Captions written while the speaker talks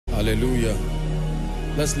Hallelujah.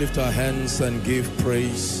 Let's lift our hands and give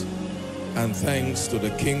praise and thanks to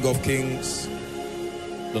the King of Kings,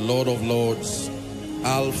 the Lord of Lords,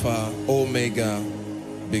 Alpha, Omega,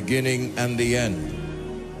 beginning and the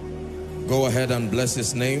end. Go ahead and bless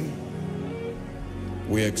his name.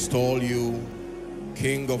 We extol you,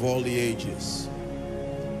 King of all the ages.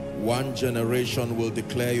 One generation will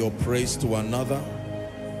declare your praise to another.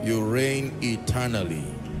 You reign eternally,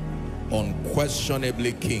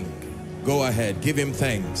 unquestionably King. Go ahead, give him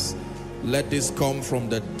thanks. Let this come from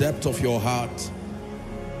the depth of your heart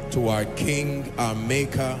to our King, our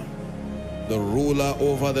Maker, the ruler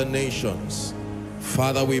over the nations.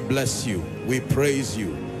 Father, we bless you, we praise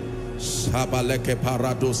you.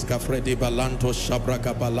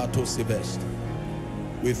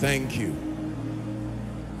 We thank you.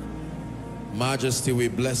 Majesty, we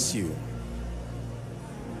bless you.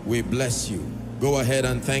 We bless you. Go ahead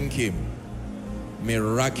and thank him.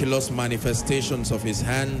 Miraculous manifestations of his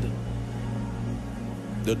hand,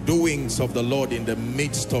 the doings of the Lord in the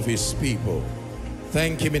midst of his people.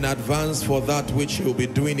 Thank him in advance for that which he'll be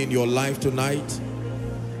doing in your life tonight.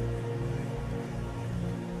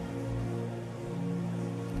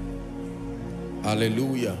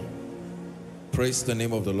 Hallelujah. Praise the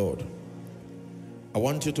name of the Lord. I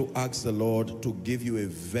want you to ask the Lord to give you a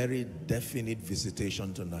very definite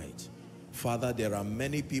visitation tonight. Father, there are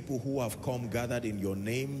many people who have come gathered in your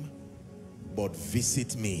name, but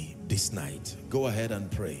visit me this night. Go ahead and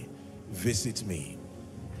pray. Visit me.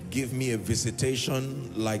 Give me a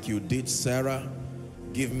visitation like you did Sarah.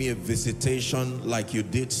 Give me a visitation like you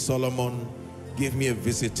did Solomon. Give me a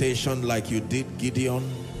visitation like you did Gideon.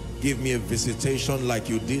 Give me a visitation like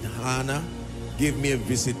you did Hannah. Give me a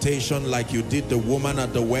visitation like you did the woman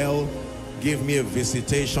at the well. Give me a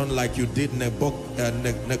visitation like you did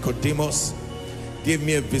Nicodemus. Give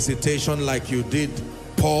me a visitation like you did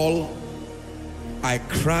Paul. I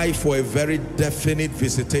cry for a very definite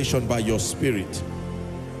visitation by your Spirit.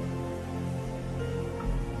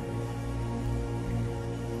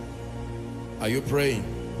 Are you praying?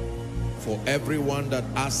 For everyone that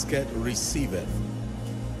asketh, receiveth.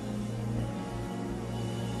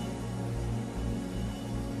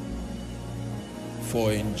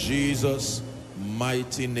 For in Jesus'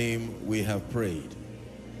 mighty name we have prayed.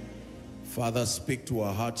 Father, speak to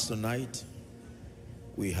our hearts tonight.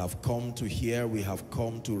 We have come to hear, we have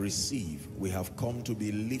come to receive, we have come to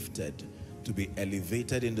be lifted, to be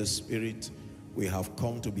elevated in the Spirit. We have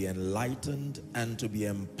come to be enlightened and to be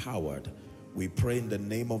empowered. We pray in the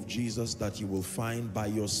name of Jesus that you will find by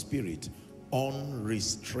your Spirit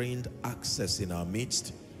unrestrained access in our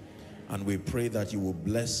midst. And we pray that you will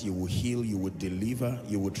bless, you will heal, you will deliver,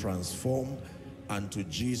 you will transform, and to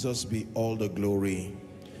Jesus be all the glory.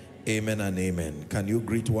 Amen and amen. Can you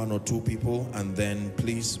greet one or two people and then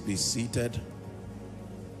please be seated?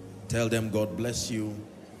 Tell them God bless you.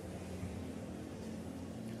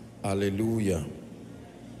 Hallelujah.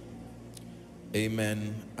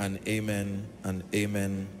 Amen and amen and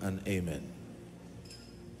amen and amen.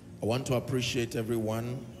 I want to appreciate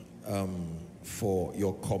everyone for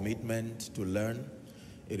your commitment to learn.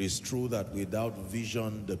 It is true that without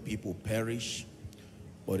vision the people perish,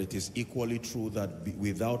 but it is equally true that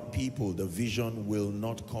without people the vision will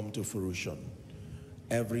not come to fruition.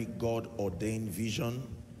 Every God-ordained vision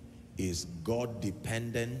is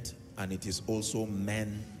God-dependent, and it is also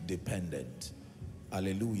man-dependent.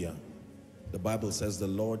 Hallelujah. The Bible says the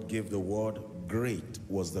Lord gave the word, great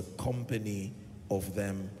was the company of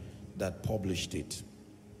them that published it.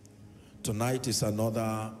 Tonight is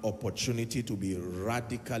another opportunity to be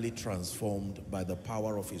radically transformed by the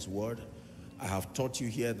power of his word. I have taught you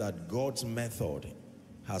here that God's method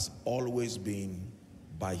has always been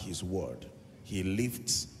by his word. He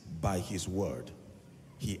lifts by his word.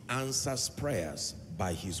 He answers prayers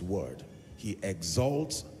by his word. He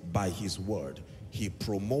exalts by his word. He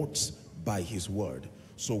promotes by his word.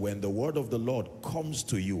 So when the word of the Lord comes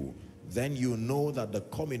to you, then you know that the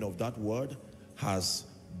coming of that word has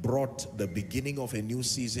brought the beginning of a new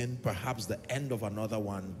season, perhaps the end of another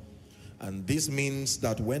one. And this means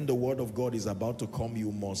that when the word of God is about to come,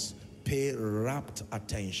 you must pay rapt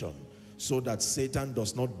attention so that Satan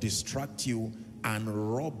does not distract you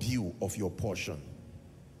and rob you of your portion.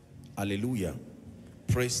 Hallelujah.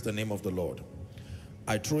 Praise the name of the Lord.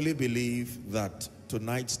 I truly believe that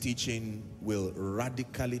tonight's teaching will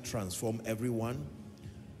radically transform everyone.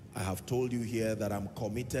 I have told you here that I'm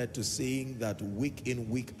committed to seeing that week in,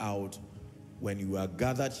 week out, when you are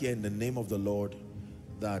gathered here in the name of the Lord,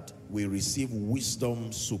 that we receive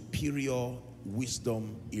wisdom, superior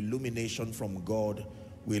wisdom, illumination from God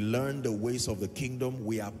We learn the ways of the kingdom.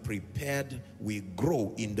 We are prepared. We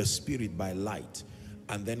grow in the spirit by light.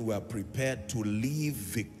 And then we are prepared to live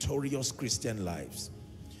victorious Christian lives.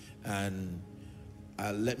 And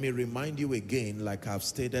let me remind you again, like I've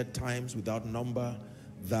stated times without number,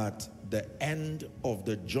 that the end of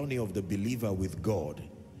the journey of the believer with God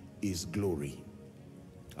is glory.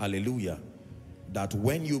 Hallelujah. That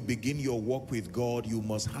when you begin your walk with God, you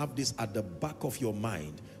must have this at the back of your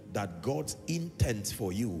mind, that God's intent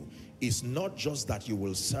for you is not just that you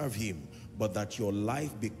will serve him, but that your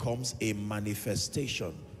life becomes a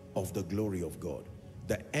manifestation of the glory of God.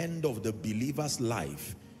 The end of the believer's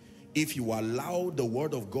life, if you allow the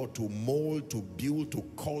word of God to mold, to build, to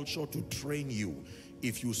culture, to train you,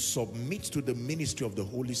 if you submit to the ministry of the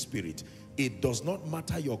Holy Spirit, it does not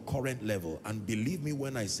matter your current level. And believe me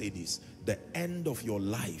when I say this, the end of your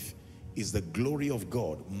life is the glory of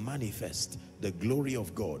God manifest, the glory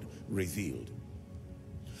of God revealed.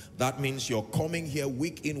 That means your coming here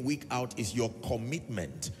week in, week out is your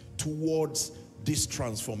commitment towards this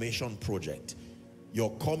transformation project.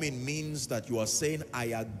 Your coming means that you are saying, I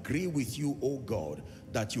agree with you, oh God,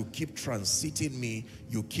 that you keep transiting me,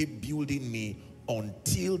 you keep building me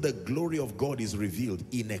until the glory of God is revealed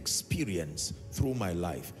in experience through my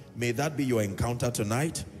life. May that be your encounter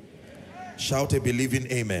tonight. Amen. Shout a believing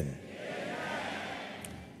amen. Amen.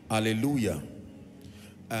 Hallelujah.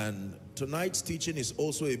 And tonight's teaching is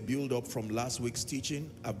also a build-up from last week's teaching.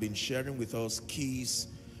 I've been sharing with us keys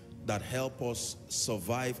that help us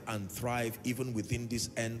survive and thrive even within this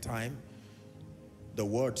end time. The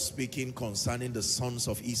word speaking concerning the sons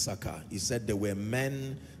of Issachar, he said they were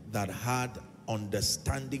men that had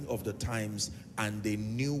understanding of the times and they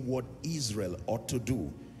knew what Israel ought to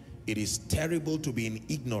do. It is terrible to be in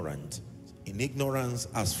ignorance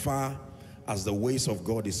as far as the ways of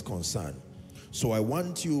God is concerned. So I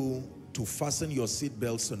want you to fasten your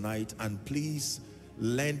seatbelts tonight, and please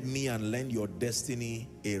lend me and lend your destiny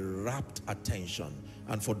a rapt attention.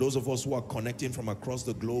 And for those of us who are connecting from across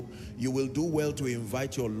the globe, you will do well to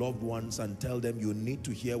invite your loved ones and tell them you need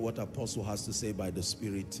to hear what Apostle has to say by the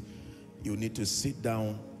Spirit. You need to sit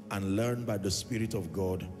down and learn by the Spirit of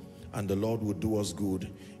God, and the Lord will do us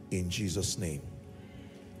good in Jesus' name.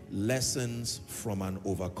 Lessons from an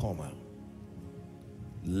overcomer.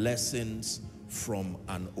 Lessons from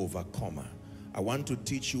an overcomer. I want to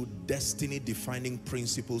teach you destiny-defining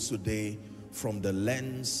principles today from the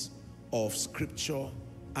lens of Scripture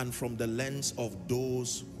and from the lens of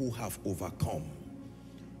those who have overcome.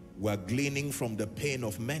 We're gleaning from the pain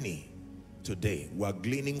of many today. We're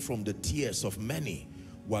gleaning from the tears of many.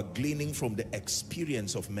 We're gleaning from the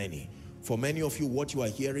experience of many. For many of you, what you are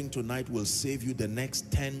hearing tonight will save you the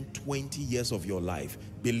next 10, 20 years of your life.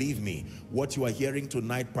 Believe me, what you are hearing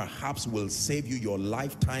tonight perhaps will save you your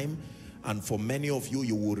lifetime, and for many of you,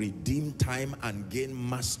 you will redeem time and gain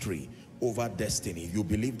mastery over destiny. If you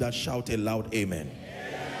believe that, shout a loud amen.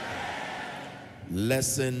 Amen.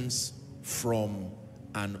 Lessons from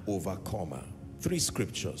an overcomer. 3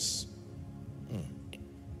 scriptures.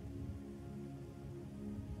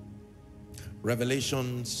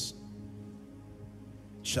 Revelations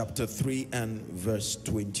chapter 3 and verse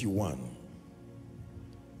 21.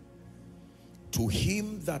 To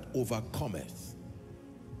him that overcometh,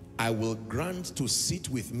 I will grant to sit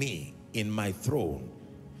with me in my throne,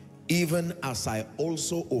 even as I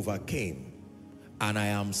also overcame, and I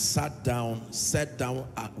am set down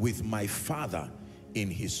with my Father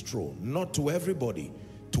in his throne. Not to everybody,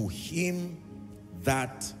 to him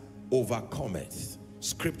that overcometh.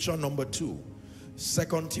 Scripture number 2.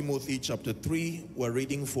 2 Timothy chapter 3, we're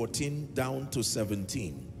reading 14 down to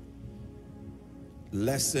 17.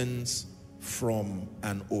 Lessons from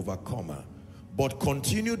an overcomer. But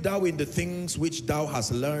continue thou in the things which thou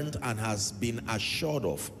hast learned and hast been assured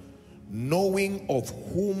of, knowing of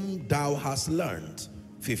whom thou hast learned.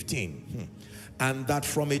 15. And that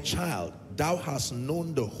from a child thou hast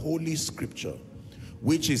known the holy scripture,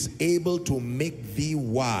 which is able to make thee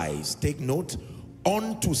wise. Take note,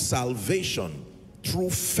 unto salvation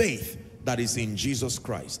through faith that is in Jesus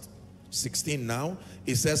Christ. 16 now,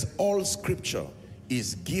 it says, all scripture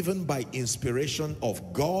is given by inspiration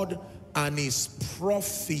of God and is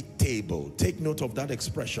profitable. Take note of that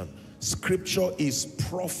expression. Scripture is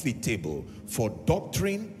profitable for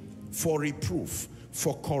doctrine, for reproof,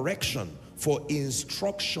 for correction, for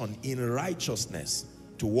instruction in righteousness.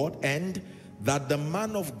 To what end? That the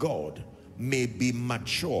man of God may be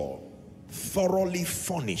mature, thoroughly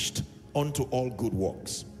furnished unto all good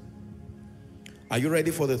works. Are you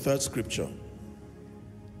ready for the 3rd scripture?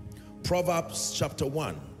 Proverbs chapter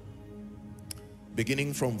 1,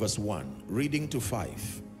 beginning from verse 1, reading to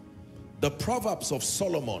 5. The Proverbs of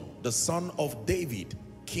Solomon, the son of David,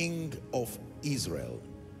 king of Israel.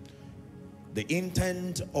 The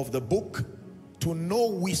intent of the book, to know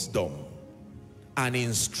wisdom and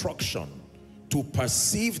instruction, to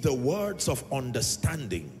perceive the words of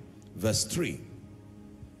understanding. Verse 3.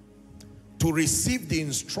 To receive the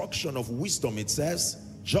instruction of wisdom, it says,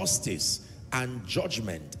 justice and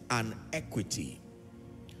judgment and equity.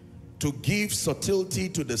 To give subtlety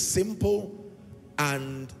to the simple,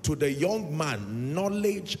 and to the young man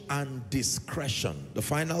knowledge and discretion. The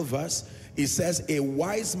final verse, it says, a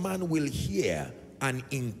wise man will hear and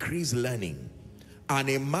increase learning, and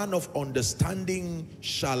a man of understanding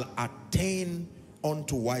shall attain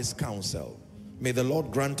unto wise counsel. May the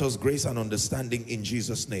Lord grant us grace and understanding in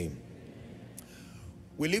Jesus' name.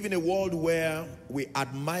 We live in a world where we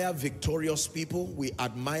admire victorious people, we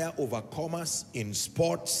admire overcomers in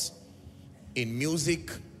sports, in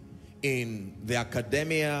music, in the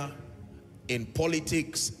academia, in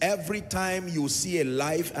politics. Every time you see a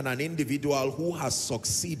life and an individual who has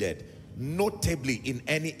succeeded notably in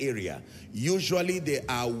any area, usually they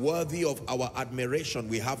are worthy of our admiration.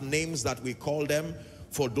 We have names that we call them.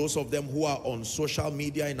 For those of them who are on social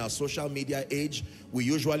media, in our social media age, we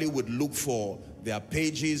usually would look for their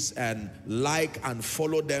pages and like and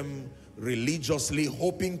follow them religiously,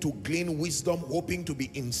 hoping to glean wisdom, hoping to be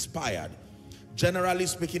inspired. Generally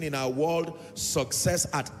speaking, in our world, success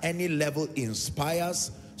at any level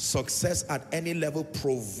inspires. Success at any level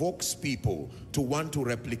provokes people to want to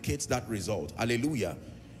replicate that result. Hallelujah.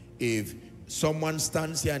 If someone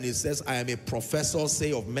stands here and he says, I am a professor,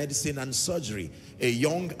 say, of medicine and surgery, a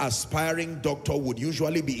young aspiring doctor would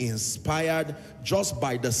usually be inspired just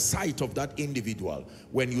by the sight of that individual.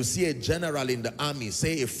 When you see a general in the army,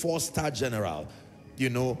 say a 4-star general, you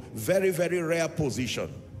know, very, very rare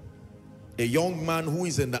position. A young man who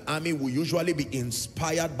is in the army will usually be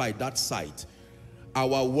inspired by that sight.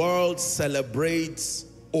 Our world celebrates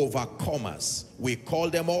overcomers. We call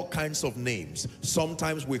them all kinds of names.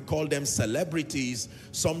 Sometimes we call them celebrities.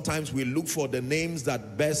 Sometimes we look for the names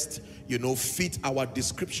that best, you know, fit our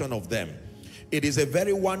description of them. It is a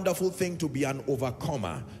very wonderful thing to be an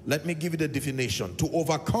overcomer. Let me give you the definition. To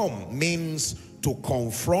overcome means to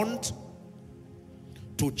confront,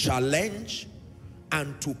 to challenge,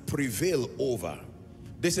 and to prevail over.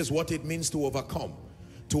 This is what it means to overcome.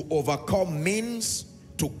 To overcome means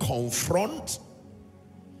to confront,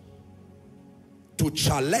 to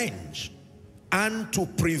challenge, and to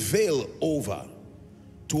prevail over.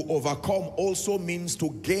 To overcome also means to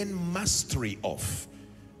gain mastery of.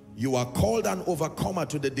 You are called an overcomer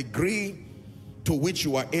to the degree to which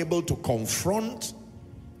you are able to confront,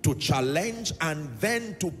 to challenge, and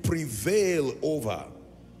then to prevail over.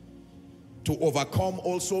 To overcome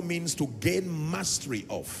also means to gain mastery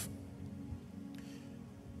of.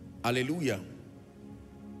 Hallelujah.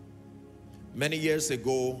 Many years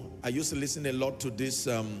ago, I used to listen a lot to this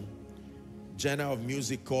genre of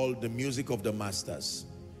music called the music of the masters.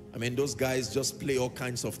 I mean, those guys just play all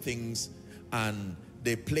kinds of things, and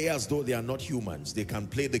they play as though they are not humans. They can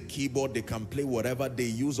play the keyboard, they can play whatever, they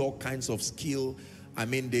use all kinds of skill. I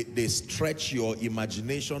mean, they stretch your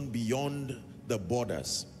imagination beyond the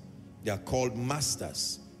borders. They are called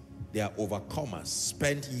masters. They are overcomers,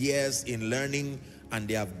 spent years in learning, and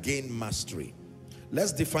they have gained mastery.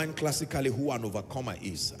 Let's define classically who an overcomer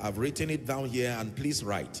is. I've written it down here, and please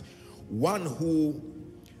write. One who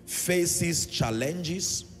faces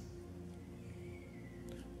challenges,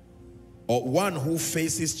 or one who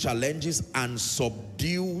faces challenges and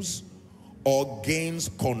subdues or gains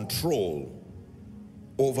control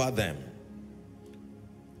over them.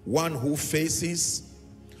 One who faces,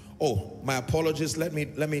 oh, my apologies, let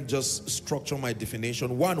me just structure my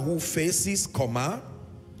definition. One who faces,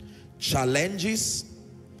 challenges,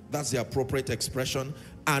 that's the appropriate expression,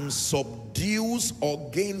 and subdues or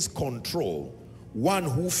gains control. One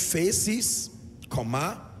who faces,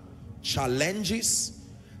 challenges,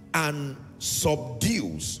 and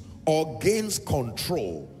subdues or gains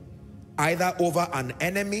control either over an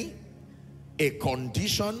enemy, a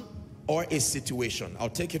condition, or a situation. I'll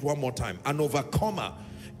take it one more time. An overcomer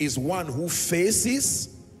is one who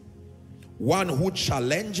faces, one who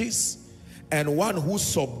challenges, and one who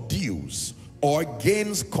subdues or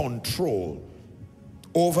gains control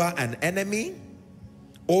over an enemy,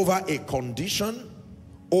 over a condition,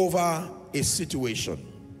 over a situation.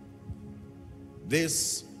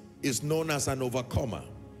 This is known as an overcomer.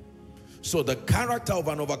 So the character of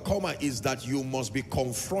an overcomer is that you must be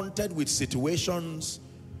confronted with situations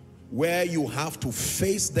where you have to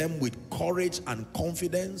face them with courage and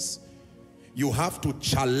confidence. You have to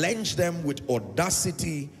challenge them with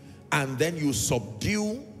audacity, and then you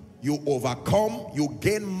subdue you overcome, you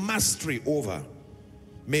gain mastery over.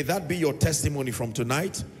 May that be your testimony from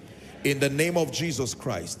tonight, in the name of Jesus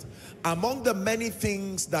Christ. Among the many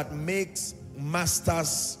things that makes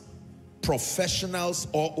masters, professionals,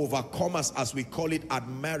 or overcomers, as we call it,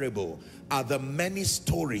 admirable, are the many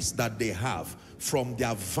stories that they have from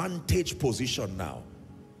their vantage position now.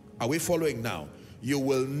 Are we following now? You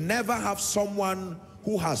will never have someone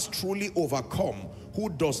who has truly overcome who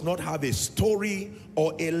does not have a story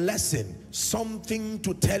or a lesson, something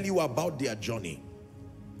to tell you about their journey.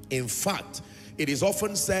 In fact, it is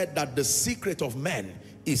often said that the secret of men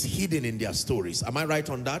is hidden in their stories. Am I right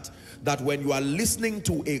on that? That when you are listening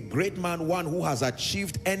to a great man, one who has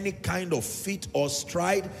achieved any kind of feat or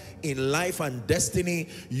stride in life and destiny,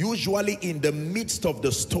 usually in the midst of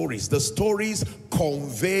the stories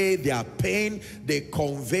convey their pain, they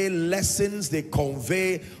convey lessons, they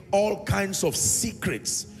convey all kinds of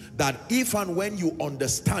secrets that if and when you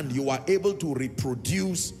understand, you are able to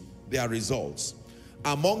reproduce their results.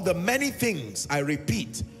 Among the many things, I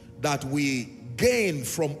repeat, that we gain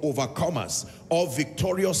from overcomers or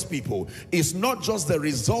victorious people is not just the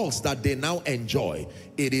results that they now enjoy.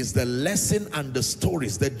 It is the lesson and the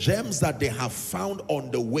stories, the gems that they have found on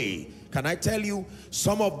the way. Can I tell you,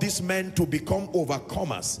 some of these men, to become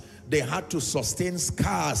overcomers, they had to sustain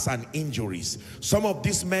scars and injuries. Some of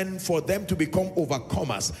these men, for them to become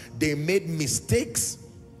overcomers, they made mistakes.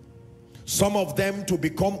 Some of them, to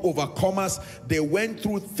become overcomers, they went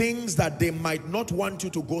through things that they might not want you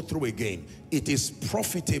to go through again. It is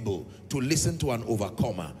profitable to listen to an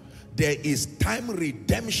overcomer. There is time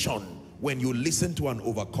redemption when you listen to an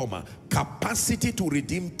overcomer. Capacity to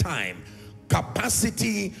redeem time.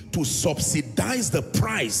 Capacity to subsidize the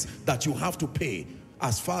price that you have to pay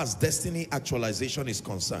as far as destiny actualization is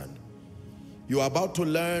concerned. You are about to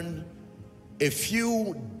learn a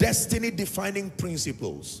few destiny-defining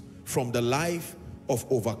principles from the life of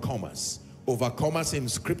overcomers. Overcomers in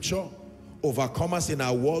scripture, overcomers in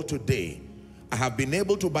our world today. I have been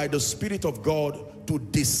able to, by the Spirit of God, to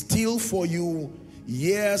distill for you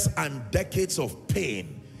years and decades of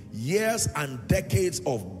pain, years and decades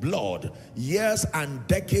of blood, years and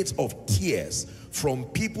decades of tears from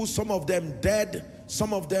people, some of them dead,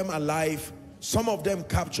 some of them alive, some of them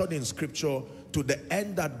captured in scripture, to the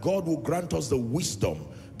end that God will grant us the wisdom,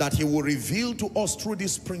 that he will reveal to us through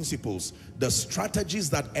these principles the strategies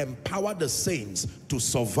that empower the saints to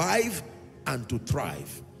survive and to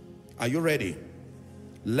thrive. Are you ready?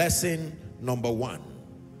 Lesson number one.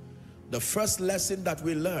 The first lesson that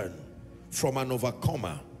we learn from an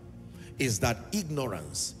overcomer is that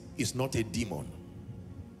ignorance is not a demon.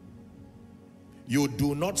 You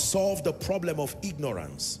do not solve the problem of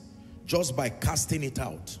ignorance just by casting it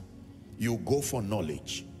out. You go for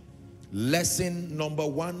knowledge. Lesson number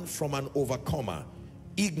one from an overcomer: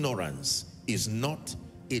 ignorance is not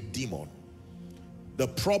a demon. The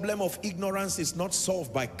problem of ignorance is not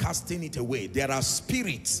solved by casting it away. There are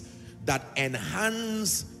spirits that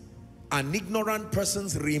enhance an ignorant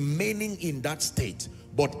person's remaining in that state,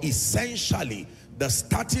 but essentially the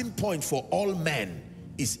starting point for all men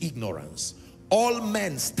is ignorance. All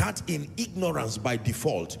men start in ignorance by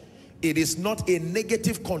default. It is not a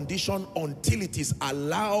negative condition until it is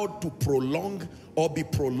allowed to prolong or be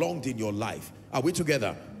prolonged in your life. Are we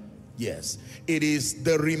together? Yes. It is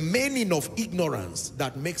the remaining of ignorance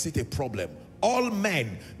that makes it a problem. All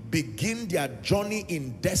men begin their journey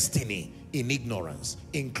in destiny in ignorance,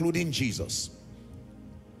 including Jesus.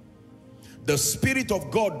 The Spirit of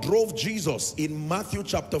God drove Jesus in Matthew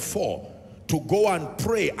chapter 4 to go and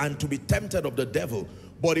pray and to be tempted of the devil.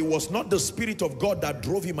 But it was not the Spirit of God that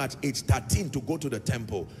drove him at age 13 to go to the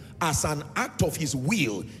temple. As an act of his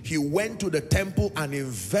will, he went to the temple and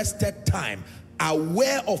invested time.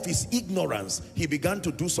 Aware of his ignorance, he began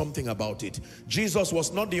to do something about it. Jesus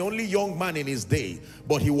was not the only young man in his day,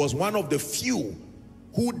 but he was one of the few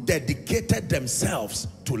who dedicated themselves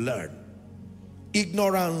to learn.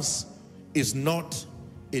 Ignorance is not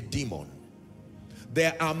a demon.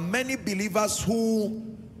 There are many believers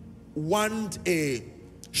who want a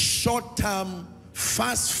short-term,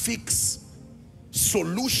 fast-fix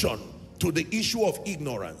solution to the issue of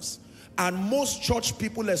ignorance. And most church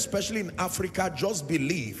people, especially in Africa, just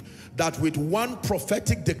believe that with one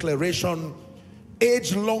prophetic declaration,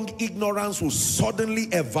 age-long ignorance will suddenly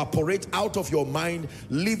evaporate out of your mind,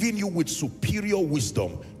 leaving you with superior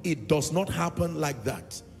wisdom. It does not happen like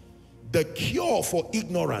that. The cure for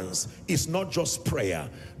ignorance is not just prayer.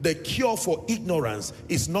 The cure for ignorance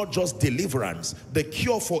is not just deliverance. The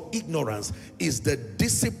cure for ignorance is the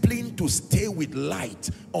discipline to stay with light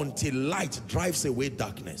until light drives away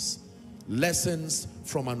darkness. Lessons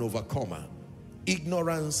from an overcomer.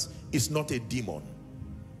 Ignorance is not a demon.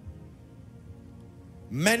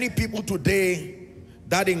 Many people today,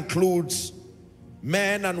 that includes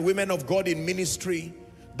men and women of God in ministry,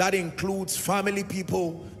 that includes family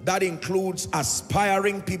people, that includes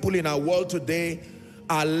aspiring people in our world today,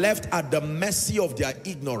 are left at the mercy of their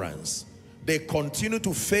ignorance. They continue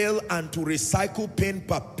to fail and to recycle pain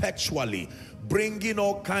perpetually, bringing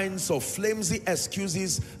all kinds of flimsy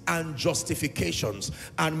excuses and justifications.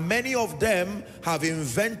 And many of them have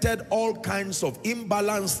invented all kinds of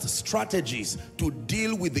imbalanced strategies to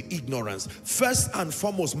deal with the ignorance. First and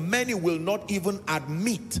foremost, many will not even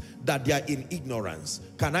admit that they are in ignorance.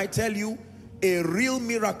 Can I tell you, a real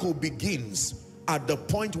miracle begins at the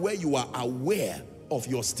point where you are aware of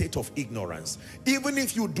your state of ignorance. Even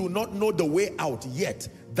if you do not know the way out yet,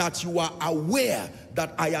 that you are aware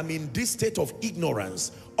that I am in this state of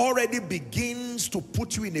ignorance already begins to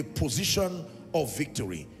put you in a position of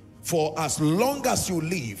victory. For as long as you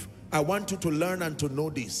live, I want you to learn and to know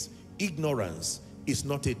this: ignorance is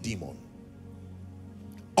not a demon.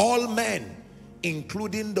 All men,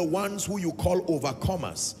 including the ones who you call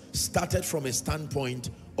overcomers, started from a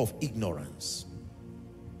standpoint of ignorance.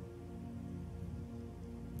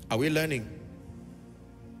 Are we learning?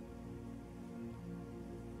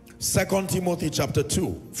 2 Timothy chapter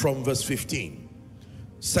 2 from verse 15.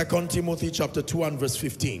 2 Timothy chapter 2 and verse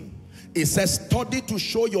 15. It says, study to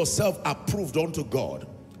show yourself approved unto God.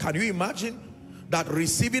 Can you imagine that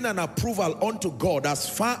receiving an approval unto God, as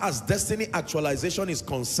far as destiny actualization is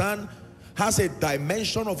concerned, has a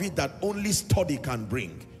dimension of it that only study can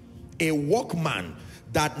bring? A workman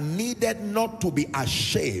that needed not to be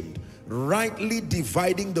ashamed, rightly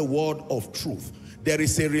dividing the word of truth. There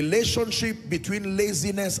is a relationship between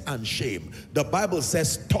laziness and shame. The Bible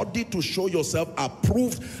says, study to show yourself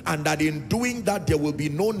approved, and that in doing that there will be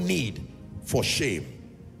no need for shame.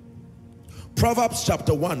 Proverbs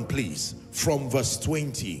chapter 1, please, from verse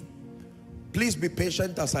 20. Please be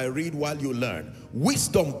patient as I read while you learn.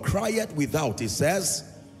 Wisdom crieth without, it says,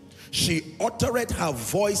 she uttereth her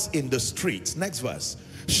voice in the streets. Next verse.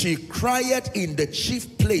 She crieth in the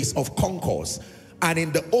chief place of concourse, and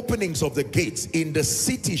in the openings of the gates. In the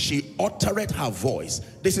city she uttereth her voice.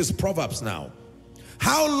 This is Proverbs now.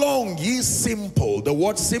 How long, ye simple? The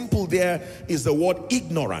word simple there is the word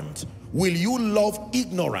ignorant. Will you love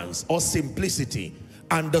ignorance or simplicity?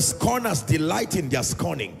 And the scorners delight in their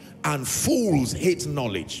scorning, and fools hate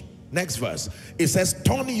knowledge. Next verse. It says,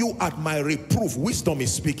 turn you at my reproof. Wisdom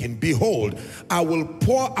is speaking. Behold, I will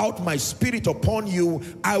pour out my spirit upon you.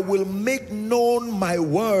 I will make known my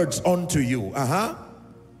words unto you.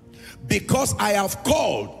 Because I have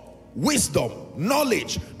called wisdom,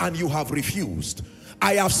 knowledge, and you have refused.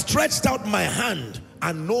 I have stretched out my hand,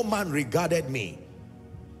 and no man regarded me.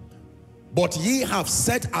 But ye have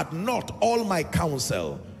set at naught all my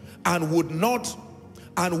counsel, and would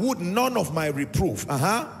none of my reproof.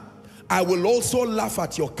 I will also laugh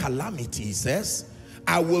at your calamity, he says.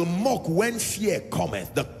 I will mock when fear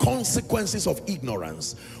cometh, the consequences of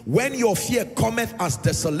ignorance. When your fear cometh as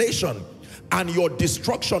desolation, and your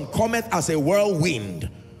destruction cometh as a whirlwind.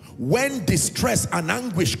 When distress and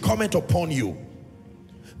anguish cometh upon you,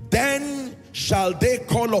 then shall they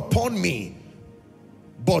call upon me,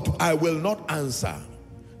 but I will not answer.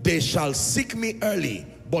 They shall seek me early,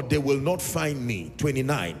 but they will not find me.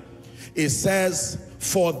 29. It says,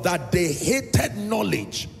 for that they hated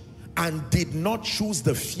knowledge and did not choose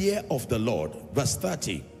the fear of the Lord. Verse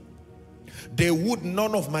 30. They would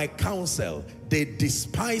none of my counsel. They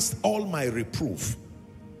despised all my reproof.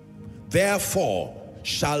 Therefore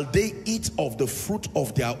shall they eat of the fruit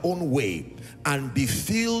of their own way, and be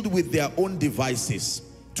filled with their own devices.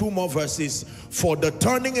 Two more verses. For the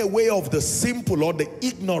turning away of the simple or the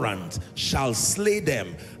ignorant shall slay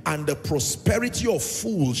them, and the prosperity of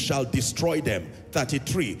fools shall destroy them.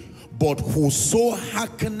 33. But whoso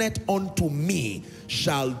hearkeneth unto me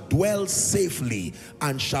shall dwell safely,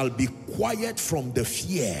 and shall be quiet from the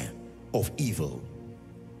fear of evil.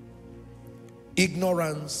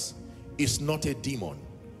 Ignorance is not a demon.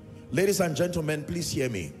 Ladies and gentlemen, please hear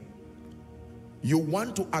me. You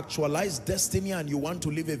want to actualize destiny and you want to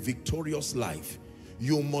live a victorious life,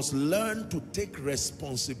 you must learn to take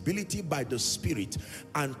responsibility by the Spirit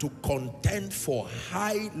and to contend for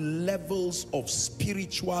high levels of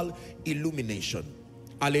spiritual illumination.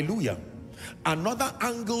 Hallelujah. Another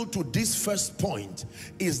angle to this first point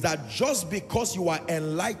is that just because you are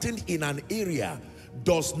enlightened in an area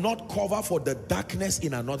does not cover for the darkness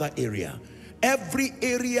in another area. Every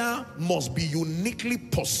area must be uniquely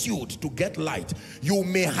pursued to get light. You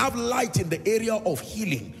may have light in the area of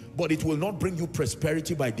healing, but it will not bring you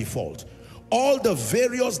prosperity by default. all the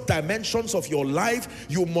various dimensions of your life,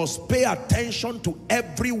 you must pay attention to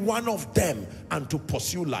every one of them and to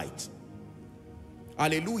pursue light.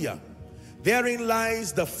 Hallelujah. Therein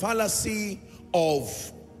lies the fallacy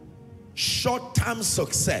of short-term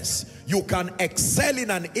success. You can excel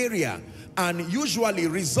in an area, and usually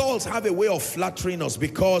results have a way of flattering us,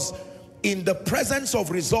 because in the presence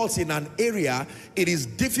of results in an area, it is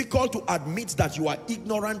difficult to admit that you are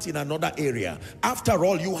ignorant in another area. After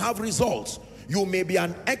all, you have results. You may be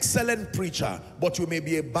an excellent preacher, but you may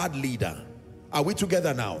be a bad leader. Are we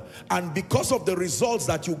together now? And because of the results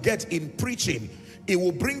that you get in preaching, it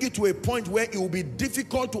will bring you to a point where it will be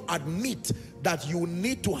difficult to admit that you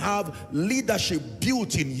need to have leadership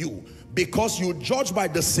built in you, because you judge by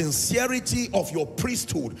the sincerity of your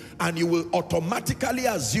priesthood, and you will automatically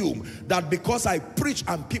assume that because I preach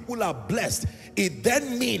and people are blessed, it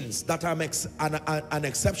then means that I'm an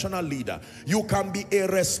exceptional leader. You can be a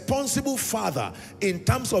responsible father in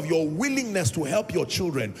terms of your willingness to help your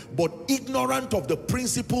children, but ignorant of the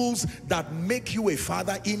principles that make you a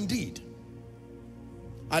father indeed.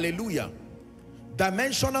 Hallelujah.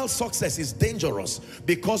 Dimensional success is dangerous,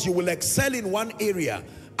 because you will excel in one area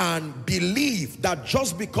and believe that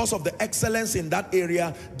just because of the excellence in that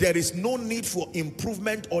area, there is no need for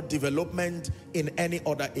improvement or development in any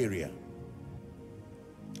other area.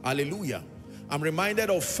 Hallelujah. I'm reminded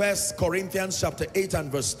of 1 Corinthians chapter 8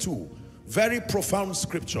 and verse 2. Very profound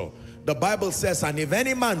scripture. The Bible says, and if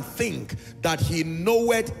any man think that he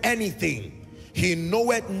knoweth anything, he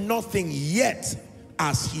knoweth nothing yet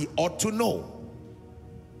as he ought to know.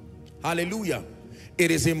 Hallelujah. It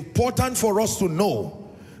is important for us to know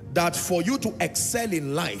that for you to excel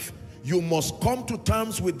in life, you must come to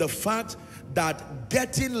terms with the fact that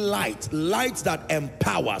getting light that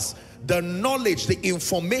empowers, the knowledge, the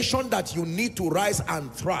information that you need to rise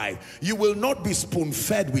and thrive, you will not be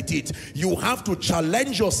spoon-fed with it. You have to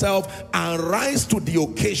challenge yourself and rise to the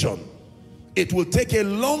occasion. It will take a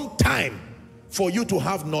long time for you to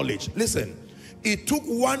have knowledge. Listen, it took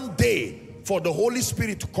one day for the Holy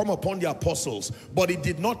Spirit to come upon the apostles, but it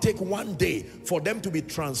did not take one day for them to be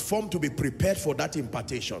transformed, to be prepared for that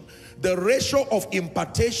impartation. The ratio of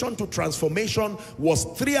impartation to transformation was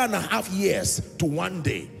 3.5 years to 1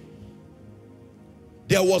 day.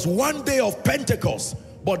 There was 1 day of Pentecost,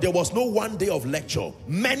 but there was no 1 day of lecture.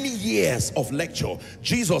 Many years of lecture.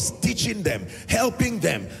 Jesus teaching them, helping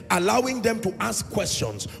them, allowing them to ask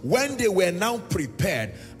questions. When they were now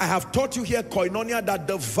prepared, I have taught you here, Koinonia, that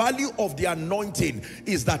the value of the anointing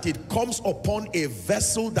is that it comes upon a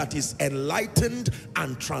vessel that is enlightened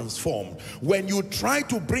and transformed. When you try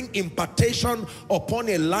to bring impartation upon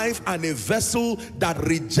a life and a vessel that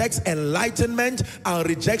rejects enlightenment and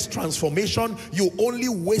rejects transformation, you only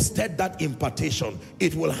wasted that impartation.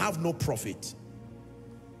 It will have no profit.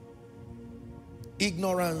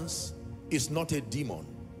 Ignorance is not a demon.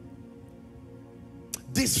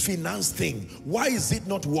 This finance thing, why is it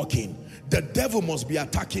not working? The devil must be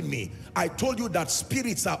attacking me. I told you that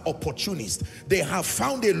spirits are opportunists. They have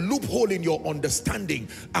found a loophole in your understanding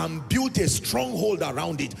and built a stronghold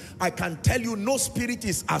around it. I can tell you, no spirit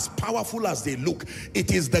is as powerful as they look.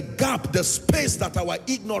 It is the gap, the space that our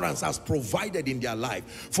ignorance has provided in their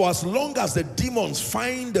life. For as long as the demons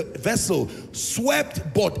find the vessel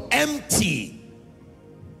swept but empty,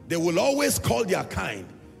 they will always call their kind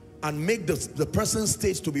and make the person's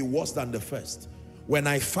state to be worse than the first. When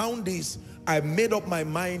I found this, I made up my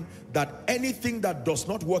mind that anything that does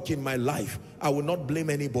not work in my life, I will not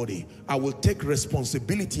blame anybody. I will take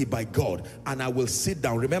responsibility by God, and I will sit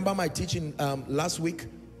down. Remember my teaching last week?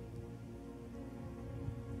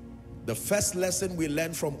 The first lesson we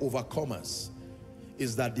learned from overcomers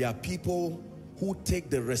is that there are people who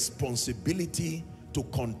take the responsibility to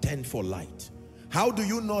contend for light. How do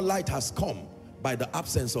you know light has come? By the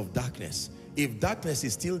absence of darkness. If darkness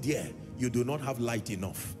is still there, you do not have light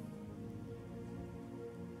enough.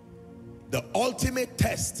 The ultimate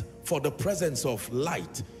test for the presence of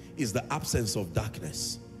light is the absence of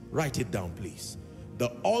darkness. Write it down, please.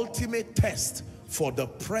 The ultimate test for the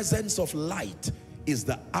presence of light is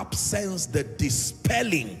the absence, the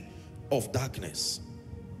dispelling of darkness.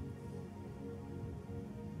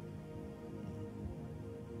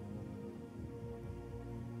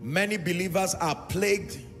 Many believers are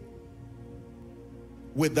plagued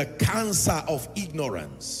with the cancer of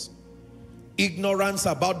ignorance. Ignorance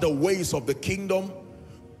about the ways of the kingdom.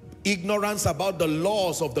 Ignorance about the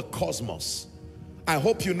laws of the cosmos. I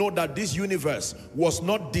hope you know that this universe was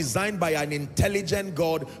not designed by an intelligent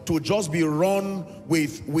God to just be run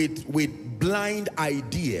with blind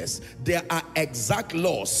ideas. There are exact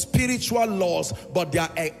laws, spiritual laws, but there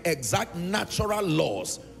are exact natural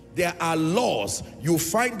laws There are laws. You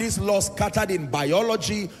find these laws scattered in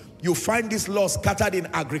biology. You find these laws scattered in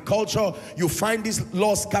agriculture. You find these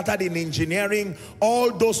laws scattered in engineering.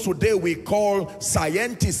 All those today we call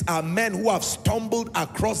scientists are men who have stumbled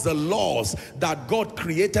across the laws that God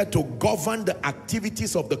created to govern the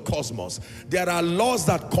activities of the cosmos. There are laws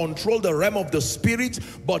that control the realm of the spirit,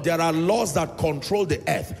 but there are laws that control the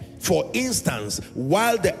earth. For instance,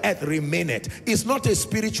 while the earth remaineth, it's not a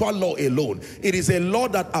spiritual law alone. It is a law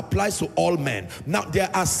that applies to all men. Now,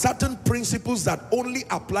 there are certain principles that only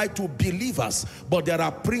apply to believers, but there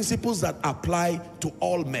are principles that apply to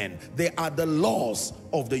all men. They are the laws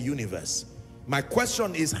of the universe. My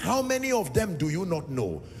question is, how many of them do you not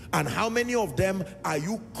know? And how many of them are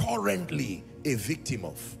you currently a victim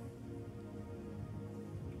of?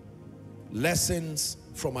 Lessons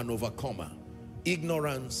from an overcomer.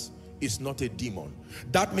 Ignorance is not a demon.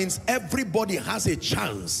 That means everybody has a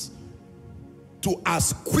chance to,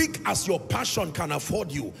 as quick as your passion can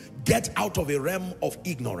afford you, get out of a realm of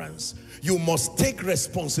ignorance. You must take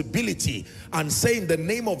responsibility and say, in the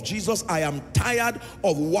name of Jesus, I am tired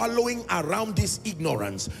of wallowing around this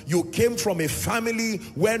ignorance. You came from a family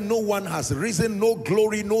where no one has risen, no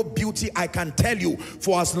glory, no beauty. I can tell you,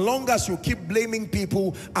 for as long as you keep blaming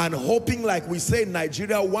people and hoping, like we say in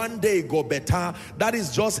Nigeria, one day go better, that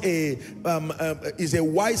is just a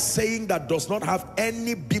wise saying that does not have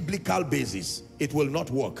any biblical basis. It will not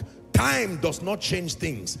work. Time does not change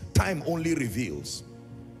things. Time only reveals.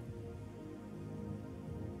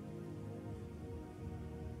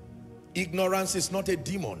 Ignorance is not a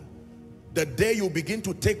demon. The day you begin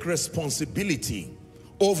to take responsibility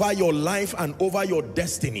over your life and over your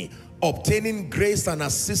destiny, obtaining grace and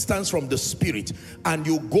assistance from the Spirit, and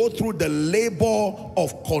you go through the labor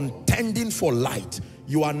of contending for light,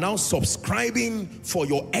 you are now subscribing for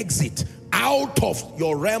your exit out of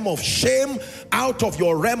your realm of shame, out of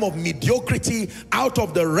your realm of mediocrity, out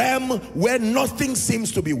of the realm where nothing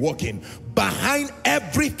seems to be working. Behind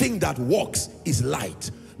everything that works is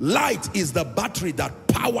light. Light is the battery that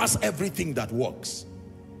powers everything that works.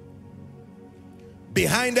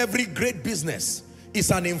 Behind every great business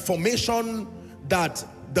is an information that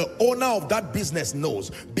the owner of that business knows.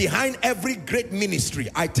 Behind every great ministry,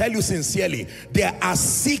 I tell you sincerely, there are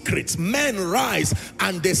secrets. Men rise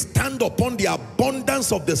and they stand upon the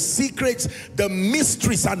abundance of the secrets, the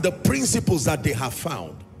mysteries and the principles that they have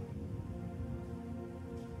found.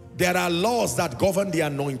 There are laws that govern the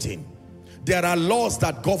anointing. There are laws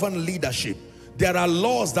that govern leadership. There are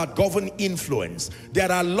laws that govern influence. There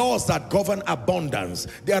are laws that govern abundance.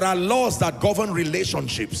 There are laws that govern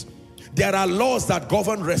relationships. There are laws that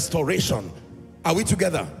govern restoration. Are we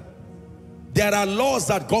together? There are laws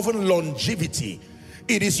that govern longevity.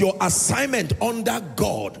 It is your assignment under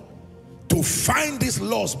God to find these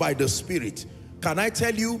laws by the Spirit. Can I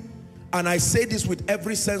tell you, and I say this with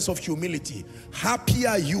every sense of humility, happy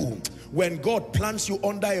are you when God plants you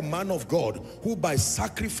under a man of God who by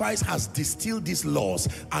sacrifice has distilled these laws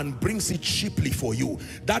and brings it cheaply for you.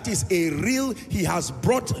 That is a real, he has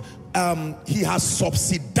brought, he has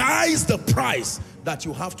subsidized the price that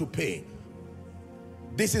you have to pay.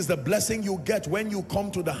 This is the blessing you get when you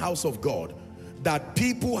come to the house of God. That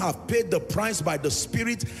people have paid the price by the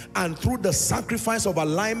Spirit, and through the sacrifice of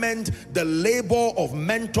alignment, the labor of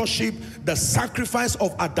mentorship, the sacrifice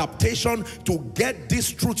of adaptation to get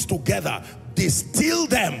these truths together, distill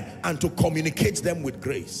them and to communicate them with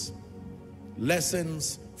grace.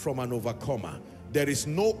 Lessons from an overcomer. There is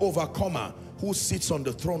no overcomer who sits on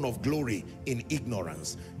the throne of glory in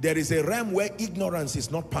ignorance. There is a realm where ignorance is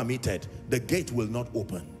not permitted. The gate will not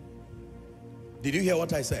open. Did you hear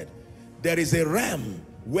what I said? There is a realm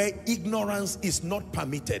where ignorance is not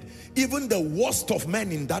permitted. Even the worst of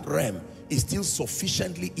men in that realm is still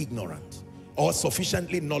sufficiently ignorant or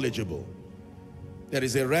sufficiently knowledgeable. There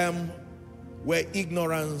is a realm where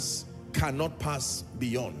ignorance cannot pass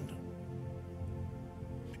beyond.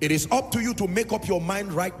 It is up to you to make up your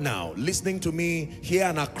mind right now, listening to me here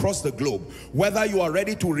and across the globe, whether you are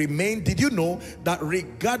ready to remain. Did you know that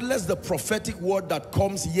regardless the prophetic word that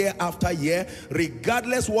comes year after year,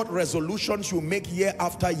 regardless what resolutions you make year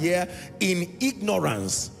after year, in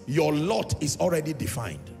ignorance, your lot is already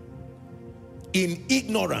defined. In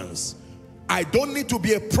ignorance, I don't need to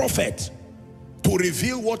be a prophet to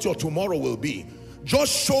reveal what your tomorrow will be.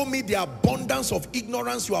 Just show me the abundance of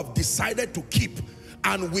ignorance you have decided to keep,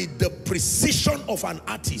 and with the precision of an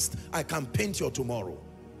artist, I can paint your tomorrow.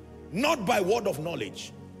 Not by word of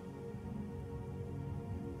knowledge.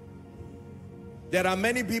 There are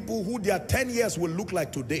many people who their 10 years will look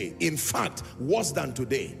like today. In fact, worse than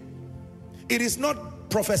today. It is not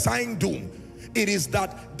prophesying doom. It is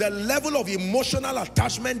that the level of emotional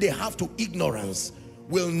attachment they have to ignorance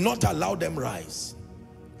will not allow them rise.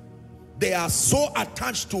 They are so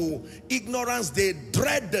attached to ignorance, they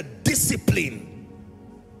dread the discipline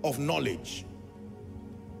of knowledge.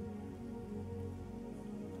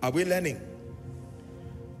 Are we learning?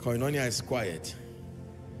 Koinonia is quiet.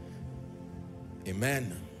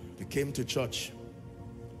 Amen. You came to church.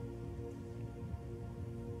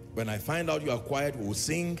 When I find out you are quiet, we'll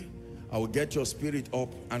sing. I will get your spirit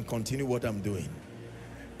up and continue what I'm doing.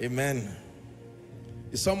 Amen.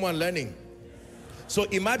 Is someone learning? So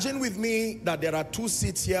imagine with me that there are two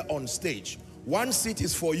seats here on stage. One seat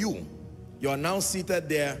is for you. You are now seated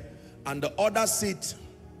there. And the other seat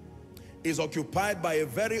is occupied by a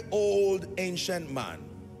very old, ancient man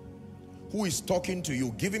who is talking to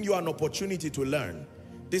you, giving you an opportunity to learn.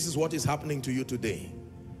 This is what is happening to you today.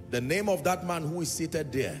 The name of that man who is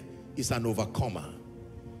seated there is an overcomer.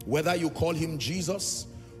 Whether you call him Jesus,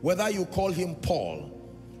 whether you call him Paul,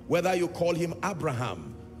 whether you call him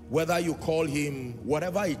Abraham, whether you call him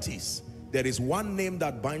whatever it is, there is one name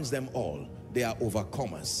that binds them all. They are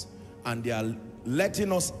overcomers, and they are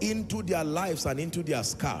letting us into their lives and into their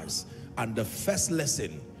scars. And the first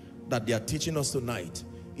lesson that they are teaching us tonight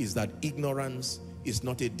is that ignorance is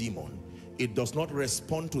not a demon. It does not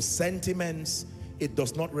respond to sentiments. It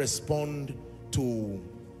does not respond to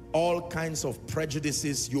all kinds of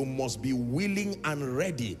prejudices. You must be willing and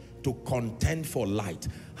ready to contend for light.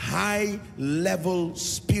 High level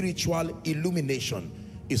spiritual illumination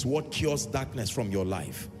is what cures darkness from your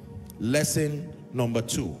life. Lesson number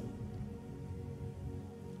 2.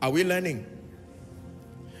 Are we learning?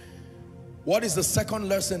 What is the second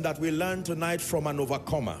lesson that we learn tonight from an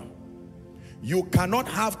overcomer? You cannot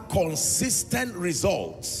have consistent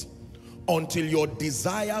results until your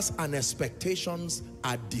desires and expectations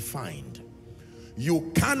are defined.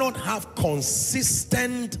 You cannot have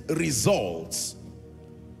consistent results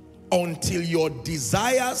until your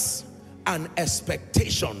desires and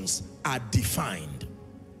expectations are defined.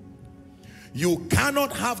 You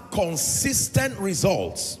cannot have consistent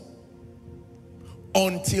results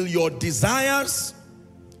until your desires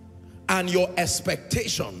and your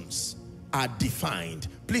expectations are defined.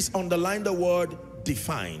 Please underline the word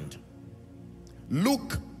defined.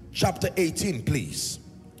 Luke chapter 18, please.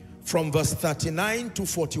 From verse 39 to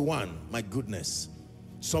 41. My goodness.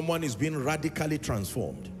 Someone is being radically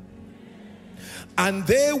transformed. And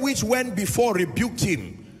they which went before rebuked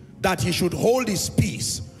him, that he should hold his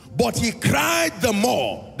peace. But he cried the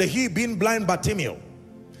more, the he being blind Bartimaeus,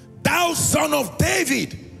 Thou son of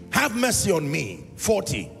David, have mercy on me.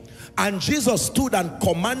 40. And Jesus stood and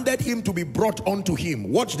commanded him to be brought unto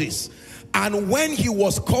him. Watch this. And when he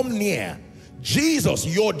was come near, Jesus,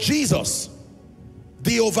 your Jesus,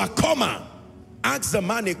 the overcomer, asked the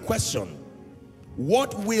man a question.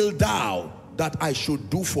 What wilt thou that I should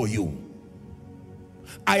do for you?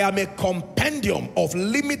 I am a compendium of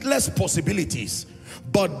limitless possibilities.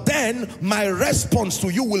 But then my response to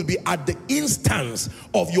you will be at the instance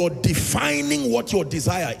of your defining what your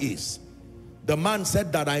desire is. The man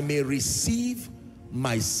said that I may receive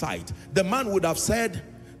my sight. The man would have said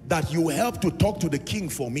that you help to talk to the king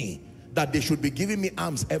for me, that they should be giving me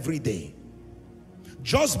alms every day.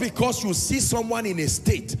 Just because you see someone in a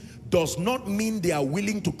state does not mean they are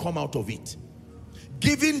willing to come out of it.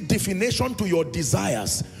 Giving definition to your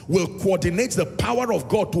desires will coordinate the power of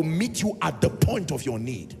God to meet you at the point of your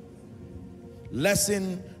need.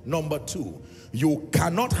 Lesson number 2. You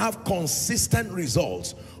cannot have consistent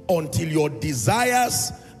results until your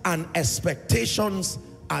desires and expectations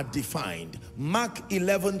are defined. Mark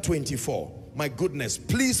 11:24. My goodness,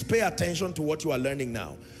 please pay attention to what you are learning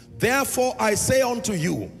now. Therefore I say unto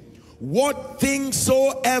you, what things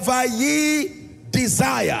soever ye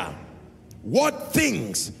desire, what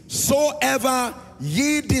things soever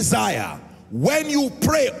ye desire, when you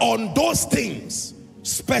pray on those things,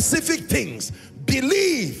 specific things,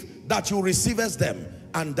 believe that you receivest them,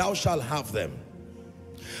 and thou shalt have them.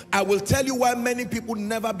 I will tell you why many people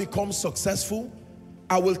never become successful.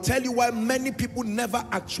 I will tell you why many people never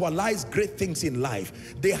actualize great things in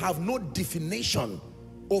life. They have no definition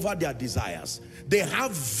over their desires. They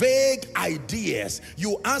have vague ideas.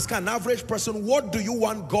 You ask an average person, what do you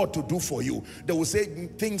want God to do for you? They will say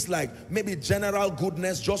things like maybe general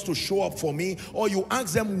goodness just to show up for me. Or you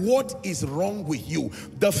ask them, what is wrong with you?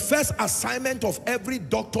 The first assignment of every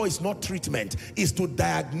doctor is not treatment, is to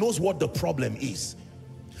diagnose what the problem is.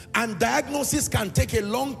 And diagnosis can take a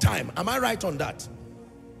long time. Am I right on that?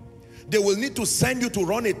 They will need to send you to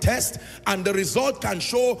run a test, and the result can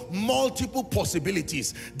show multiple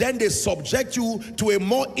possibilities. Then they subject you to a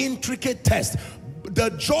more intricate test. The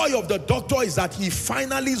joy of the doctor is that he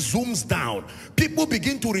finally zooms down. People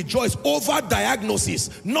begin to rejoice over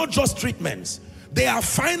diagnosis, not just treatments. They are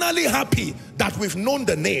finally happy that we've known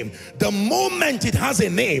the name. The moment it has a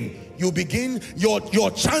name, you begin,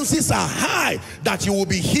 your chances are high that you will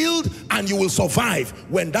be healed and you will survive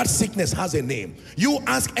when that sickness has a name. You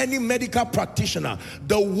ask any medical practitioner,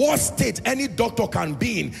 the worst state any doctor can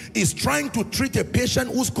be in is trying to treat a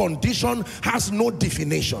patient whose condition has no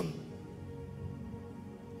definition.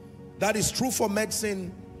 That is true for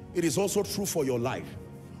medicine. It is also true for your life.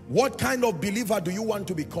 What kind of believer do you want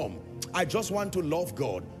to become? I just want to love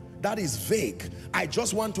God. That is vague. I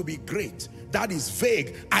just want to be great. That is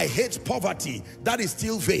vague. I hate poverty. That is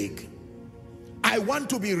still vague. I want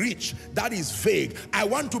to be rich. That is vague. I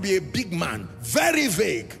want to be a big man. Very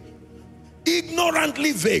vague.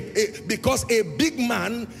 Ignorantly vague. Because a big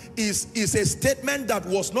man is a statement that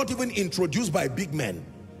was not even introduced by big men.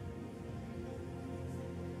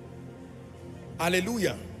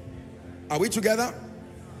 Hallelujah. Are we together?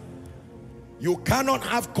 You cannot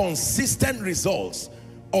have consistent results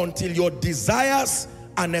until your desires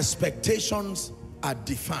and expectations are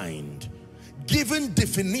defined. Giving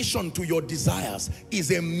definition to your desires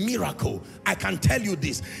is a miracle. I can tell you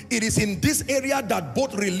this. It is in this area that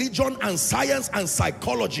both religion and science and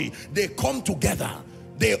psychology, they come together.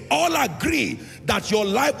 They all agree that your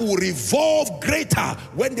life will revolve greater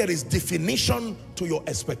when there is definition to your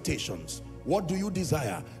expectations. What do you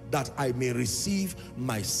desire? That I may receive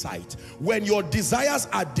my sight. When your desires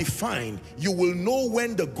are defined, you will know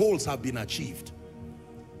when the goals have been achieved.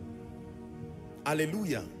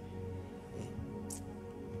 Hallelujah.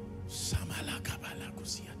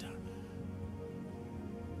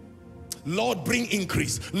 Lord, bring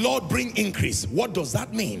increase. Lord, bring increase. What does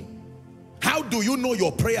that mean? How do you know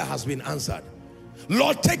your prayer has been answered?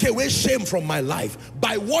 Lord, take away shame from my life.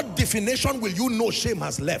 By what definition will you know shame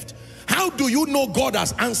has left? How do you know God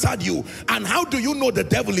has answered you? And how do you know the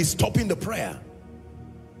devil is stopping the prayer?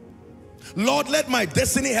 Lord, let my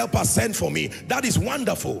destiny helper send for me. That is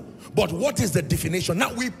wonderful. But what is the definition?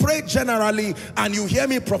 Now, we pray generally, and you hear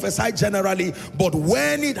me prophesy generally, but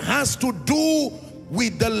when it has to do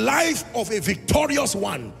with the life of a victorious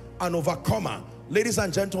one, an overcomer, ladies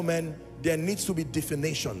and gentlemen, there needs to be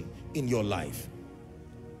definition in your life.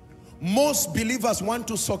 Most believers want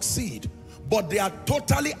to succeed, but they are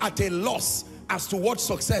totally at a loss as to what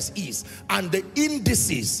success is and the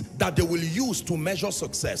indices that they will use to measure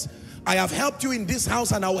success. I have helped you in this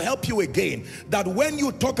house, and I will help you again, that when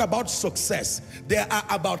you talk about success, there are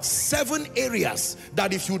about 7 areas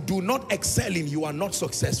that if you do not excel in, you are not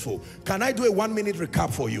successful. Can I do a 1-minute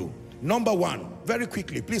recap for you? Number 1, very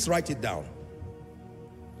quickly, please write it down.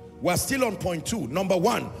 We're still on point 2. Number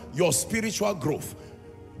 1, your spiritual growth.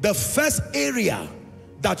 The first area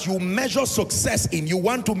that you measure success in, you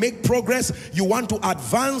want to make progress, you want to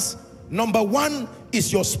advance, number 1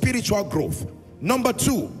 is your spiritual growth. Number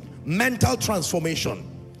 2, mental transformation.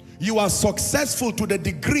 You are successful to the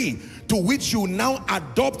degree to which you now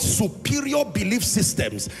adopt superior belief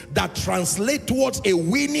systems that translate towards a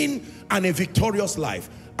winning and a victorious life.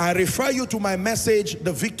 I refer you to my message,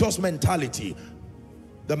 The Victor's Mentality.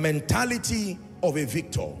 The mentality of a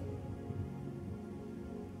victor.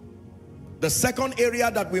 The second area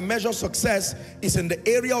that we measure success is in the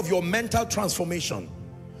area of your mental transformation.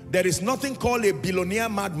 There is nothing called a billionaire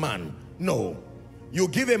madman. No. You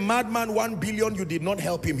give a madman 1 billion, you did not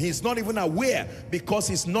help him. He's not even aware because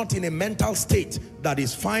he's not in a mental state that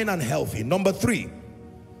is fine and healthy. Number 3,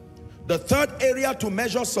 the third area to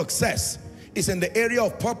measure success is in the area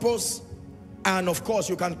of purpose, and of course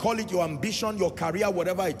you can call it your ambition, your career,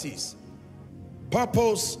 whatever it is.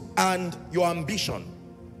 Purpose and your ambition.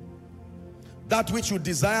 That which you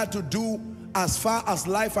desire to do as far as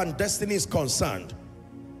life and destiny is concerned.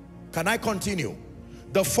 Can I continue?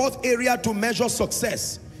 The fourth area to measure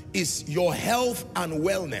success is your health and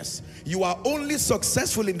wellness. You are only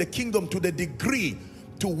successful in the kingdom to the degree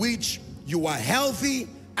to which you are healthy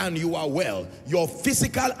and you are well. Your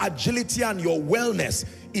physical agility and your wellness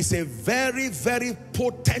is a very, very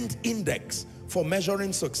potent index for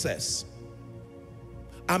measuring success.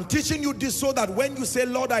 I'm teaching you this so that when you say,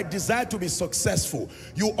 Lord, I desire to be successful,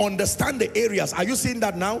 you understand the areas. Are you seeing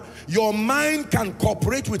that now? Your mind can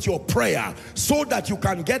cooperate with your prayer so that you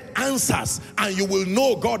can get answers and you will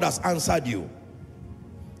know God has answered you.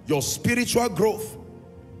 Your spiritual growth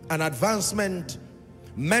and advancement,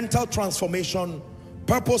 mental transformation,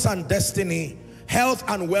 purpose and destiny, health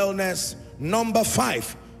and wellness. Number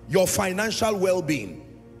 5, your financial well-being.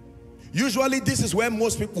 Usually this is where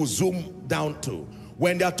most people zoom down to.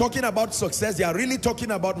 When they are talking about success, they are really talking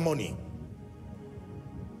about money.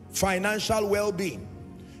 financial well-being.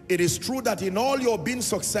 It is true that in all your being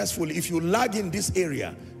successful, if you lag in this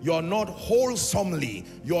area, you're not wholesomely,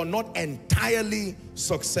 you're not entirely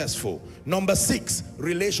successful. Number 6,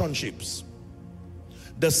 relationships.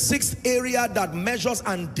 The 6th area that measures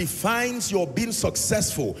and defines your being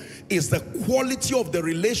successful is the quality of the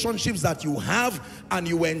relationships that you have and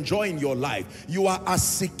you enjoy in your life. You are as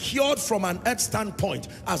secured from an earth standpoint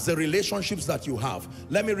as the relationships that you have.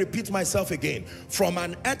 Let me repeat myself again. From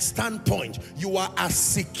an earth standpoint, you are as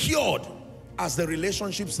secured as the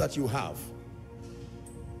relationships that you have.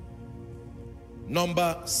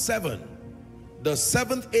 Number 7, the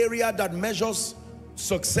 7th area that measures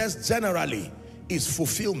success generally is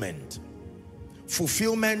fulfillment.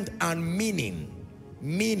 Fulfillment and meaning.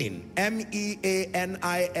 Meaning, M-E-A-N-I-N-G.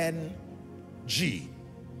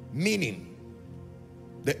 Meaning.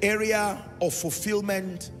 The area of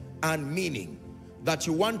fulfillment and meaning. That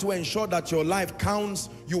you want to ensure that your life counts.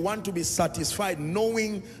 You want to be satisfied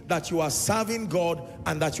knowing that you are serving God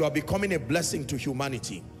and that you are becoming a blessing to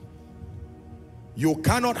humanity. You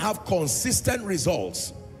cannot have consistent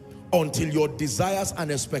results until your desires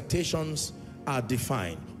and expectations are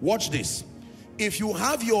defined. Watch this. If you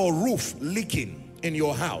have your roof leaking in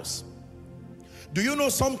your house, do you know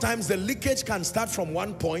sometimes the leakage can start from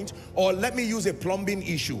one point? Or let me use a plumbing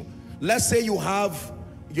issue. Let's say you have,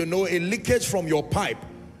 a leakage from your pipe.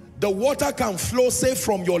 The water can flow, say,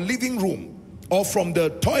 from your living room or from the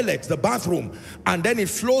toilet, the bathroom, and then it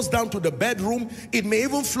flows down to the bedroom. It may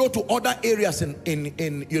even flow to other areas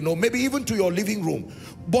maybe even to your living room.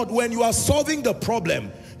 But when you are solving the problem,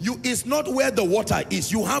 it's not where the water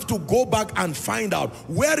is. You have to go back and find out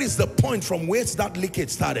where is the point from which that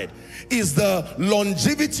leakage started. Is the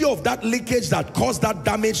longevity of that leakage that caused that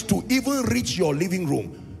damage to even reach your living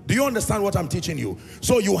room? Do you understand what I'm teaching you?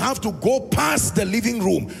 So you have to go past the living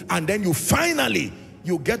room, and then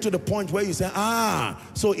you get to the point where you say,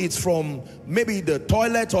 so it's from maybe the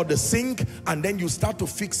toilet or the sink, and then you start to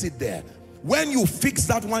fix it there. When you fix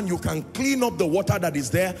that one, you can clean up the water that is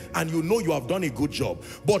there, and you know you have done a good job.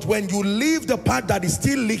 But when you leave the part that is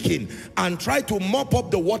still leaking and try to mop up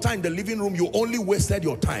the water in the living room, you only wasted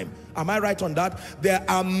your time. Am I right on that? There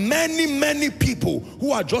are many people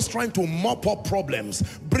who are just trying to mop up problems,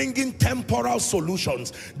 bringing temporal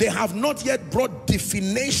solutions. They have not yet brought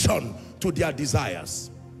definition to their desires.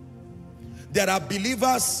 There are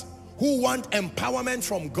believers who want empowerment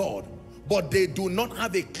from God, but they do not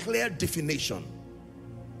have a clear definition.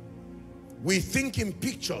 We think in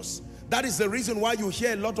pictures. That is the reason why you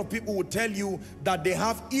hear a lot of people will tell you that they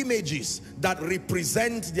have images that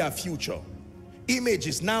represent their future.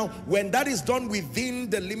 Images. Now, when that is done within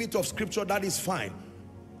the limit of scripture, that is fine.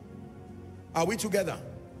 Are we together?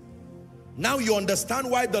 Now you understand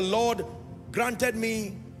why the Lord granted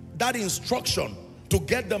me that instruction to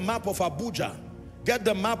get the map of Abuja, get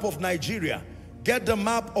the map of Nigeria, get the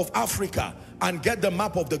map of Africa, and get the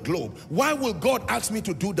map of the globe. Why will God ask me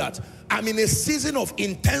to do that? I'm in a season of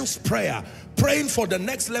intense prayer, praying for the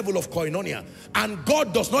next level of koinonia, and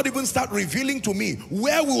God does not even start revealing to me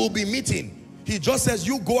where we will be meeting. He just says,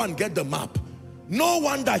 you go and get the map. No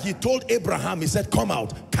wonder he told Abraham, he said, come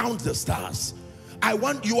out, count the stars.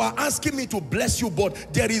 You are asking me to bless you,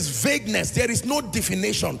 but there is vagueness, there is no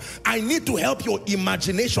definition. I need to help your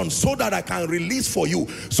imagination so that I can release for you,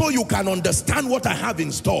 so you can understand what I have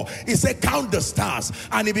in store. He said, count the stars.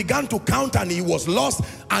 And he began to count, and he was lost,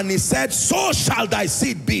 and he said, so shall thy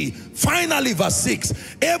seed be. Finally, verse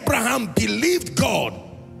 6, Abraham believed God,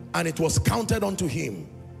 and it was counted unto him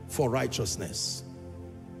for righteousness.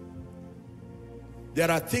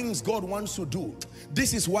 There are things God wants to do.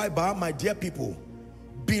 This is why, my dear people,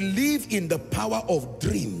 believe in the power of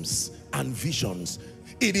dreams and visions.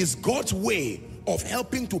 It is God's way of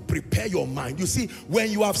helping to prepare your mind. You see,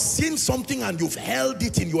 when you have seen something and you've held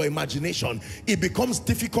it in your imagination, it becomes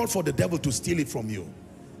difficult for the devil to steal it from you.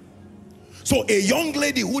 So a young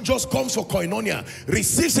lady who just comes for koinonia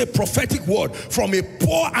receives a prophetic word from a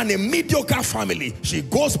poor and a mediocre family. She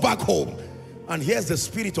goes back home, and here's the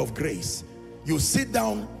spirit of grace. You sit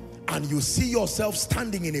down and you see yourself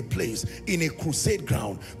standing in a place, in a crusade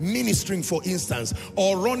ground, ministering, for instance,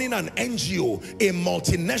 or running an NGO, a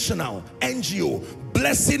multinational NGO,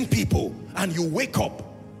 blessing people, and you wake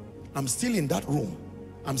up. I'm still in that room.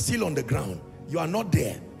 I'm still on the ground. You are not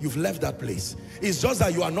there. You've left that place. It's just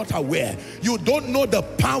that you are not aware. You don't know the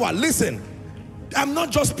power. Listen, I'm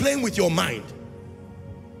not just playing with your mind.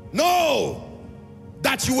 No.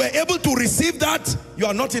 That you were able to receive that, you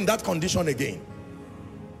are not in that condition again.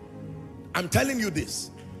 I'm telling you this.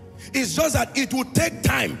 It's just that it will take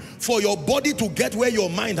time for your body to get where your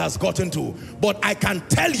mind has gotten to. But I can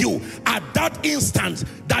tell you, at that instant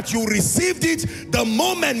that you received it, the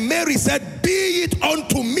moment Mary said, be it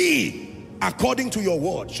unto me according to your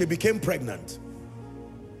word, she became pregnant.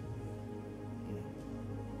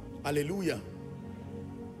 Hallelujah.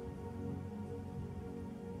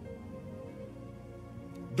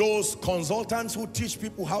 Those consultants who teach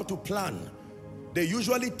people how to plan, they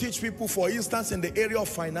usually teach people, for instance, in the area of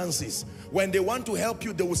finances. When they want to help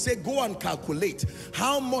you, they will say, go and calculate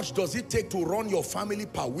how much does it take to run your family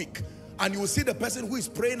per week. And you will see the person who is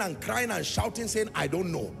praying and crying and shouting, saying, I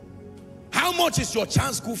don't know. How much is your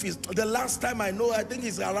child's school fees? The last time I know, I think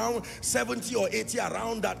it's around 70 or 80,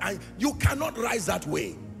 around that. And you cannot rise that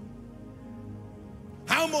way.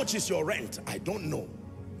 How much is your rent? I don't know.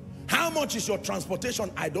 How much is your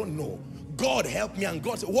transportation? I don't know. God help me. And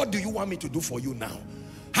God said, what do you want me to do for you now?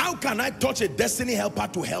 How can I touch a destiny helper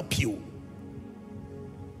to help you?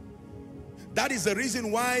 That is the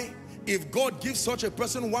reason why if God gives such a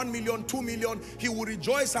person 1 million, 2 million, he will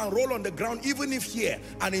rejoice and roll on the ground, even if here,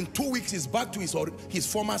 and in 2 weeks he's back to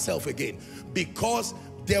his former self again. Because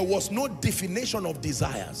there was no definition of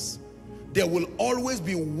desires. There will always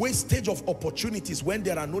be wastage of opportunities when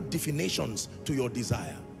there are no definitions to your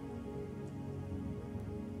desire.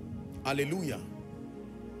 Hallelujah.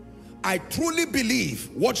 I truly believe,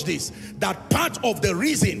 watch this, that part of the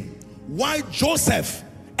reason why Joseph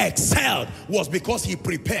excelled was because he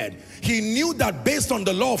prepared. He knew that based on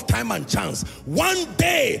the law of time and chance, one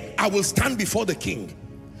day I will stand before the king.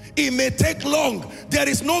 It may take long. There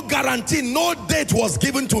is no guarantee. No date was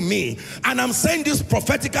given to me. And I'm saying this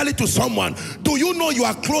prophetically to someone. Do you know you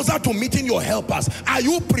are closer to meeting your helpers? Are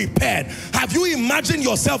you prepared? Have you imagined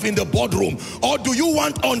yourself in the boardroom? Or do you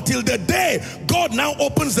want until the day God now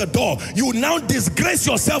opens the door, you now disgrace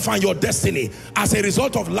yourself and your destiny as a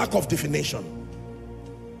result of lack of definition?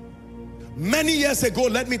 Many years ago,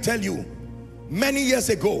 let me tell you, many years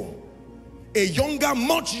ago, a younger,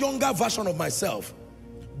 much younger version of myself,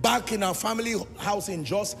 back in our family house in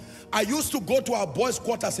Jos, I used to go to our boys'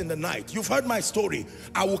 quarters in the night. You've heard my story.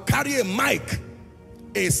 I will carry a mic,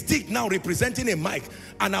 a stick now representing a mic,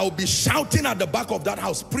 and I will be shouting at the back of that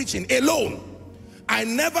house, preaching alone. I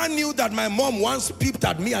never knew that my mom once peeped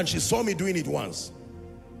at me and she saw me doing it once.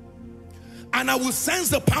 And I will sense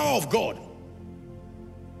the power of God.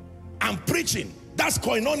 I'm preaching. That's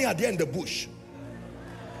koinonia there in the bush.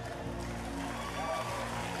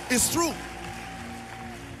 It's true.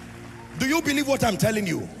 Do you believe what I'm telling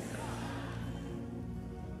you?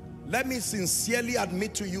 Let me sincerely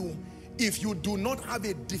admit to you, if you do not have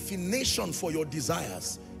a definition for your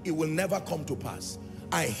desires, it will never come to pass.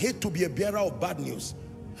 I hate to be a bearer of bad news.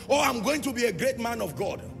 Oh, I'm going to be a great man of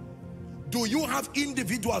God. Do you have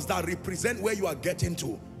individuals that represent where you are getting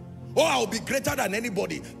to? Oh, I'll be greater than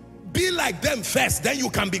anybody. Be like them first, then you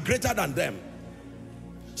can be greater than them.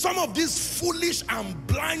 Some of these foolish and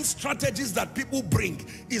blind strategies that people bring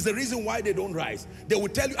is the reason why they don't rise. They will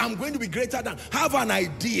tell you, I'm going to be greater than, have an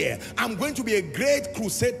idea, I'm going to be a great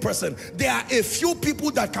crusade person. There are a few people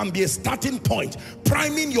that can be a starting point,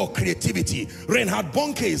 priming your creativity. Reinhard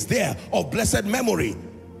Bonnke is there, of blessed memory.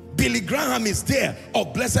 Billy Graham is there,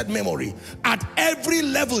 of blessed memory. At every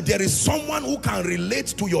level, there is someone who can relate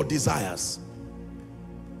to your desires.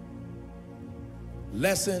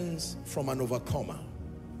 Lessons from an overcomer.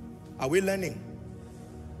 Are we learning?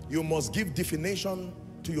 You must give definition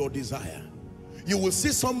to your desire. You will see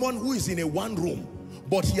someone who is in a one room,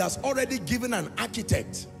 but he has already given an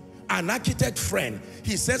architect friend.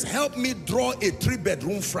 He says, help me draw a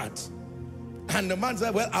 3-bedroom flat. And the man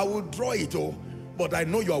said, well, I will draw it, oh, but I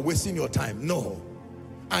know you are wasting your time. No.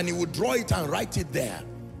 And he would draw it and write it there.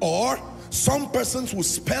 Or some persons will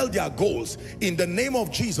spell their goals in the name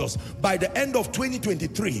of Jesus. By the end of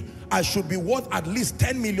 2023, I should be worth at least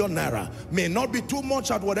 10 million naira. May not be too much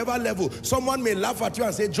at whatever level. Someone may laugh at you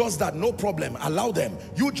and say, just that, no problem. Allow them.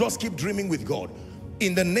 You just keep dreaming with God.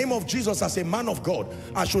 In the name of Jesus, as a man of God,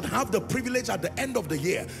 I should have the privilege at the end of the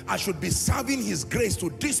year. I should be serving his grace to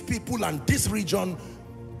these people and this region.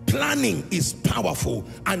 Planning is powerful,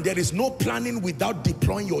 and there is no planning without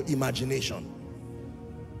deploying your imagination.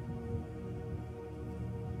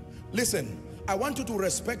 Listen, I want you to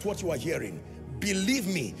respect what you are hearing. Believe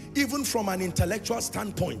me, even from an intellectual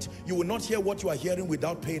standpoint, you will not hear what you are hearing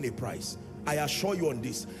without paying a price. I assure you on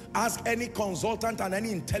this. Ask any consultant and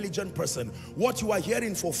any intelligent person. What you are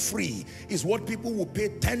hearing for free is what people will pay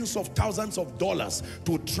tens of thousands of dollars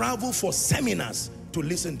to travel for seminars to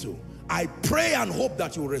listen to. I pray and hope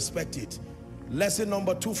that you respect it. Lesson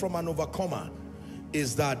number 2 from an overcomer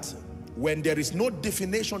is that when there is no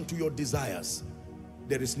definition to your desires,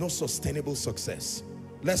 there is no sustainable success.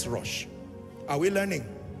 Let's rush. Are we learning?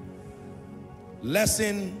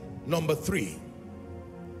 Lesson number 3.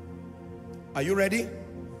 Are you ready?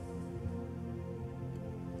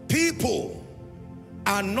 People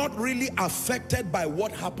are not really affected by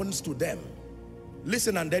what happens to them.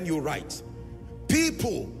 Listen and then you write.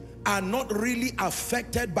 People are not really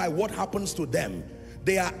affected by what happens to them.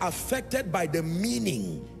 They are affected by the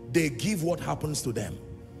meaning they give what happens to them.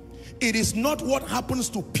 It is not what happens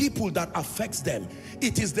to people that affects them.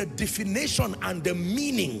 It is the definition and the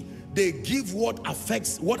meaning they give what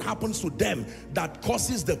happens to them that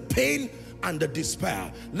causes the pain and the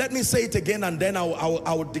despair. Let me say it again and then I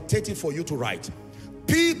will dictate it for you to write.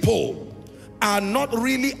 People are not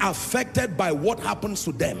really affected by what happens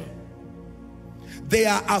to them. They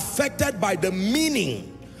are affected by the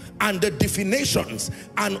meaning and the definitions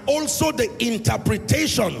and also the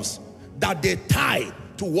interpretations that they tie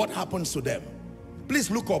to what happens to them.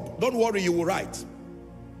 Please look up. Don't worry, you will write.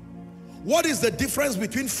 What is the difference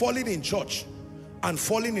between falling in church and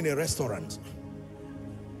falling in a restaurant?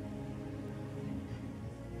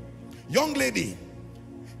 Young lady,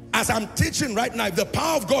 as I'm teaching right now, if the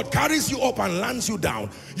power of God carries you up and lands you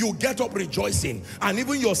down, you get up rejoicing. And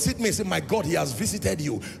even your seatmates say, my God, he has visited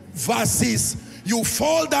you. Versus you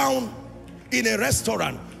fall down in a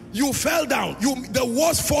restaurant. You fell down. The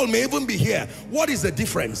worst fall may even be here. What is the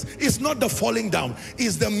difference? It's not the falling down.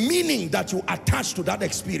 It's the meaning that you attach to that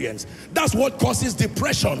experience. That's what causes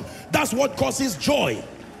depression. That's what causes joy.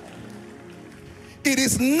 It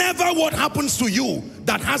is never what happens to you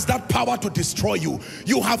that has that power to destroy you.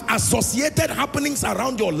 You have associated happenings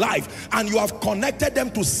around your life and you have connected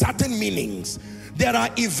them to certain meanings. There are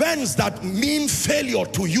events that mean failure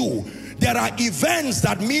to you. There are events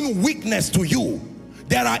that mean weakness to you.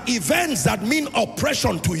 There are events that mean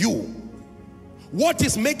oppression to you. What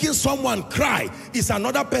is making someone cry is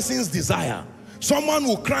another person's desire. Someone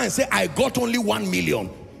will cry and say, I got only 1 million.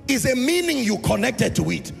 Is a meaning you connected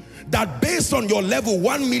to it. That based on your level,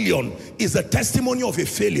 1 million is a testimony of a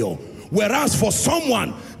failure. Whereas for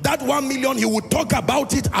someone, that 1 million, he would talk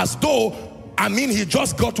about it as though, he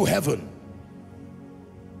just got to heaven.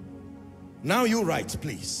 Now you write,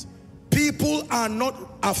 please. People are not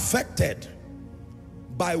affected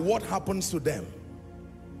by what happens to them.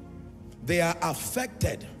 They are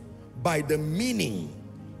affected by the meaning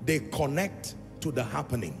they connect to the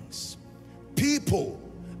happenings. People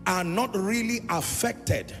are not really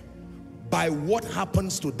affected by what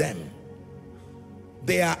happens to them.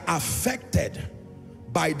 They are affected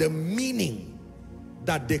by the meaning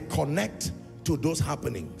that they connect to those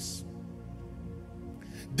happenings.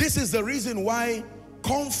 This is the reason why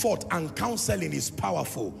comfort and counseling is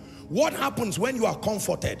powerful. What happens when you are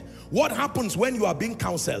comforted? What happens when you are being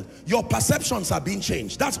counseled? Your perceptions are being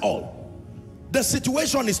changed. That's all. The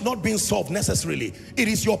situation is not being solved necessarily. It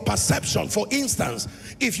is your perception. For instance,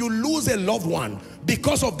 if you lose a loved one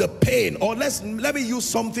because of the pain, or let me use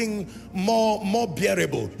something more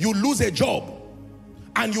bearable. You lose a job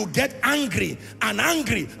and you get angry,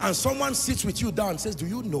 and someone sits with you down and says, do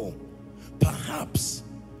you know, perhaps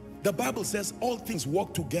the Bible says all things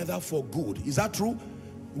work together for good. Is that true?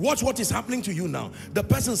 Watch what is happening to you now. The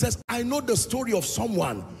person says, I know the story of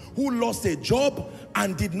someone who lost a job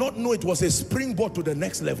and did not know it was a springboard to the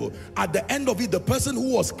next level. At the end of it, the person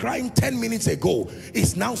who was crying 10 minutes ago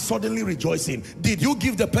is now suddenly rejoicing. Did you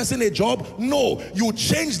give the person a job? No. You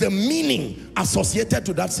changed the meaning associated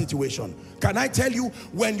to that situation. Can I tell you,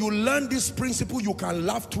 when you learn this principle, you can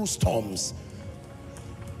laugh through storms.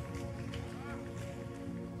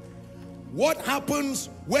 What happens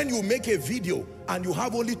when you make a video and you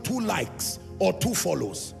have only 2 likes or 2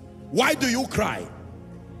 follows? Why do you cry?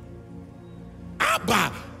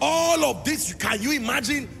 Abba, all of this, can you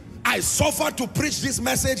imagine? I suffered to preach this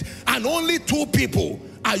message and only 2 people.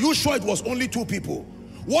 Are you sure it was only 2 people?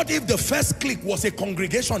 What if the first click was a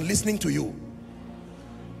congregation listening to you?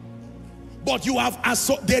 But you have,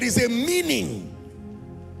 there is a meaning.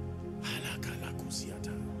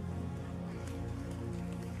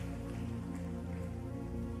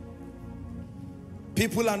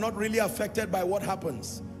 People are not really affected by what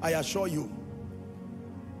happens, I assure you.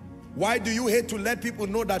 Why do you hate to let people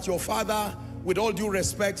know that your father, with all due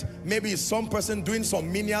respect, maybe is some person doing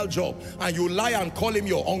some menial job, and you lie and call him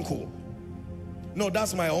your uncle? No,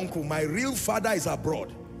 that's my uncle. My real father is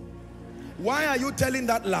abroad. Why are you telling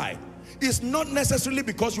that lie? It's not necessarily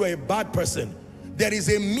because you are a bad person. There is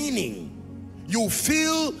a meaning. You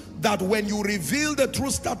feel that when you reveal the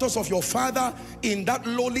true status of your father in that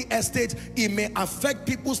lowly estate, it may affect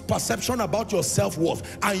people's perception about your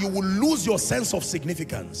self-worth, and you will lose your sense of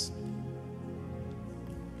significance.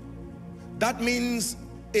 That means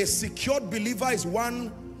A secured believer is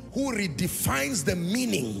one who redefines the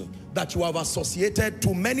meaning that you have associated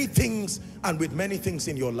to many things and with many things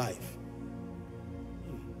in your life.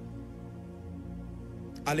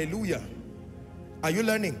 Hallelujah. Are you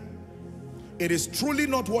learning? It is truly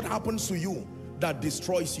not what happens to you that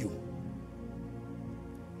destroys you.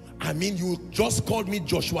 I mean, you just called me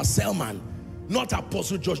Joshua Selman, not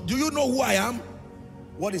Apostle Joshua. Do you know who I am?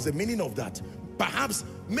 What is the meaning of that? Perhaps,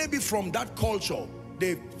 maybe from that culture,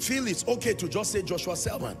 they feel it's okay to just say Joshua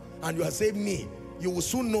Selman, and you are saying me. You will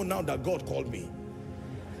soon know now that God called me.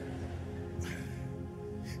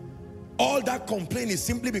 All that complaint is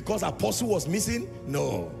simply because apostle was missing?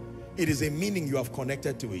 No, it is a meaning you have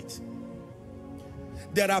connected to it.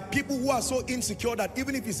 There are people who are so insecure that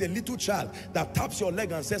even if it's a little child that taps your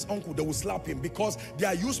leg and says uncle, they will slap him because they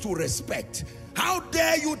are used to respect. How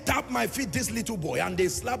dare you tap my feet, this little boy? And they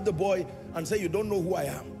slap the boy and say, you don't know who I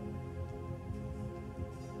am.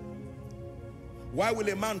 Why will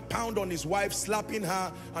a man pound on his wife, slapping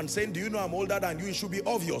her and saying, do you know I'm older than you? It should be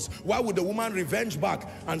obvious. Why would the woman revenge back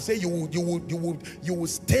and say, you will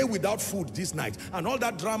stay without food this night? And all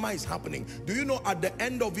that drama is happening. Do you know at the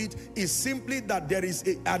end of it is simply that there is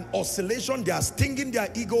an oscillation. They are stinging their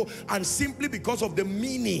ego, and simply because of the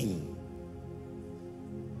meaning.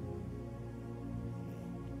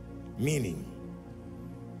 Meaning.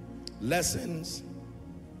 Lessons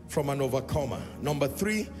from an overcomer. Number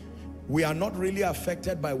 3, we are not really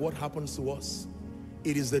affected by what happens to us.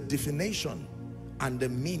 It is the definition and the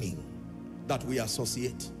meaning that we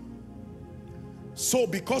associate. So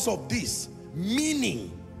because of this,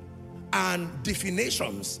 meaning and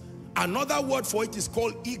definitions, another word for it is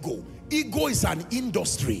called ego. Ego is an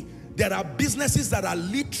industry. There are businesses that are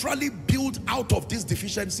literally built out of this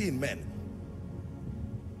deficiency in men.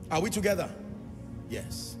 Are we together?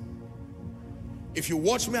 Yes. If you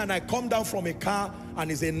watch me and I come down from a car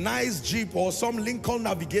and it's a nice Jeep or some Lincoln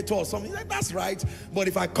Navigator or something, like, that's right. But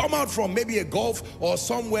if I come out from maybe a Golf or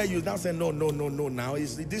somewhere, you now say, no, now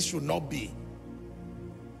this should not be.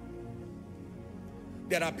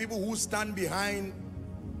 There are people who stand behind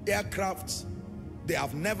aircrafts they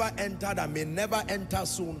have never entered and may never enter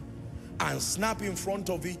soon, and snap in front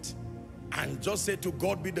of it and just say, to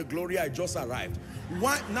God be the glory, I just arrived.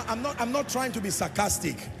 Why? Now, I'm not trying to be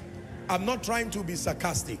sarcastic. I'm not trying to be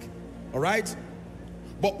sarcastic, all right?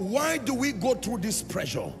 But why do we go through this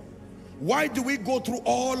pressure? Why do we go through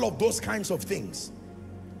all of those kinds of things?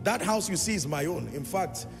 That house you see is my own. In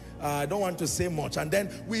fact, I don't want to say much. And then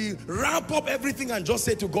we wrap up everything and just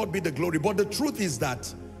say, to God be the glory. But the truth is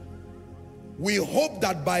that we hope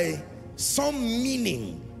that by some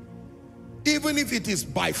meaning, even if it is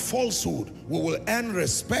by falsehood, we will earn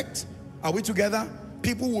respect. Are we together?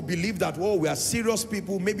 People will believe that, oh, we are serious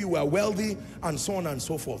people, maybe we are wealthy, and so on and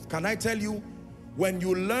so forth. Can I tell you, when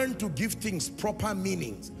you learn to give things proper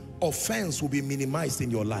meanings, offense will be minimized in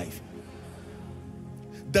your life.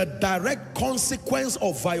 The direct consequence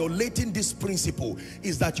of violating this principle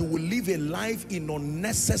is that you will live a life in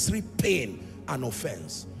unnecessary pain and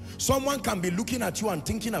offense. Someone can be looking at you and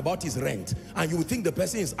thinking about his rent, and you will think the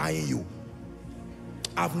person is eyeing you.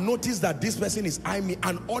 I've noticed that this person is eyeing me,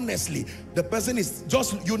 and honestly, the person is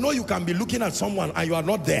just, you know, you can be looking at someone and you are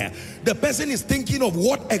not there. The person is thinking of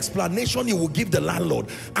what explanation he will give the landlord,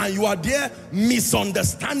 and you are there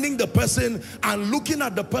misunderstanding the person and looking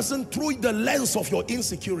at the person through the lens of your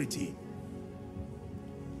insecurity.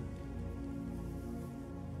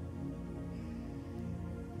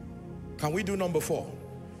 Can we do number 4?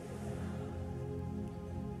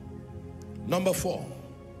 Number 4.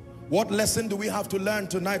 What lesson do we have to learn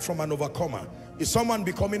tonight from an overcomer? Is someone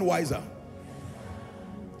becoming wiser?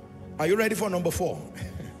 Are you ready for number 4?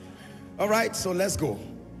 All right, so let's go.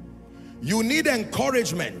 You need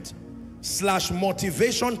encouragement /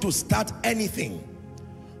 motivation to start anything,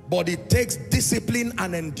 but it takes discipline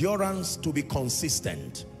and endurance to be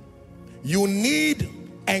consistent. You need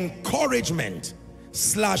encouragement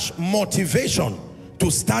 / motivation to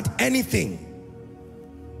start anything.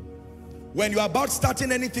 When you're about starting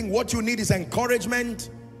anything, what you need is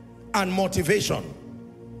encouragement and motivation.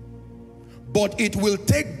 But it will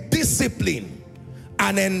take discipline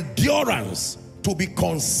and endurance to be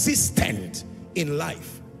consistent in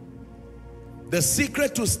life. The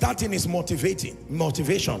secret to starting is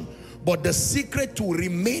motivation. But the secret to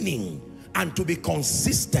remaining and to be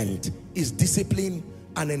consistent is discipline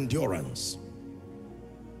and endurance.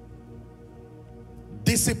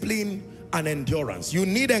 Discipline and endurance. You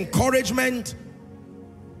need encouragement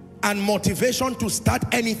and motivation to start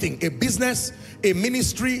anything, a business, a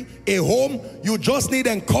ministry, a home. You just need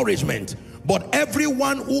encouragement. But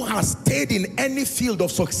everyone who has stayed in any field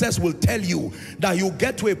of success will tell you that you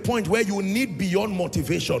get to a point where you need beyond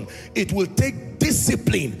motivation. It will take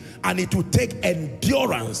discipline and it will take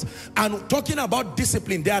endurance. And talking about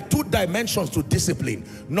discipline, there are two dimensions to discipline.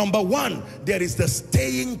 Number one, there is the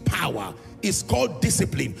staying power. It's called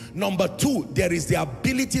discipline. Number two, there is the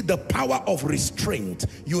ability, the power of restraint.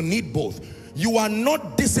 You need both. You are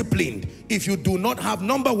not disciplined if you do not have,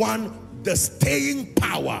 number one, the staying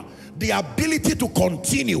power, the ability to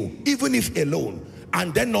continue even if alone.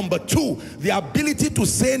 And then number two, the ability to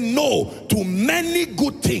say no to many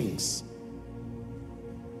good things.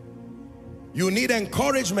 You need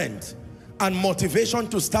encouragement and motivation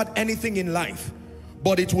to start anything in life,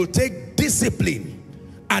 but it will take discipline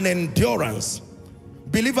and endurance.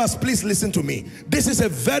 Believers, please listen to me. This is a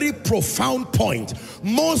very profound point.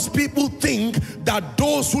 Most people think that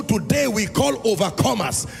those who today we call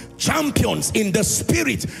overcomers, champions in the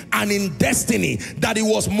spirit and in destiny, that it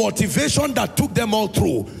was motivation that took them all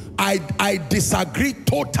through. I disagree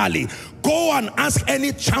totally. Go and ask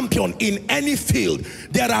any champion in any field.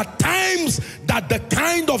 There are times that the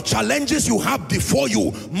kind of challenges you have before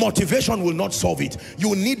you, motivation will not solve it.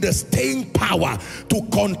 You need the staying power to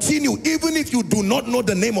continue even if you do not know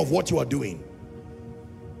the name of what you are doing.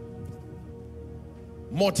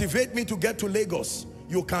 Motivate me to get to Lagos.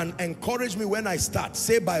 You can encourage me when I start,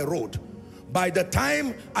 say by road. By the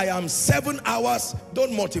time I am 7 hours,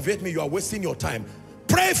 don't motivate me, you are wasting your time.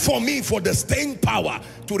 Pray for me for the staying power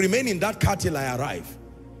to remain in that car till I arrive.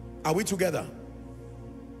 Are we together?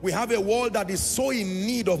 We have a world that is so in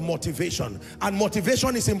need of motivation, and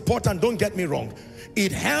motivation is important, don't get me wrong.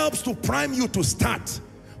 It helps to prime you to start,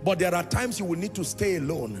 but there are times you will need to stay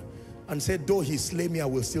alone and say, though he slay me, I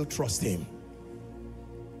will still trust him.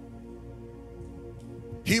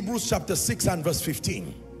 Hebrews chapter 6 and verse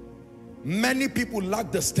 15. Many people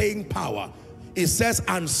lack the staying power. It says,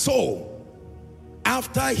 and so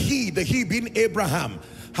after he being Abraham,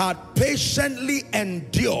 had patiently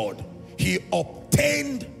endured, he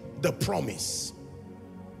obtained the promise.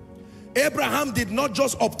 Abraham did not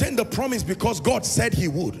just obtain the promise because God said he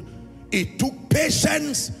would. It took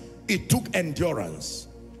patience, it took endurance.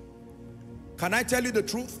 Can I tell you the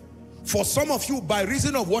truth? For some of you, by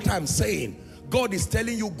reason of what I'm saying, God is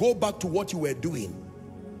telling you, go back to what you were doing.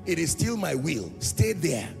 It is still my will. Stay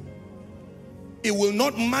there. It will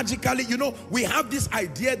not magically, you know, we have this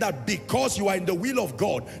idea that because you are in the will of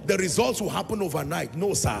God, the results will happen overnight.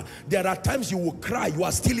 No, sir. There are times you will cry, you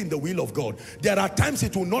are still in the will of God. There are times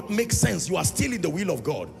it will not make sense, you are still in the will of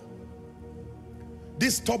God.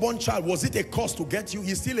 This stubborn child, was it a cost to get you?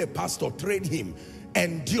 He's still a pastor, train him.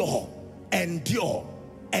 Endure, endure,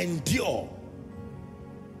 endure.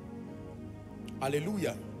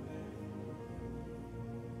 Hallelujah.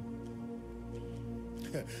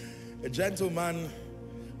 A gentleman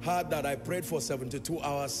heard that I prayed for 72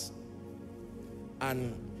 hours.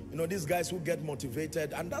 And, you know, these guys who get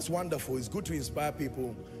motivated, and that's wonderful. It's good to inspire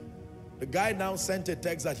people. The guy now sent a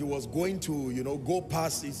text that he was going to, you know, go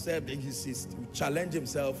past. He said he challenged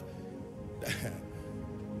himself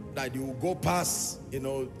that you will go past, you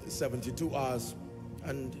know, 72 hours.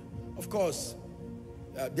 And, of course,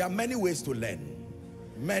 there are many ways to learn.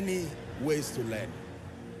 Many ways to learn.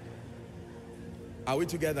 Are we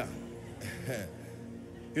together?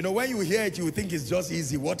 You know, when you hear it, you think it's just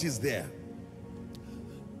easy. What is there?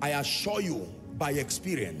 I assure you, by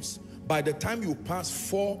experience, by the time you pass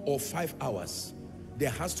 4 or 5 hours,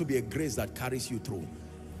 there has to be a grace that carries you through.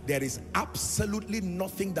 There is absolutely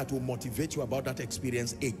nothing that will motivate you about that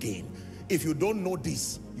experience again. If you don't know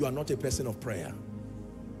this, you are not a person of prayer.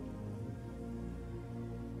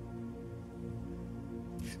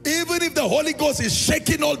 Even if the Holy Ghost is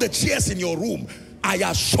shaking all the chairs in your room, I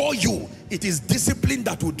assure you, it is discipline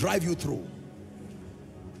that will drive you through.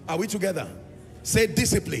 Are we together? Say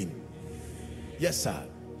discipline. Yes, sir.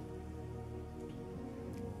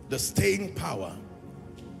 The staying power.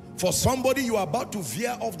 For somebody, you are about to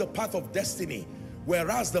veer off the path of destiny,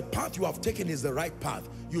 whereas the path you have taken is the right path.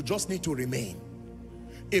 You just need to remain.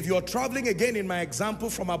 If you're traveling again, in my example,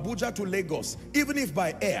 from Abuja to Lagos, even if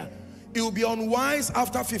by air, it will be unwise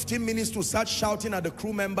after 15 minutes to start shouting at the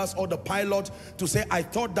crew members or the pilot to say, I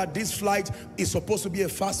thought that this flight is supposed to be a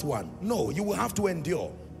fast one. No, you will have to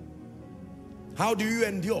endure. How do you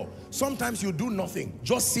endure? Sometimes you do nothing.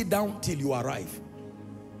 Just sit down till you arrive.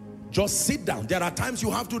 Just sit down. There are times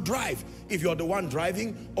you have to drive if you're the one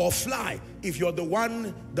driving, or fly if you're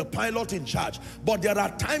the pilot in charge. But there are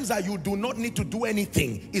times that you do not need to do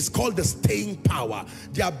anything. It's called the staying power.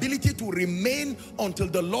 The ability to remain until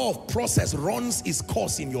the law of process runs its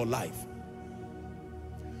course in your life.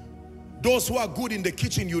 Those who are good in the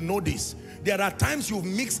kitchen, you know this. There are times you've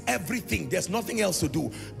mixed everything. There's nothing else to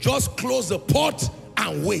do. Just close the pot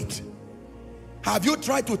and wait. Have you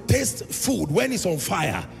tried to taste food when it's on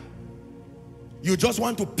fire? You just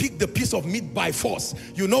want to pick the piece of meat by force.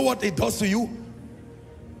 You know what it does to you?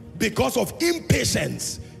 Because of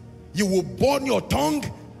impatience, you will burn your tongue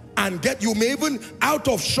and you may even, out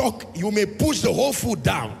of shock, you may push the whole food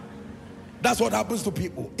down. That's what happens to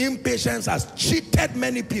people. Impatience has cheated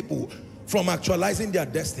many people from actualizing their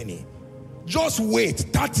destiny. Just wait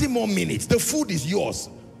 30 more minutes. The food is yours.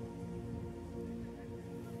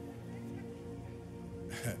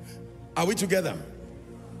 Are we together?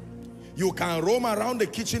 You can roam around the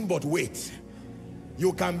kitchen but wait.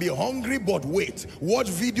 You can be hungry but wait. Watch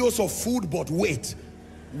videos of food but wait.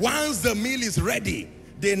 Once the meal is ready,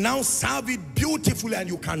 they now serve it beautifully and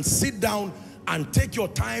you can sit down and take your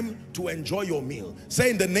time to enjoy your meal.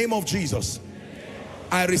 Say, in the name of Jesus,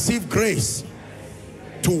 I receive grace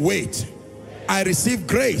to wait. I receive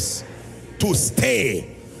grace to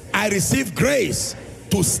stay. I receive grace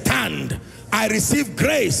to stand. I receive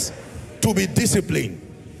grace to be disciplined.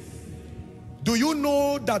 Do you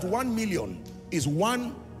know that 1 million is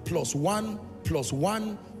 1 plus 1 plus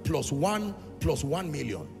 1 plus 1 plus 1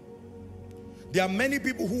 million? There are many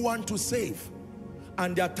people who want to save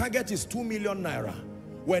and their target is 2 million naira.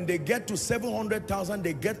 When they get to 700,000,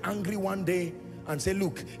 they get angry one day and say,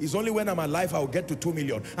 look, it's only when I'm alive I'll get to 2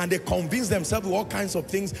 million. And they convince themselves with all kinds of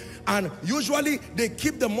things. And usually they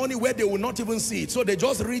keep the money where they will not even see it. So they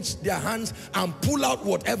just reach their hands and pull out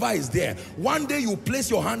whatever is there. One day you place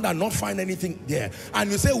your hand and not find anything there.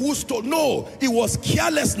 And you say, who stole? No, it was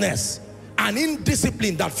carelessness and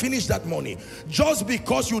indiscipline that finished that money. Just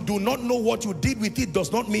because you do not know what you did with it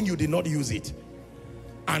does not mean you did not use it.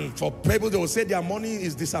 And for people, they will say their money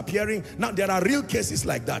is disappearing. Now, there are real cases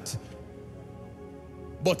like that.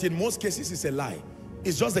 But in most cases, it's a lie.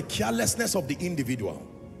 It's just the carelessness of the individual.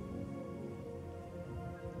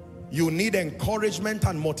 You need encouragement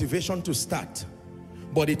and motivation to start.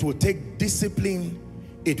 But it will take discipline.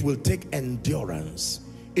 It will take endurance.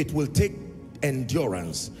 It will take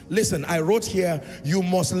endurance. Listen, I wrote here, you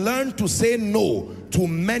must learn to say no to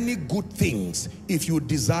many good things if you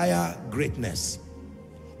desire greatness.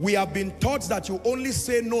 We have been taught that you only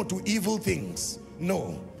say no to evil things.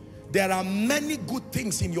 No. There are many good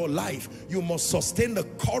things in your life you must sustain the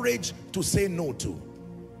courage to say no to.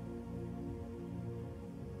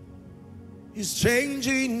 He's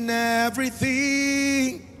changing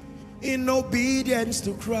everything in obedience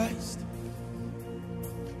to Christ.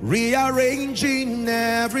 Rearranging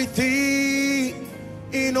everything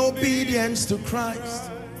in obedience to Christ.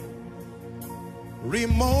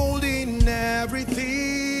 Remolding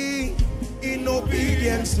everything in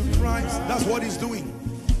obedience to Christ. That's what he's doing.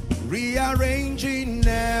 Rearranging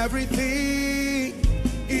everything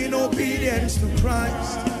in obedience to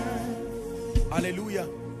Christ. Hallelujah.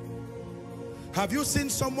 Have you seen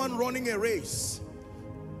someone running a race?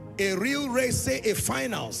 A real race, say a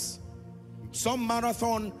finals, some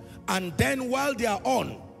marathon, and then while they are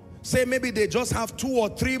on, say maybe they just have 2 or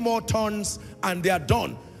 3 more turns and they are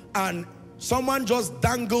done, and someone just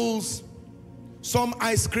dangles some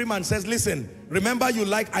ice cream and says, listen, remember you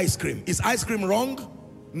like ice cream. Is ice cream wrong?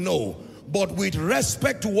 No. But with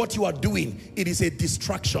respect to what you are doing, it is a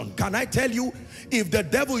distraction. Can I tell you, if the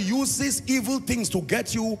devil uses evil things to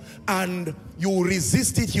get you and you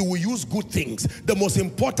resist it, he will use good things. The most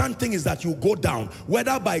important thing is that you go down,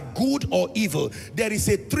 whether by good or evil. There is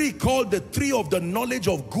a tree called the tree of the knowledge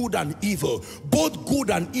of good and evil. Both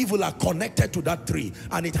good and evil are connected to that tree,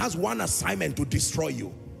 and it has one assignment: to destroy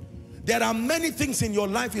you. There are many things in your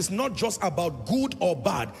life. It's not just about good or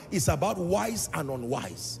bad. It's about wise and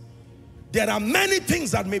unwise. There are many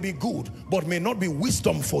things that may be good, but may not be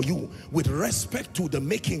wisdom for you with respect to the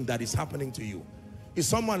making that is happening to you. Is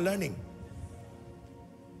someone learning?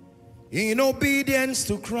 In obedience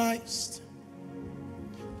to Christ.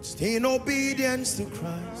 In obedience to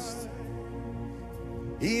Christ.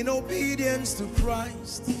 In obedience to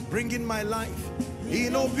Christ. Bring in my life.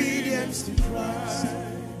 In obedience to Christ.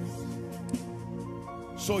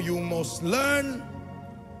 So you must learn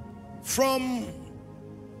from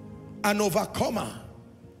an overcomer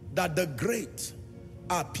that the great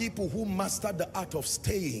are people who master the art of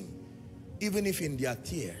staying, even if in their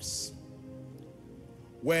tears.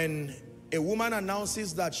 When a woman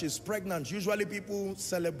announces that she's pregnant, usually people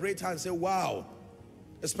celebrate her and say, wow.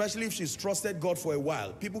 Especially if she's trusted God for a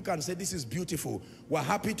while. People can say, this is beautiful. We're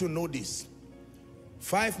happy to know this.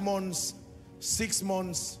 5 months, 6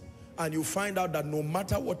 months, and you find out that no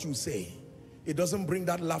matter what you say, it doesn't bring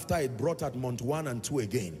that laughter it brought at month 1 and 2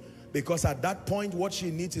 again. Because at that point, what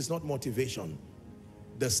she needs is not motivation,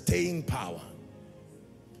 the staying power.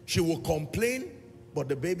 She will complain, but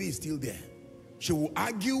the baby is still there. She will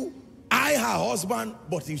argue, her husband,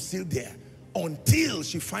 but he's still there. Until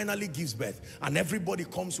she finally gives birth and everybody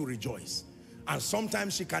comes to rejoice. And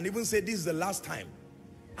sometimes she can even say, this is the last time.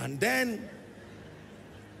 And then,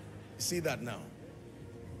 see that now.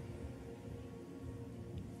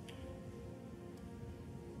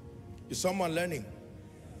 Is someone learning?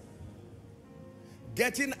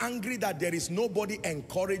 Getting angry that there is nobody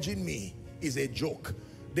encouraging me is a joke.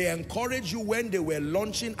 They encouraged you when they were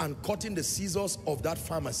launching and cutting the scissors of that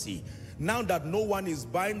pharmacy. Now that no one is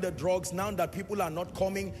buying the drugs, now that people are not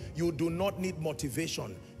coming, you do not need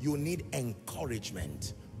motivation. You need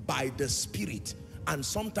encouragement by the Spirit. And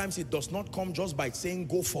sometimes it does not come just by saying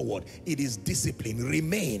go forward. It is discipline.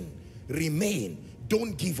 Remain. Remain.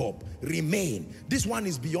 Don't give up. Remain. This one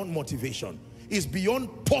is beyond motivation. It's beyond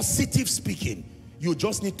positive speaking. You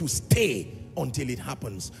just need to stay until it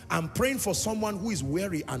happens. I'm praying for someone who is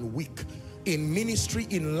weary and weak in ministry,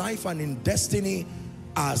 in life, and in destiny.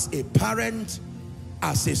 As a parent,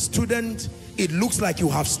 as a student, it looks like you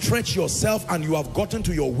have stretched yourself and you have gotten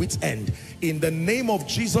to your wit's end. In the name of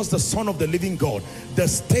Jesus, the Son of the living God, the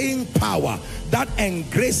staying power, that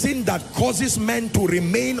engracing that causes men to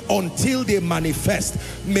remain until they manifest,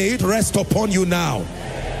 may it rest upon you now.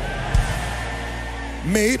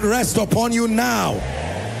 May it rest upon you now.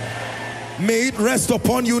 May it rest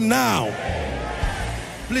upon you now.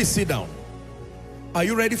 Please sit down. Are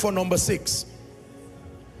you ready for number 6?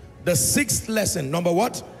 The 6th lesson, number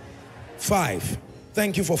what? 5.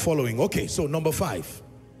 Thank you for following. Okay, so number 5.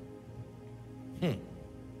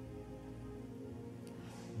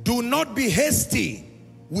 Do not be hasty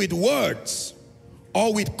with words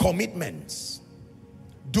or with commitments.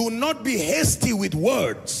 Do not be hasty with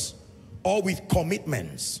words or with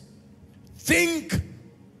commitments. Think,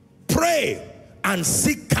 pray, and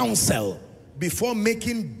seek counsel before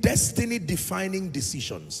making destiny-defining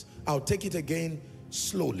decisions. I'll take it again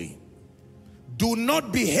slowly. Do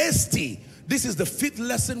not be hasty. This is the 5th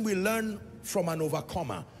lesson we learn from an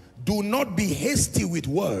overcomer. Do not be hasty with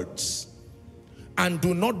words, and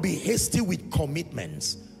do not be hasty with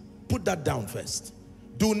commitments. Put that down first.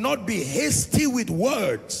 Do not be hasty with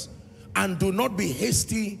words, and do not be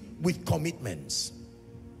hasty with commitments.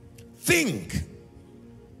 Think,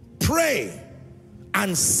 pray,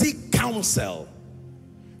 and seek counsel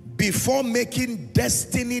before making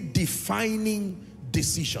destiny-defining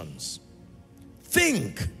decisions.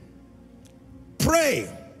 Think, pray,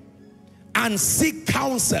 and seek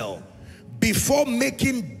counsel before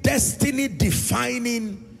making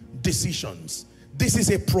destiny-defining decisions. This is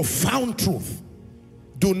a profound truth.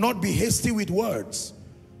 Do not be hasty with words.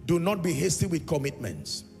 Do not be hasty with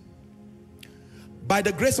commitments. By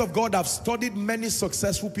the grace of God, I've studied many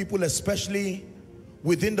successful people, especially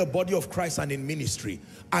within the body of Christ and in ministry.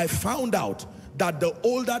 I found out that the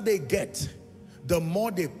older they get, the more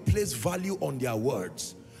they place value on their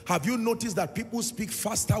words. Have you noticed that people speak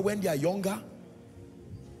faster when they are younger?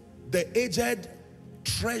 The aged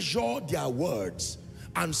treasure their words,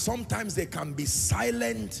 and sometimes they can be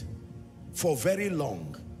silent for very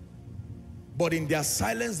long. But in their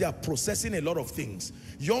silence, they are processing a lot of things.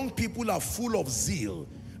 Young people are full of zeal,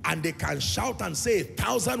 and they can shout and say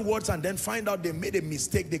 1,000 words and then find out they made a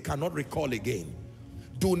mistake they cannot recall again.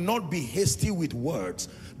 Do not be hasty with words.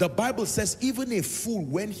 The Bible says even a fool,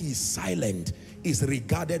 when he is silent, is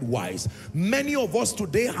regarded wise. Many of us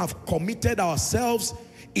today have committed ourselves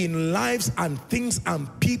in lives and things and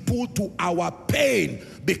people to our pain,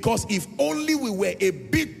 because if only we were a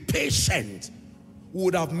bit patient, we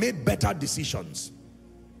would have made better decisions.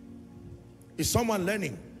 Is someone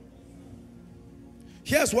learning?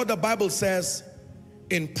 Here's what the Bible says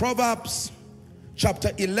in Proverbs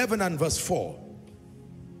chapter 11 and verse 4.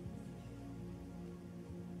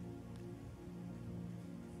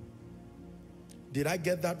 Did I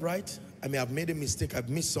get that right? I may have made a mistake. I've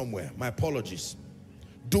missed somewhere. My apologies.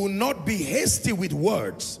 Do not be hasty with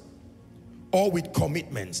words or with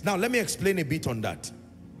commitments. Now, let me explain a bit on that.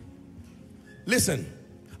 Listen,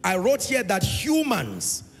 I wrote here that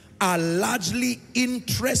humans are largely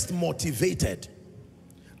interest motivated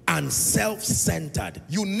and self-centered.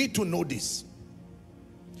 You need to know this.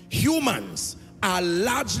 Humans are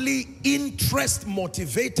largely interest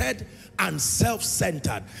motivated and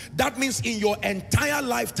self-centered. That means in your entire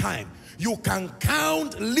lifetime, you can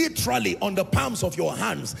count literally on the palms of your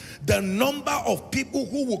hands the number of people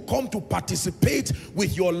who will come to participate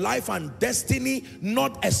with your life and destiny,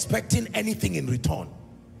 not expecting anything in return.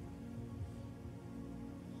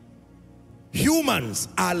 Humans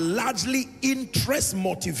are largely interest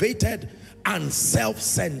motivated and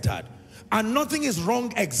self-centered. And nothing is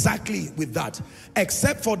wrong exactly with that,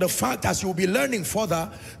 except for the fact, as you'll be learning further,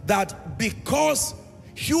 that because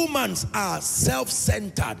humans are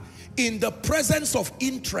self-centered, in the presence of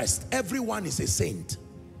interest, everyone is a saint.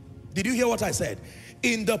 Did you hear what I said?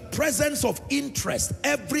 In the presence of interest,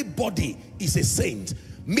 everybody is a saint.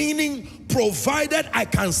 Meaning, provided I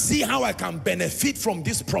can see how I can benefit from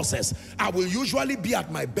this process, I will usually be at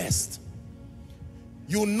my best.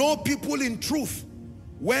 You know people in truth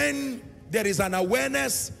when there is an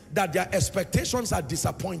awareness that their expectations are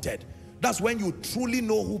disappointed. That's when you truly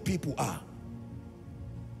know who people are.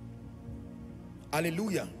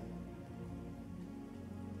 Hallelujah.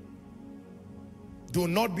 Do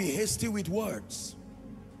not be hasty with words.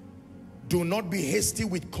 Do not be hasty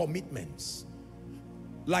with commitments.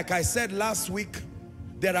 Like I said last week,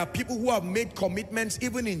 there are people who have made commitments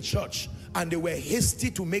even in church, and they were hasty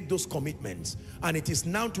to make those commitments, and it is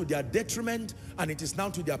now to their detriment, and it is now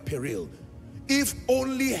to their peril. If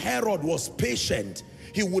only Herod was patient,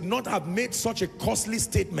 he would not have made such a costly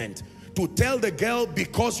statement to tell the girl,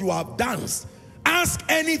 because you have danced, ask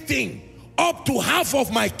anything up to half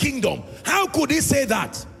of my kingdom. How could he say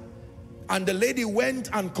that? And the lady went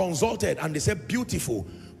and consulted, and they said, beautiful,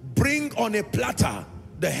 bring on a platter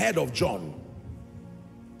the head of John.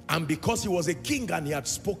 And because he was a king and he had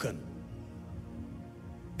spoken,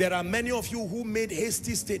 there are many of you who made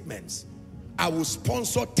hasty statements. I will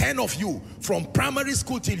sponsor 10 of you from primary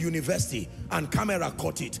school till university, and camera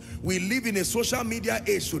caught it. We live in a social media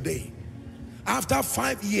age today. After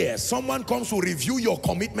 5 years, someone comes to review your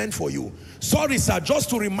commitment for you. Sorry, sir,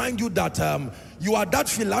 just to remind you that you are that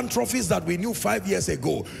philanthropist that we knew 5 years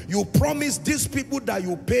ago. You promised these people that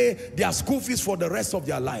you pay their school fees for the rest of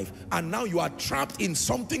their life, and now you are trapped in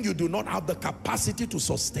something you do not have the capacity to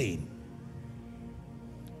sustain.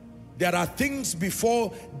 There are things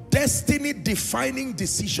before destiny-defining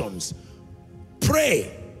decisions.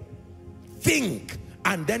 Pray, think,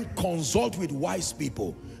 and then consult with wise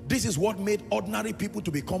people. This is what made ordinary people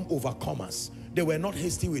to become overcomers. They were not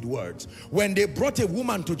hasty with words. When they brought a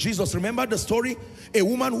woman to Jesus, remember the story? A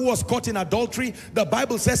woman who was caught in adultery, the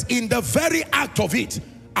Bible says, in the very act of it.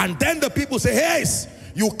 And then the people say, hey,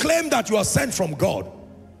 you claim that you are sent from God.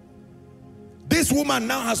 This woman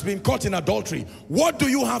now has been caught in adultery. What do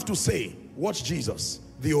you have to say? Watch Jesus,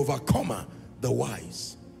 the overcomer, the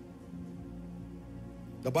wise.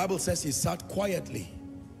 The Bible says he sat quietly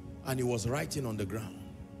and he was writing on the ground.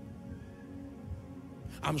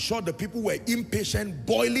 I'm sure the people were impatient,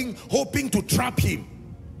 boiling, hoping to trap him.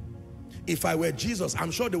 If I were Jesus,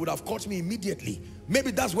 I'm sure they would have caught me immediately.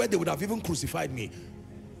 Maybe that's where they would have even crucified me,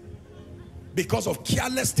 because of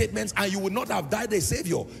careless statements, and you would not have died a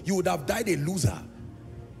savior. You would have died a loser.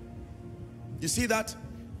 You see that?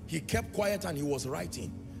 He kept quiet and he was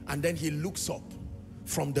writing. And then he looks up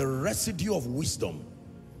from the residue of wisdom.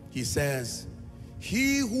 He says,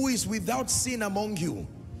 he who is without sin among you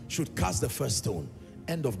should cast the first stone.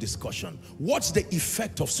 End of discussion. What's the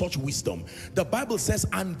effect of such wisdom? The Bible says,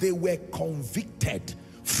 and they were convicted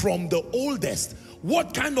from the oldest.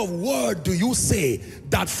 What kind of word do you say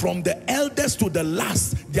that from the eldest to the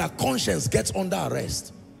last, their conscience gets under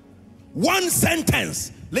arrest? One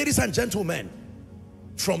sentence, ladies and gentlemen,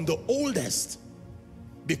 from the oldest.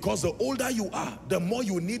 Because the older you are, the more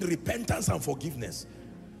you need repentance and forgiveness.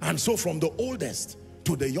 And so from the oldest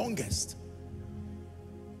to the youngest.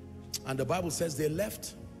 And the Bible says they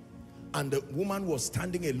left, and the woman was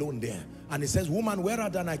standing alone there. And it says, woman, where are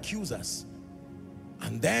thine accusers?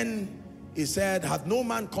 And then he said, hath no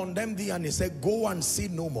man condemned thee? And he said, go and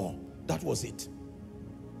sin no more. That was it.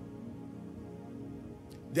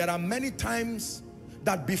 There are many times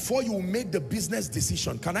that before you make the business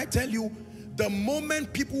decision, can I tell you, the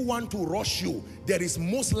moment people want to rush you, there is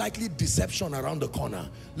most likely deception around the corner.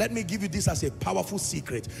 Let me give you this as a powerful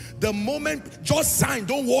secret. The moment, just sign,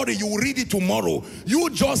 don't worry, you will read it tomorrow. You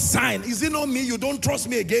just sign. Is it not me? You don't trust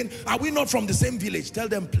me again? Are we not from the same village? Tell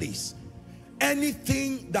them, please.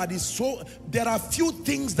 Anything that is so, there are few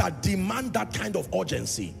things that demand that kind of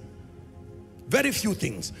urgency. Very few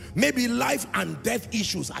things. Maybe life and death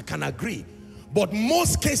issues, I can agree. But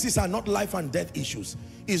most cases are not life and death issues.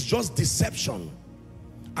 It's just deception.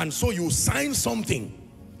 And so you sign something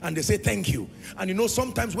and they say thank you. And you know,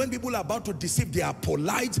 sometimes when people are about to deceive, they are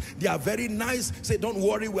polite, they are very nice, say don't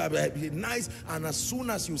worry, we are nice. And as soon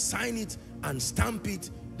as you sign it and stamp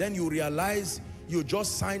it, then you realize you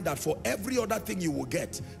just signed that for every other thing you will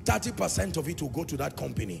get, 30% of it will go to that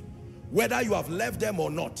company, whether you have left them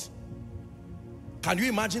or not. Can you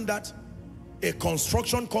imagine that? A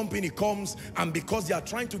construction company comes, and because they are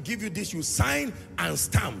trying to give you this, you sign and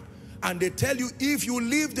stamp. And they tell you, if you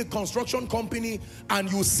leave the construction company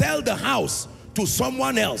and you sell the house to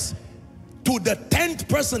someone else, to the 10th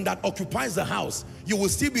person that occupies the house, you will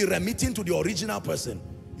still be remitting to the original person.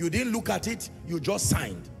 You didn't look at it, you just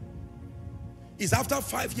signed. It's after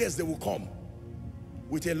 5 years they will come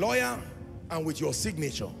with a lawyer and with your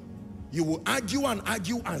signature. You will argue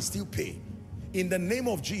and still pay. In the name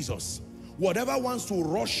of Jesus, whatever wants to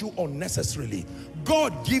rush you unnecessarily,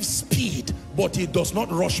 God gives speed, but he does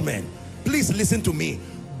not rush men. Please listen to me.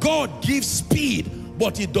 God gives speed,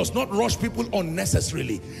 but he does not rush people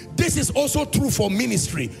unnecessarily. This is also true for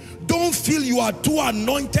ministry. Don't feel you are too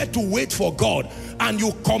anointed to wait for God and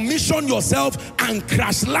you commission yourself and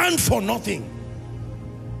crash land for nothing.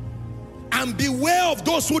 And beware of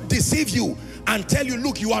those who deceive you and tell you,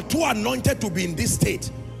 look, you are too anointed to be in this state.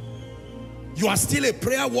 You are still a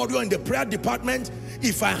prayer warrior in the prayer department.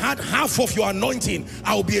 If I had half of your anointing,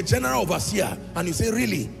 I would be a general overseer. And you say,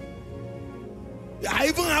 really? I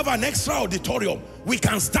even have an extra auditorium. We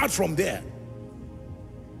can start from there.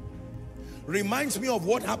 Reminds me of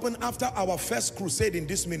what happened after our first crusade in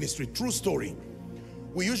this ministry. True story.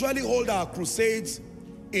 We usually hold our crusades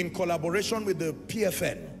in collaboration with the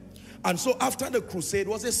PFN. And so after the crusade, it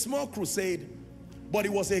was a small crusade, but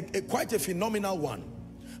it was quite a phenomenal one.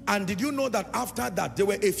 And did you know that after that, there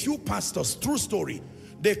were a few pastors, true story,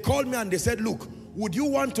 they called me and they said, look, would you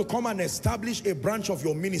want to come and establish a branch of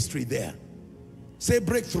your ministry there? Say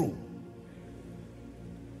breakthrough.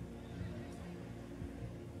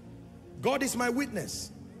 God is my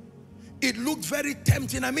witness. It looked very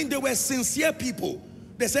tempting. I mean, they were sincere people.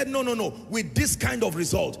 They said, no, no, no, with this kind of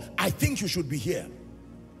result, I think you should be here.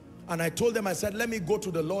 And I told them, I said, let me go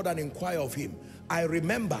to the Lord and inquire of him. I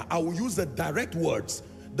remember, I will use the direct words.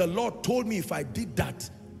 The Lord told me if I did that,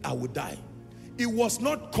 I would die. It was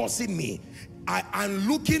not causing me. I'm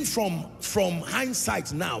looking from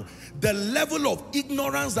hindsight now. The level of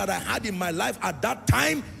ignorance that I had in my life at that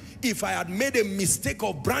time, if I had made a mistake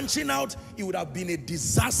of branching out, it would have been a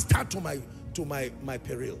disaster to my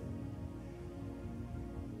peril.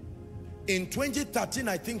 In 2013,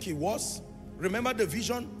 I think it was, remember the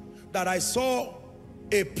vision that I saw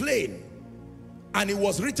a plane and it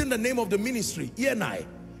was written the name of the ministry, ENI.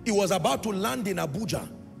 It was about to land in Abuja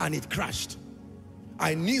and it crashed.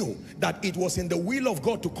 I knew that it was in the will of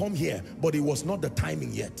God to come here, but it was not the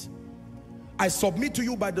timing yet. I submit to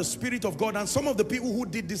you by the Spirit of God, and some of the people who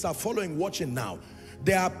did this are following, watching now.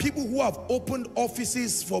 There are people who have opened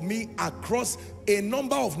offices for me across a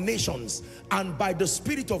number of nations, and by the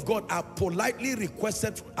Spirit of God, I politely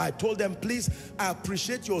requested, I told them, please, I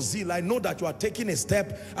appreciate your zeal. I know that you are taking a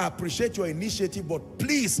step. I appreciate your initiative, but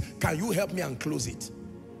please, can you help me and close it?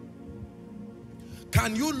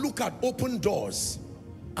 Can you look at open doors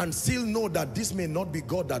and still know that this may not be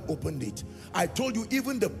God that opened it? I told you,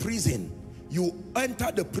 even the prison, you enter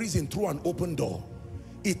the prison through an open door.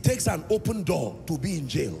 It takes an open door to be in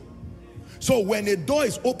jail. So when a door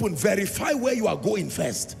is open, verify where you are going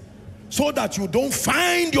first, so that you don't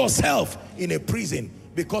find yourself in a prison,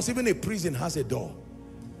 because even a prison has a door.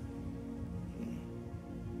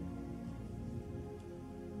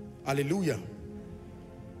 Hallelujah.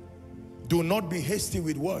 Do not be hasty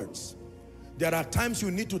with words. There are times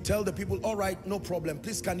you need to tell the people, all right, no problem.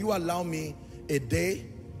 Please, can you allow me a day?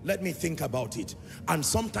 Let me think about it. And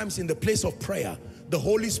sometimes in the place of prayer, the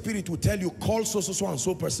Holy Spirit will tell you, call so and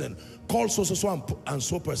so person, call so and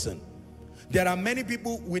so person. There are many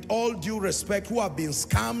people, with all due respect, who have been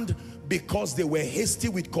scammed because they were hasty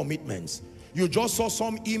with commitments. You just saw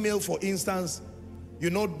some email, for instance. You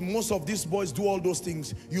know, most of these boys do all those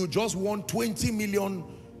things. You just won 20 million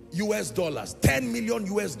US dollars, 10 million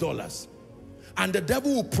US dollars. And the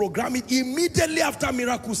devil will program it immediately after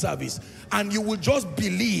miracle service. And you will just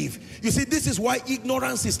believe. You see, this is why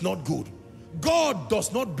ignorance is not good. God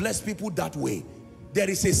does not bless people that way. There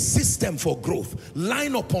is a system for growth,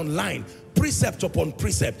 line upon line, precept upon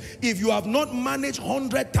precept. If you have not managed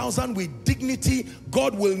 100,000 with dignity,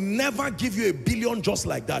 God will never give you a billion just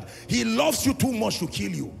like that. He loves you too much to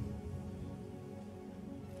kill you.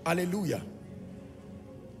 Hallelujah.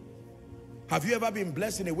 Have you ever been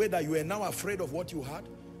blessed in a way that you are now afraid of what you had?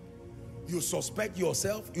 You suspect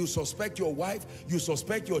yourself, you suspect your wife, you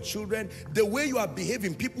suspect your children. The way you are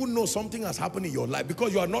behaving, people know something has happened in your life,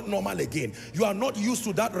 because you are not normal again. You are not used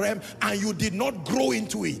to that realm and you did not grow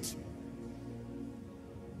into it.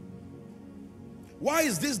 Why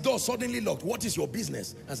is this door suddenly locked? What is your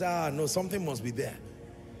business? I say, no, something must be there.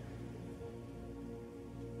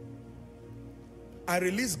 I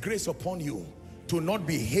release grace upon you to not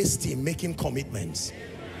be hasty in making commitments.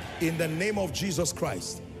 In the name of Jesus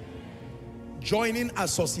Christ. Joining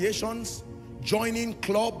associations, joining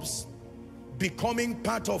clubs, becoming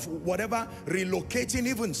part of whatever, relocating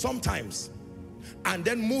even sometimes, and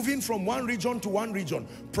then moving from one region to one region.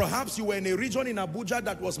 Perhaps you were in a region in Abuja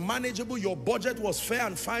that was manageable, your budget was fair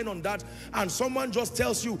and fine on that, and someone just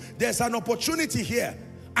tells you, there's an opportunity here,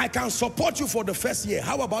 I can support you for the first year,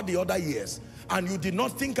 how about the other years? And you did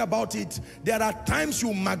not think about it. There are times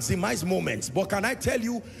you maximize moments, but can I tell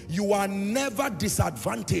you, you are never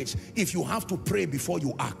disadvantaged if you have to pray before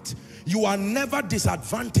you act. You are never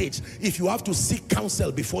disadvantaged if you have to seek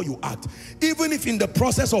counsel before you act. Even if in the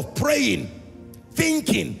process of praying,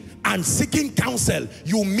 thinking, and seeking counsel,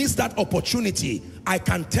 you miss that opportunity, I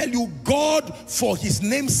can tell you, God, for his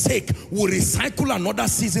name's sake, will recycle another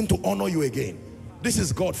season to honor you again. This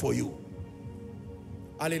is God for you.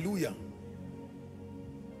 Hallelujah.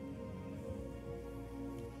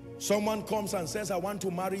 Someone comes and says, I want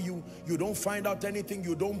to marry you. You don't find out anything.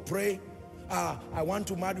 You don't pray. I want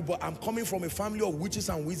to marry, but I'm coming from a family of witches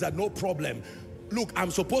and wizards. No problem. Look,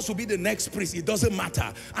 I'm supposed to be the next priest. It doesn't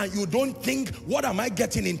matter. And you don't think, what am I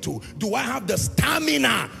getting into? Do I have the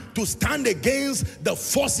stamina to stand against the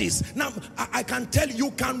forces? Now, I can tell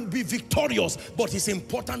you can be victorious, but it's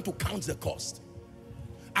important to count the cost.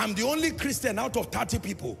 I'm the only Christian out of 30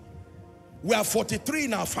 people. We are 43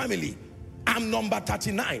 in our family. I'm number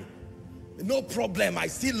 39. No problem, I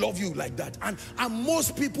still love you like that. And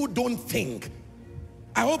most people don't think.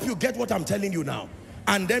 I hope you get what I'm telling you now.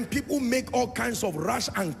 And then people make all kinds of rash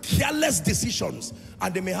and careless decisions,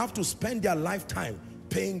 and they may have to spend their lifetime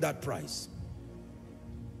paying that price.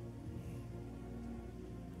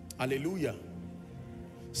 Hallelujah.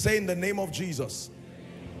 Say, in the name of Jesus,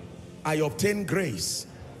 I obtain grace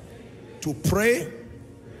to pray.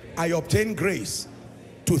 I obtain grace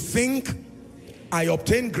to think. I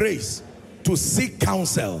obtain grace to seek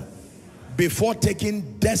counsel before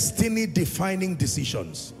taking destiny-defining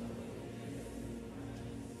decisions.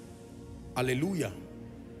 Hallelujah.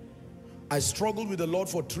 I struggled with the Lord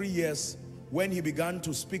for 3 years when he began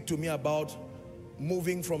to speak to me about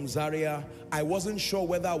moving from Zaria. I wasn't sure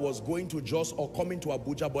whether I was going to Jos or coming to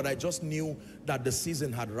Abuja, but I just knew that the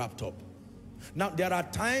season had wrapped up. Now, there are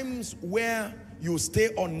times where you stay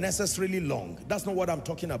unnecessarily long. That's not what I'm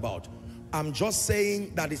talking about. I'm just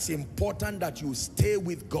saying that it's important that you stay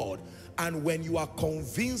with God, and when you are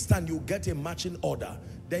convinced and you get a matching order,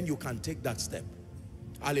 then you can take that step.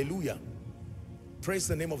 Hallelujah. Praise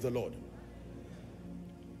the name of the Lord.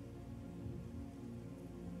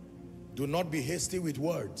 Do not be hasty with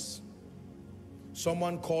words.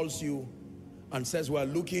 Someone calls you and says, we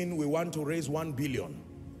want to raise 1 billion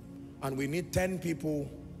and we need 10 people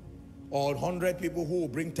or 100 people who will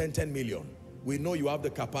bring 10 million. We know you have the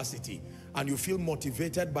capacity, and you feel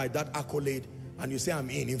motivated by that accolade, and you say, I'm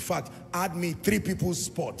in. In fact, add me 3 people's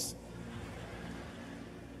spots.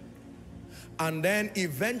 And then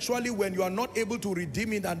eventually, when you are not able to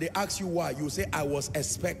redeem it and they ask you why, you say, I was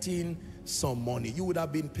expecting some money. You would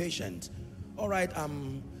have been patient. All right,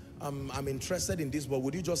 I'm interested in this, but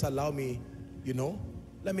would you just allow me,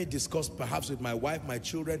 let me discuss perhaps with my wife, my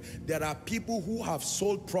children. There are people who have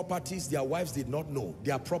sold properties their wives did not know,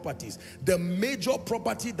 their properties. The major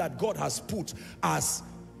property that God has put as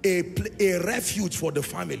a refuge for the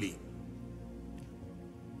family.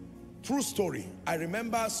 True story. I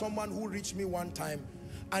remember someone who reached me one time,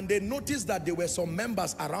 and they noticed that there were some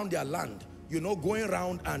members around their land, going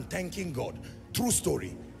around and thanking God. True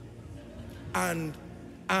story. And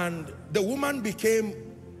the woman became,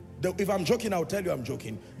 if I'm joking, I'll tell you I'm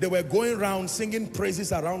joking. They were going around singing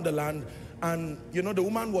praises around the land, and the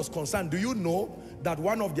woman was concerned. Do you know that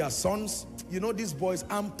one of their sons, these boys,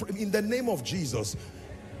 in the name of Jesus,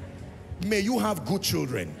 may you have good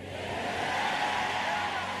children.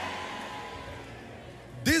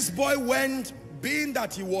 This boy went, being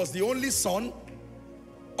that he was the only son,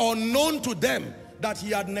 unknown to them that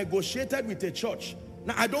he had negotiated with a church.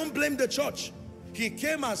 Now, I don't blame the church. He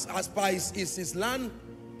came as by his land,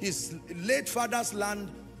 his late father's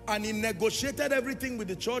land, and he negotiated everything with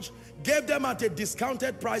the church, gave them at a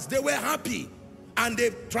discounted price. They were happy, and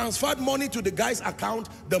they transferred money to the guy's account.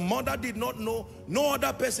 The mother did not know, no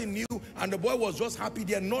other person knew, and the boy was just happy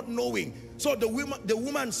there, not knowing. So the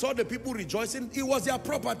woman saw the people rejoicing. It was their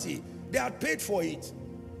property. They had paid for it.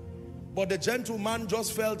 But the gentleman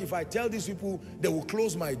just felt, if I tell these people, they will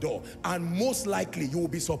close my door. And most likely, you will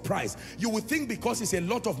be surprised. You will think because it's a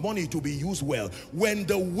lot of money to be used well. When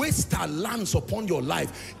the waster lands upon your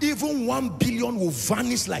life, even 1 billion will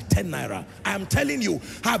vanish like 10 naira. I am telling you,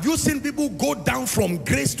 have you seen people go down from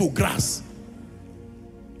grace to grass?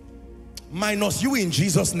 Minus you in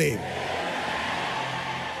Jesus' name.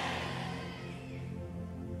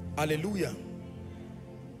 Hallelujah.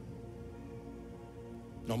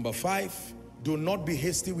 Number 5, do not be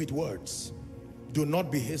hasty with words. Do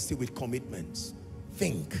not be hasty with commitments.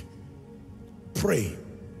 Think, pray,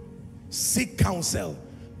 seek counsel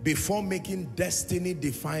before making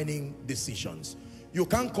destiny-defining decisions. You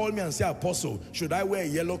can't call me and say, Apostle, should I wear a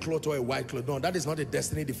yellow cloth or a white cloth? No, that is not a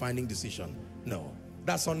destiny-defining decision. No,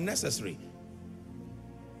 that's unnecessary.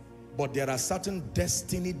 But there are certain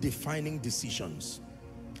destiny-defining decisions.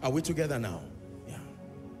 Are we together now? Yeah.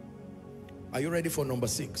 Are you ready for number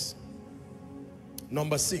 6?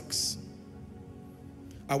 Number 6.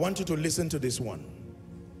 I want you to listen to this one.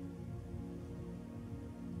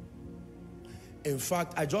 In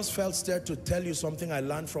fact, I just felt stirred to tell you something I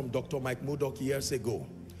learned from Dr. Mike Murdoch years ago.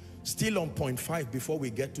 Still on point 5 before we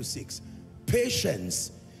get to 6.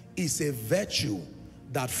 Patience is a virtue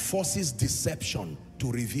that forces deception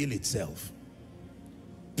to reveal itself.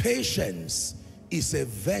 Patience is a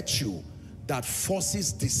virtue that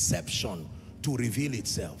forces deception to reveal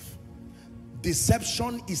itself.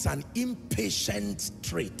 Deception is an impatient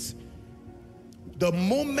trait. The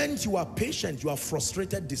moment you are patient, you are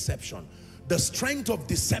frustrated deception. The strength of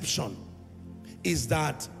deception is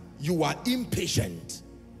that you are impatient.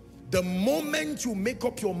 The moment you make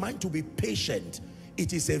up your mind to be patient,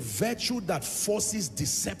 it is a virtue that forces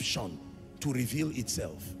deception to reveal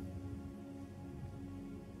itself.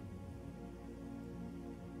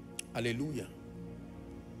 Hallelujah.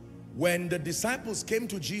 When the disciples came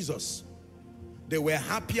to Jesus, they were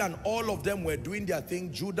happy and all of them were doing their thing.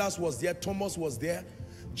 Judas was there, Thomas was there.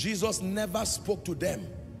 Jesus never spoke to them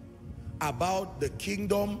about the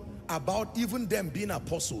kingdom, about even them being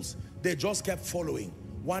apostles. They just kept following.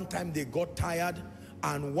 One time they got tired,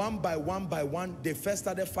 and one by one, they first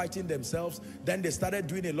started fighting themselves. Then they started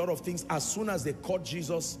doing a lot of things. As soon as they caught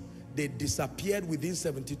Jesus, they disappeared. Within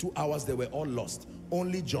 72 hours, they were all lost.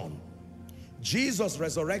 Only John. Jesus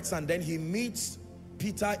resurrects, and then he meets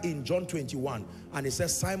Peter in John 21, and he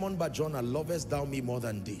says, Simon Bar-Jonah, lovest thou me more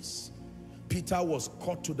than this? Peter was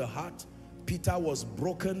caught to the heart. Peter was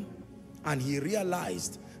broken, and he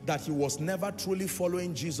realized that he was never truly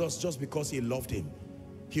following Jesus just because he loved him.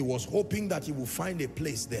 He was hoping that he would find a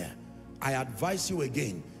place there. I advise you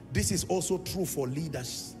again, this is also true for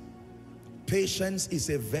leaders. Patience is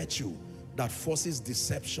a virtue that forces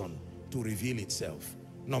deception to reveal itself.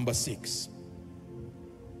 Number 6.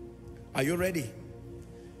 Are you ready?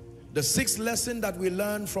 The 6th lesson that we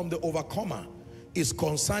learn from the overcomer is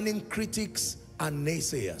concerning critics and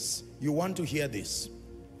naysayers. You want to hear this?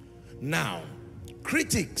 Now,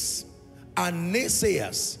 critics and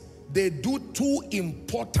naysayers, they do 2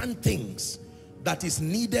 important things that is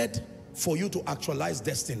needed for you to actualize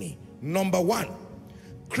destiny. Number 1,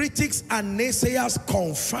 critics and naysayers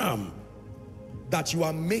confirm that you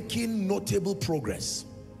are making notable progress.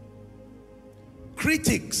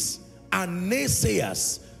 Critics and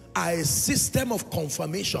naysayers are a system of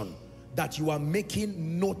confirmation that you are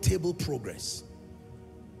making notable progress.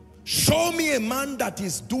 Show me a man that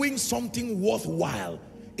is doing something worthwhile.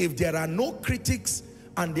 If there are no critics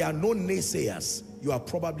and there are no naysayers, you are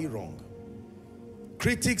probably wrong.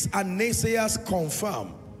 Critics and naysayers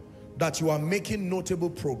confirm that you are making notable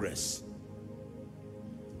progress.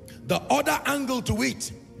 The other angle to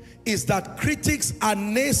it is that critics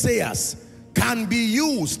and naysayers can be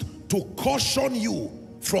used to caution you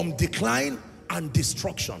from decline and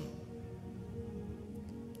destruction.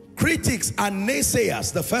 Critics and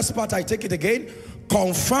naysayers, the first part, I take it again,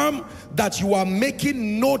 confirm that you are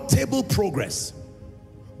making notable progress.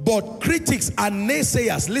 But critics and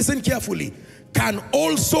naysayers, listen carefully, can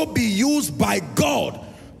also be used by God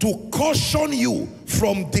to caution you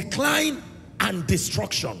from decline and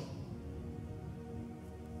destruction.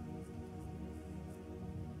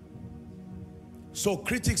 So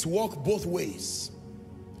critics work both ways.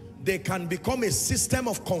 They can become a system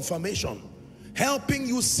of confirmation, helping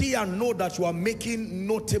you see and know that you are making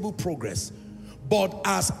notable progress. But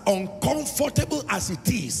as uncomfortable as it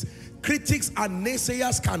is, critics and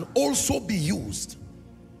naysayers can also be used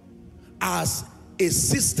as a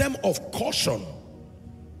system of caution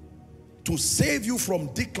to save you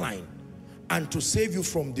from decline and to save you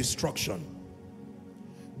from destruction.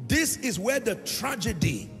 This is where the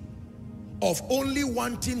tragedy of only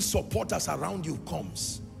wanting supporters around you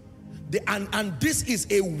comes. And this is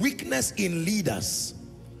a weakness in leaders.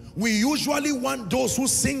 We usually want those who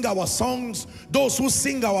sing our songs, those who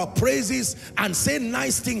sing our praises and say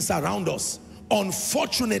nice things around us.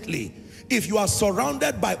 Unfortunately, if you are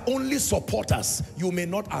surrounded by only supporters, you may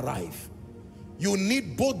not arrive. You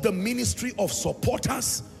need both the ministry of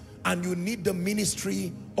supporters and you need the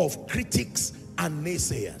ministry of critics and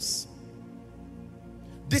naysayers.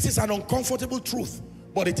 This is an uncomfortable truth,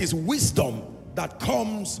 but it is wisdom that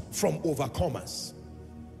comes from overcomers.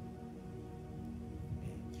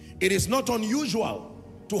 It is not unusual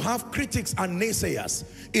to have critics and naysayers.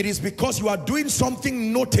 It is because you are doing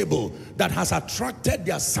something notable that has attracted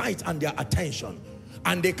their sight and their attention,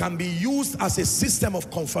 and they can be used as a system of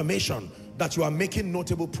confirmation that you are making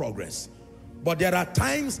notable progress. But there are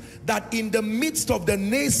times that in the midst of the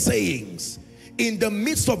naysayings, in the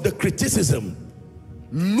midst of the criticism,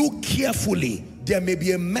 look carefully. There may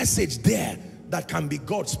be a message there that can be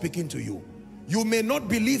God speaking to you. You may not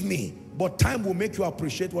believe me, but time will make you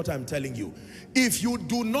appreciate what I'm telling you. If you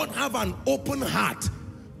do not have an open heart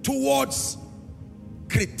towards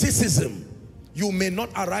criticism, you may not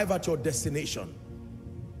arrive at your destination.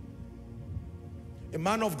 A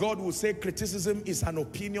man of God will say criticism is an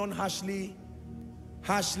opinion harshly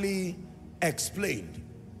explained.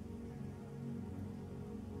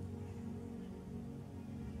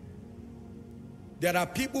 There are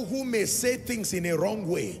people who may say things in a wrong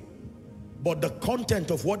way, but the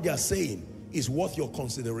content of what they are saying is worth your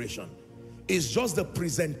consideration. It's just the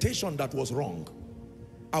presentation that was wrong.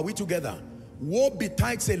 Are we together? Woe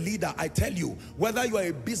betides a leader, I tell you, whether you are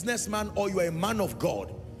a businessman or you are a man of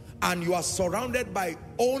God, and you are surrounded by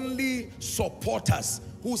only supporters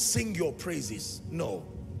who sing your praises. No.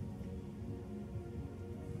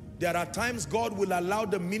 There are times God will allow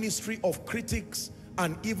the ministry of critics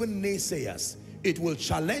and even naysayers. It will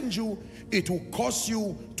challenge you. It will cause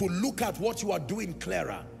you to look at what you are doing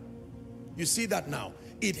clearer. You see that now?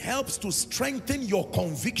 It helps to strengthen your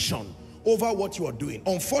conviction over what you are doing.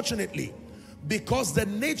 Unfortunately, because the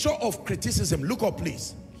nature of criticism, look up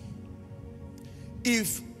please.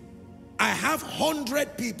 If I have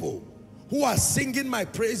 100 people who are singing my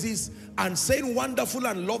praises and saying wonderful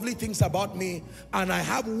and lovely things about me, and I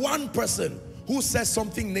have one person who says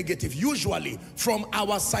something negative, usually from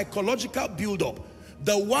our psychological build-up,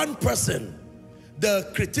 the one person, the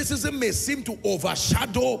criticism may seem to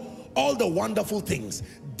overshadow all the wonderful things.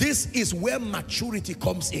 This is where maturity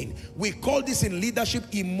comes in. We call this in leadership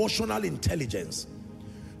emotional intelligence.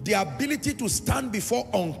 The ability to stand before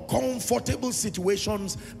uncomfortable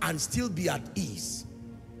situations and still be at ease.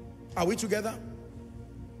 Are we together?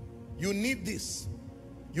 You need this.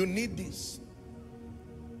 You need this.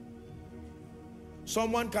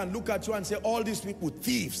 Someone can look at you and say, all these people,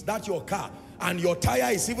 thieves, that's your car, and your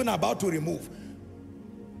tire is even about to remove.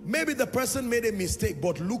 Maybe the person made a mistake,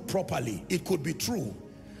 but look properly. It could be true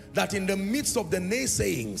that in the midst of the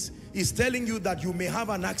naysayings, is telling you that you may have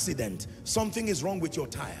an accident. Something is wrong with your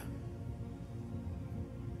tire.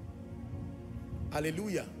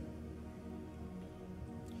 Hallelujah.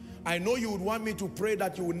 I know you would want me to pray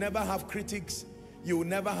that you will never have critics, you will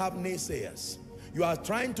never have naysayers. You are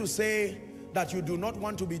trying to say that you do not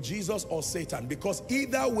want to be Jesus or Satan, because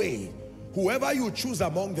either way, whoever you choose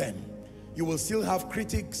among them, you will still have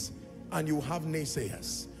critics and you have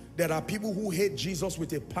naysayers. There are people who hate Jesus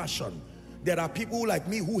with a passion. There are people like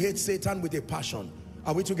me who hate Satan with a passion.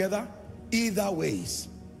 Are we together? Either ways,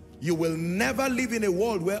 you will never live in a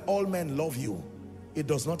world where all men love you. It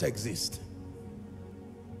does not exist.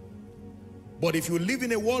 But if you live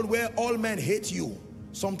in a world where all men hate you,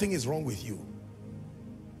 something is wrong with you.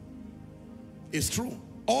 It's true.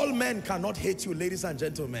 All men cannot hate you, ladies and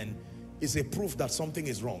gentlemen. It's a proof that something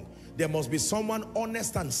is wrong. There must be someone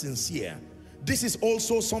honest and sincere. This is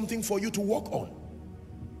also something for you to work on.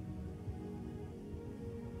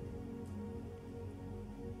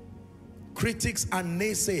 Critics and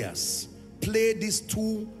naysayers play these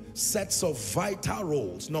two sets of vital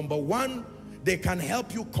roles. Number one, they can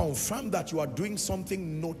help you confirm that you are doing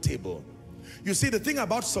something notable. You see, the thing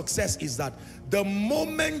about success is that the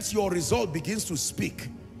moment your result begins to speak,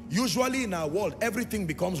 usually in our world, everything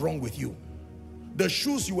becomes wrong with you. The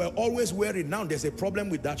shoes you were always wearing, now there's a problem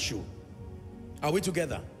with that shoe. Are we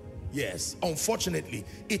together? Yes. Unfortunately,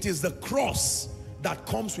 it is the cross that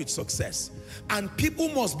comes with success. And people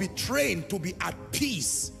must be trained to be at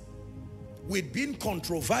peace with being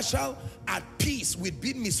controversial, at peace with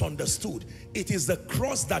being misunderstood. It is the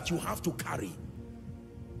cross that you have to carry.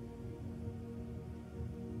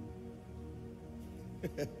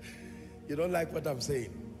 You don't like what I'm saying?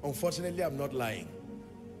 Unfortunately, I'm not lying.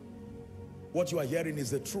 What you are hearing is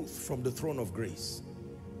the truth from the throne of grace.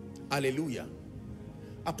 Hallelujah.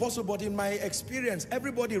 Apostle, but in my experience,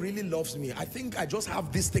 everybody really loves me. I think I just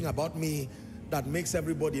have this thing about me that makes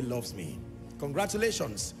everybody loves me.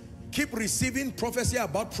 Congratulations. Keep receiving prophecy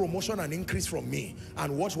about promotion and increase from me,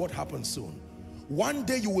 and watch what happens soon. One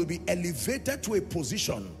day you will be elevated to a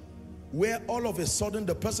position where all of a sudden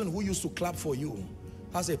the person who used to clap for you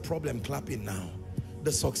has a problem clapping now.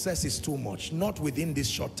 the success is too much. Not within this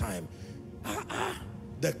short time.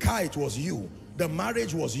 The car, it was you. The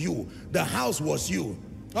marriage was you. The house was you.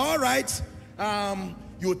 All right.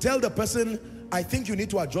 You tell the person, I think you need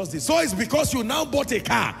to adjust this. So it's because you now bought a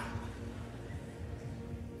car.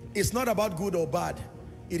 It's not about good or bad.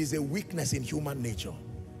 It is a weakness in human nature.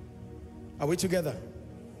 Are we together?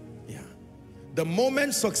 Yeah. The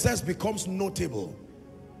moment success becomes notable,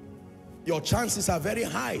 your chances are very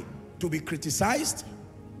high to be criticized.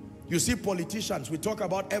 You see politicians, we talk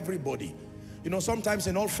about everybody. You know, sometimes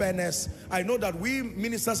in all fairness, I know that we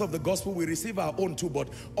ministers of the gospel, we receive our own too, but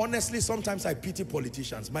honestly, sometimes I pity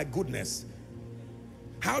politicians. My goodness.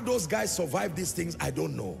 How those guys survive these things, I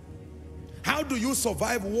don't know. How do you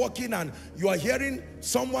survive walking and you are hearing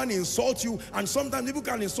someone insult you, and sometimes people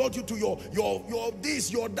can insult you to your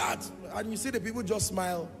this, your that, and you see the people just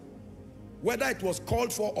smile. Whether it was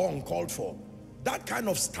called for or uncalled for, that kind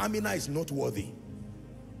of stamina is noteworthy.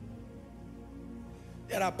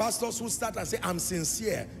 There are pastors who start and say, I'm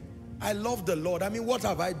sincere. I love the Lord. I mean, what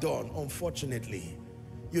have I done? Unfortunately,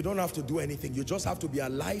 you don't have to do anything. You just have to be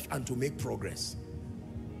alive and to make progress.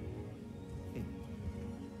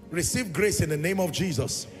 Receive grace in the name of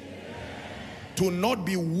Jesus. To not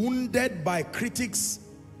be wounded by critics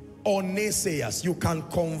or naysayers. You can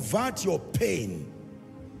convert your pain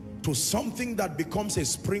to something that becomes a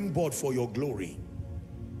springboard for your glory.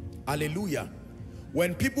 Hallelujah.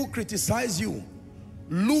 When people criticize you,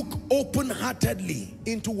 look open-heartedly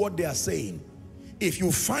into what they are saying. If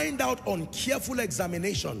you find out on careful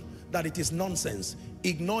examination that it is nonsense,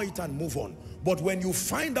 ignore it and move on. But when you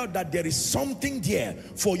find out that there is something there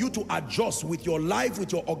for you to adjust with your life,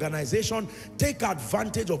 with your organization, take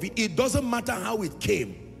advantage of it. It doesn't matter how it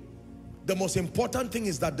came. The most important thing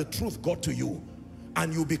is that the truth got to you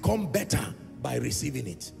and you become better by receiving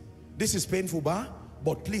it. This is painful,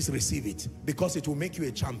 but please receive it because it will make you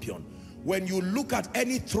a champion. When you look at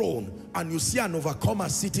any throne and you see an overcomer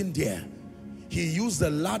sitting there, he used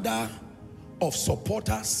the ladder of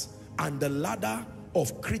supporters and the ladder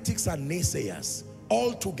of critics and naysayers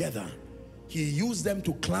all together. He used them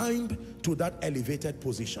to climb to that elevated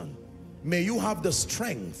position. May you have the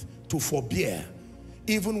strength to forbear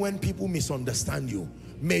even when people misunderstand you.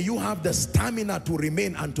 May you have the stamina to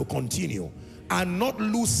remain and to continue and not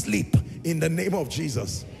lose sleep in the name of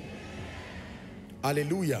Jesus.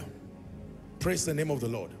 Hallelujah. Praise the name of the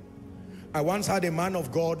Lord. I once had a man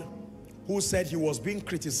of God who said he was being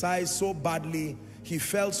criticized so badly, he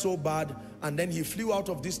felt so bad, and then he flew out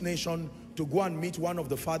of this nation to go and meet one of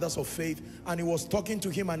the fathers of faith, and he was talking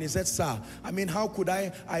to him and he said, sir, I mean, how could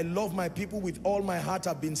I love my people with all my heart,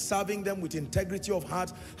 I've been serving them with integrity of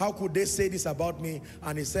heart, how could they say this about me?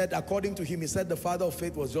 And he said, according to him, he said the father of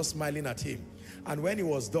faith was just smiling at him. And when he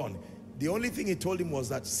was done, the only thing he told him was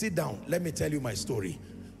that, sit down, let me tell you my story.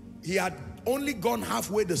 He had only gone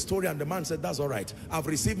halfway the story, and the man said, that's all right, I've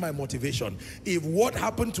received my motivation. If what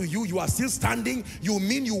happened to you, you are still standing, you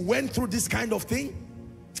mean you went through this kind of thing?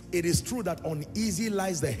 It is true that uneasy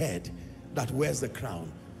lies the head that wears the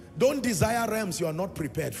crown. Don't desire realms you are not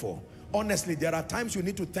prepared for. Honestly, there are times you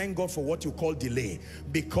need to thank God for what you call delay,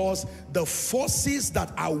 because the forces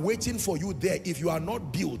that are waiting for you there, if you are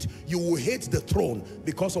not built, you will hate the throne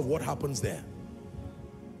because of what happens there.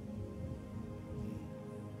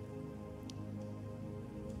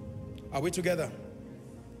 Are we together?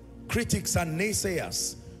 Critics and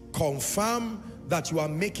naysayers confirm that you are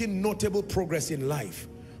making notable progress in life,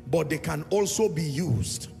 but they can also be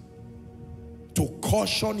used to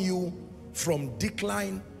caution you from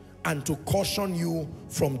decline and to caution you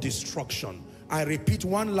from destruction. I repeat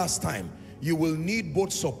one last time, you will need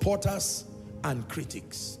both supporters and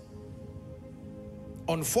critics.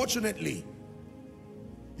 Unfortunately,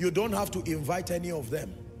 you don't have to invite any of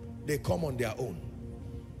them. They come on their own.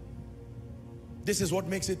 This is what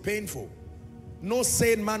makes it painful. No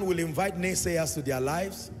sane man will invite naysayers to their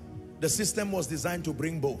lives. The system was designed to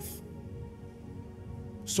bring both.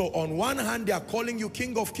 So on one hand, they are calling you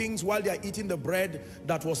King of Kings while they are eating the bread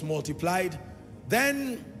that was multiplied.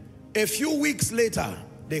 Then a few weeks later,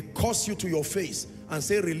 they curse you to your face and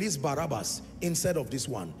say, release Barabbas instead of this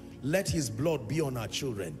one. Let his blood be on our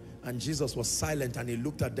children. And Jesus was silent and he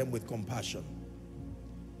looked at them with compassion.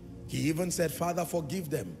 He even said, Father, forgive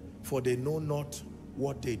them, for they know not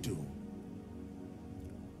what they do.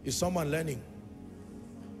 Is someone learning?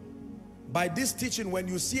 By this teaching, when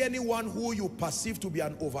you see anyone who you perceive to be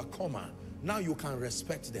an overcomer, now you can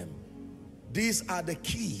respect them. These are the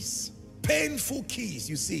keys, painful keys,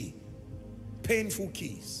 you see, painful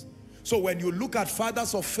keys. So when you look at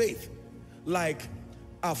fathers of faith, like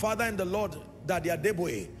our father in the Lord, Daddy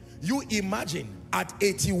Adeboye, you imagine at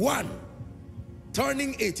 81,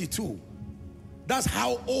 turning 82. That's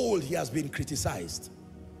how old he has been criticized.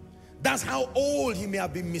 That's how old he may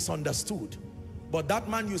have been misunderstood. But that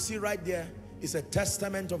man you see right there is a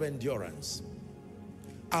testament of endurance.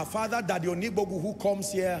 Our father Daddy Onibogu, who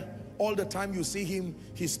comes here all the time, you see him,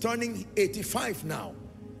 he's turning 85 now.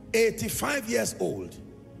 85 years old.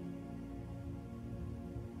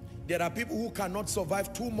 There are people who cannot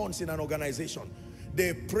survive 2 months in an organization.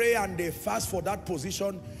 They pray and they fast for that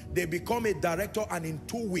position. They become a director, and in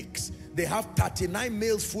 2 weeks, they have 39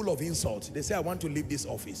 mails full of insults. They say, I want to leave this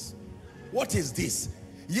office. What is this?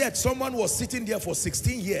 Yet someone was sitting there for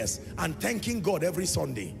 16 years and thanking God every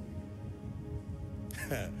Sunday.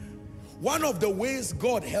 One of the ways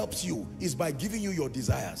God helps you is by giving you your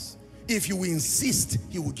desires. If you insist,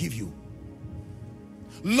 he will give you.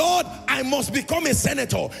 Lord, I must become a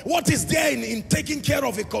senator. What is there in taking care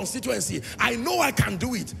of a constituency? I know I can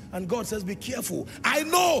do it. And God says, be careful. I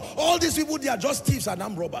know all these people, they are just thieves and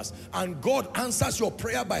armed robbers. And God answers your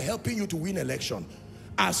prayer by helping you to win election.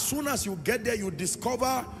 As soon as you get there, you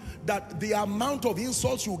discover that the amount of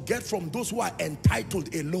insults you get from those who are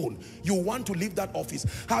entitled alone, you want to leave that office.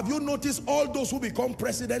 Have you noticed all those who become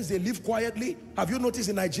presidents, they live quietly? Have you noticed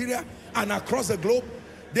in Nigeria and across the globe?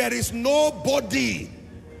 There is nobody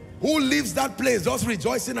who leaves that place just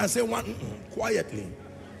rejoicing and saying, quietly.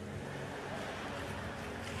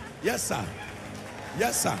 Yes, sir.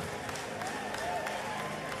 Yes, sir.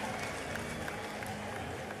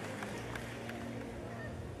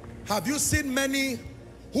 Have you seen many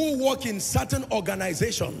who work in certain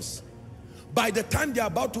organizations? By the time they're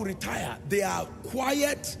about to retire, they are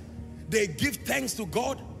quiet. They give thanks to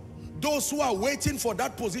God. Those who are waiting for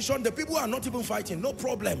that position, the people who are not even fighting, no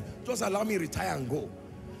problem. Just allow me retire and go.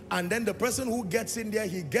 And then the person who gets in there,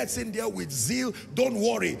 he gets in there with zeal. Don't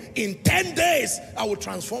worry, in 10 days, I will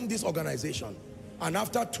transform this organization. And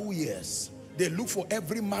after 2 years, they look for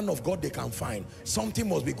every man of God they can find. Something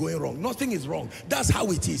must be going wrong. Nothing is wrong. That's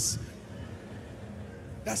how it is.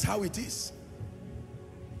 That's how it is.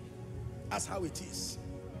 That's how it is.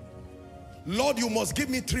 Lord, you must give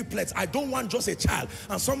me triplets. I don't want just a child.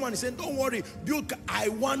 And someone is saying, don't worry, I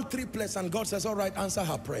want triplets. And God says, all right, answer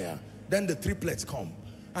her prayer. Then the triplets come.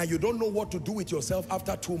 And you don't know what to do with yourself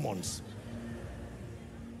after 2 months.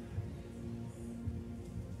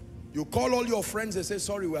 You call all your friends, they say,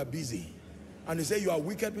 sorry, we are busy. And you say, you are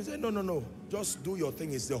wicked. You say, no, no, no. Just do your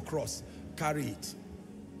thing. It's your cross. Carry it.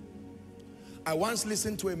 I once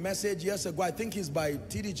listened to a message years ago. I think it's by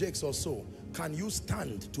T.D. Jakes or so. Can you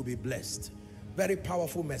stand to be blessed? Very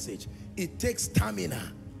powerful message. It takes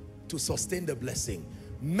stamina to sustain the blessing.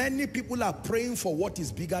 Many people are praying for what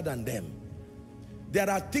is bigger than them. There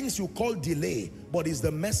are things you call delay, but it's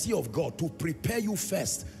the mercy of God to prepare you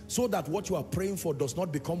first so that what you are praying for does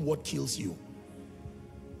not become what kills you.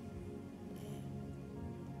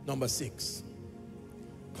 Number 6,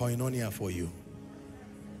 koinonia for you.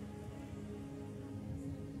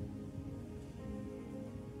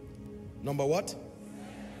 Number what?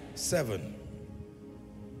 7.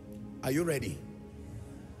 Are you ready?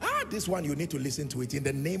 This one you need to listen to it in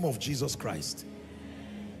the name of Jesus Christ.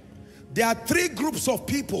 There are 3 groups of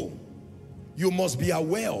people you must be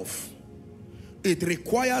aware of. It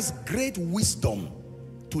requires great wisdom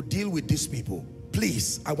to deal with these people.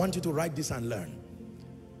 Please, I want you to write this and learn.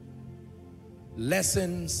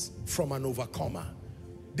 Lessons from an overcomer.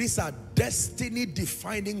 These are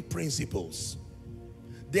destiny-defining principles.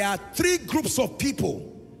 There are 3 groups of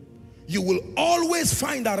people you will always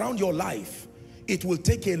find around your life. It will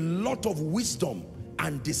take a lot of wisdom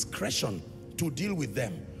and discretion to deal with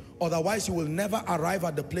them. Otherwise, you will never arrive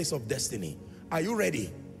at the place of destiny. Are you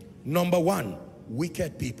ready? Number 1,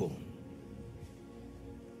 wicked people.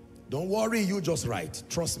 Don't worry, you just write.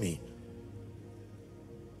 Trust me.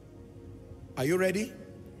 Are you ready?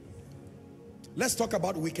 Let's talk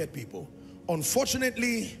about wicked people.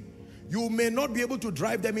 Unfortunately, you may not be able to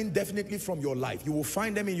drive them indefinitely from your life. You will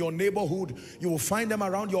find them in your neighborhood. You will find them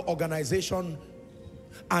around your organization.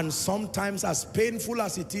 And sometimes, as painful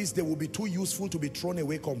as it is, they will be too useful to be thrown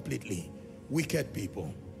away completely. Wicked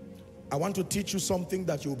people. I want to teach you something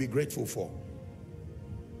that you will be grateful for.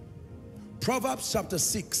 Proverbs chapter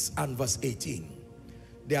 6 and verse 18.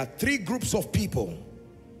 There are 3 groups of people.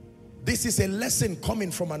 This is a lesson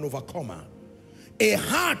coming from an overcomer. A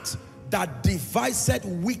heart that deviseth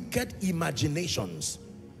wicked imaginations.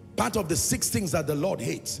 Part of the 6 things that the Lord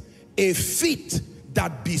hates. A feet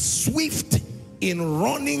that be swift in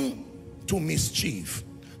running to mischief.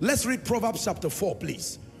 Let's read Proverbs chapter 4,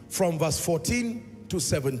 please. From verse 14 to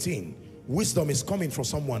 17. Wisdom is coming for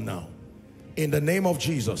someone now. In the name of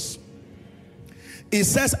Jesus. It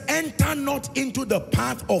says, enter not into the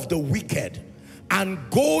path of the wicked, and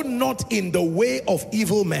go not in the way of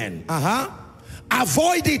evil men.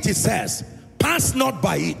 Avoid it, it says. Pass not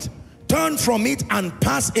by it. Turn from it and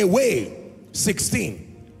pass away. 16.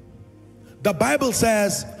 The Bible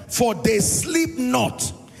says, for they sleep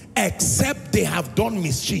not except they have done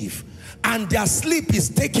mischief, and their sleep is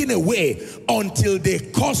taken away until they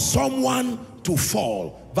cause someone to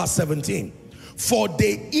fall. Verse 17. For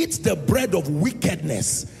they eat the bread of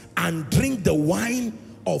wickedness and drink the wine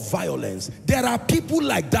of violence. There are people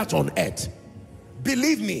like that on earth.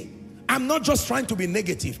 Believe me, I'm not just trying to be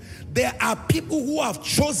negative. There are people who have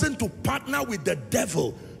chosen to partner with the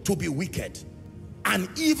devil to be wicked. An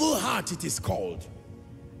evil heart, it is called.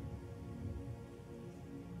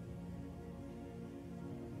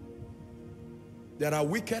 There are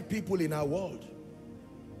wicked people in our world.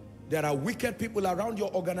 There are wicked people around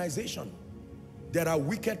your organization. There are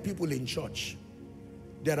wicked people in church.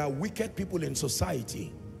 There are wicked people in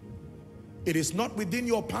society. It is not within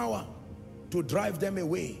your power to drive them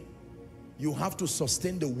away. You have to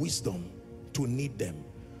sustain the wisdom to need them.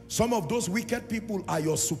 Some of those wicked people are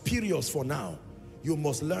your superiors for now. You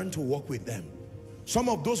must learn to work with them. Some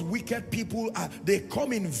of those wicked people, they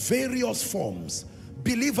come in various forms.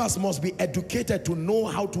 Believers must be educated to know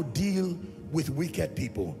how to deal with wicked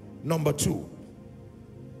people. Number two,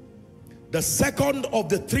 the second of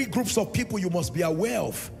the three groups of people you must be aware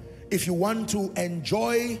of if you want to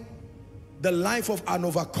enjoy the life of an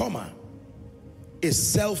overcomer is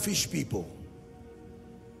selfish people.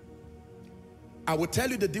 I will tell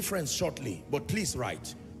you the difference shortly, but please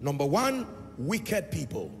write. Number one, wicked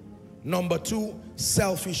people. Number two,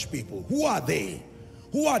 selfish people. Who are they?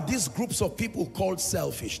 Who are these groups of people called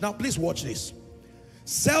selfish? Now please watch this.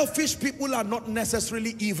 Selfish people are not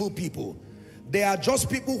necessarily evil people. They are just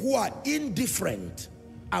people who are indifferent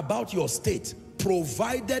about your state,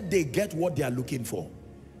 provided they get what they are looking for.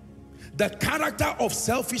 The character of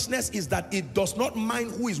selfishness is that it does not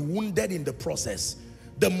mind who is wounded in the process.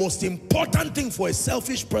 The most important thing for a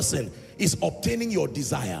selfish person is obtaining your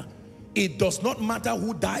desire. It does not matter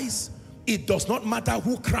who dies. It does not matter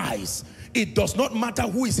who cries. It does not matter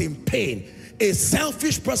who is in pain. A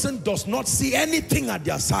selfish person does not see anything at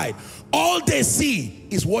their side. All they see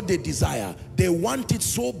is what they desire. They want it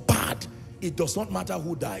so bad. It does not matter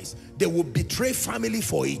who dies. They will betray family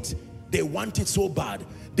for it. They want it so bad.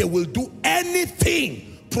 They will do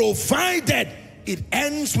anything provided it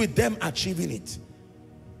ends with them achieving it.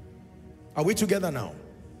 Are we together now?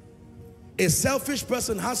 A selfish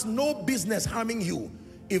person has no business harming you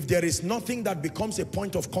if there is nothing that becomes a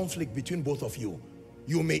point of conflict between both of you.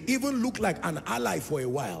 You may even look like an ally for a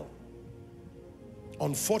while.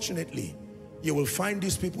 Unfortunately, you will find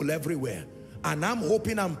these people everywhere. And I'm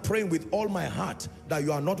hoping and praying with all my heart that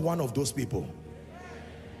you are not one of those people.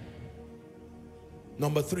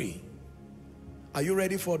 Number three. Are you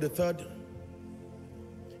ready for the third?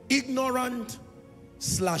 Ignorant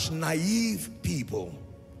 / naive people.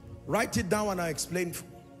 Write it down and I'll explain.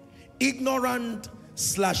 Ignorant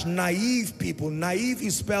 / naive people. Naive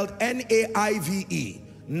is spelled N-A-I-V-E.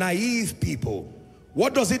 Naive people.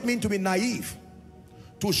 What does it mean to be naive?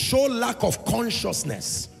 To show lack of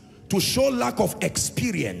consciousness. To show lack of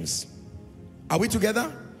experience. Are we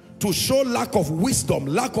together? To show lack of wisdom,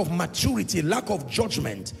 lack of maturity, lack of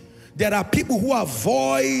judgment. There are people who are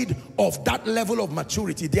void of that level of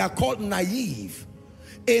maturity. They are called naive.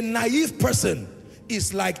 A naive person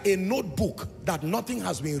is like a notebook that nothing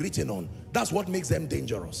has been written on. That's what makes them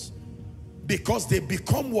dangerous. Because they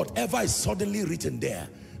become whatever is suddenly written there.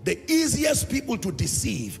 The easiest people to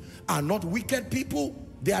deceive are not wicked people.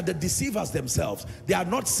 They are the deceivers themselves. They are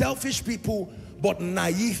not selfish people, but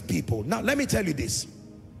naive people. Now, let me tell you this.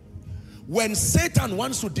 When Satan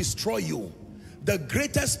wants to destroy you, the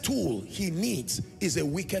greatest tool he needs is a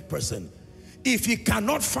wicked person. If he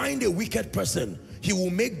cannot find a wicked person, he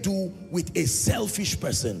will make do with a selfish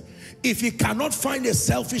person. If he cannot find a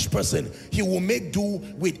selfish person, he will make do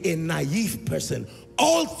with a naive person.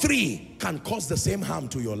 All three can cause the same harm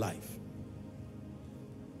to your life.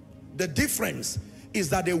 The difference is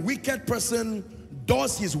that a wicked person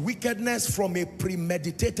does his wickedness from a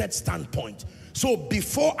premeditated standpoint. So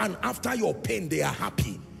before and after your pain, they are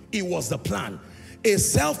happy. It was the plan. A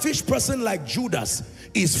selfish person like Judas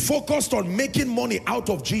is focused on making money out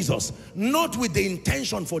of Jesus, not with the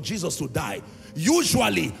intention for Jesus to die.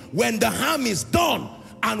 Usually, when the harm is done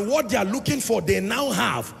and what they are looking for they now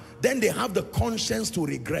have, then they have the conscience to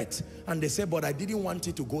regret. And they say, but I didn't want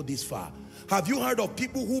it to go this far. Have you heard of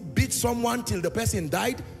people who beat someone till the person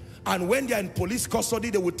died? And when they are in police custody,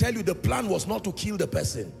 they will tell you the plan was not to kill the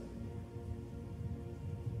person.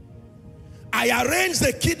 I arranged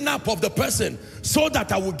the kidnap of the person so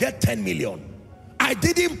that I will get 10 million. I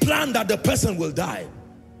didn't plan that the person will die.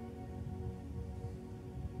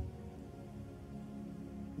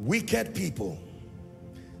 Wicked people,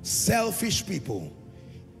 selfish people,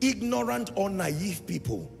 ignorant or naive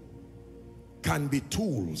people can be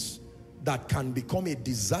tools that can become a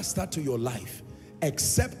disaster to your life,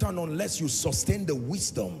 except and unless you sustain the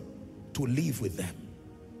wisdom to live with them.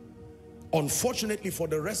 Unfortunately, for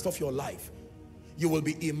the rest of your life, you will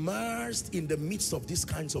be immersed in the midst of these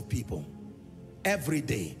kinds of people every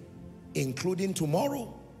day, including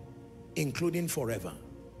tomorrow, including forever.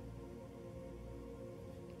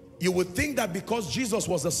 You would think that because Jesus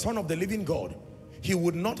was the Son of the living God, he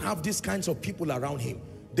would not have these kinds of people around him.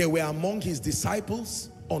 They were among his disciples,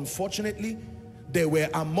 unfortunately. They were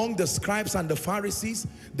among the scribes and the Pharisees.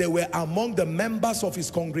 They were among the members of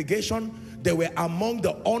his congregation. They were among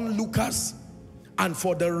the onlookers. And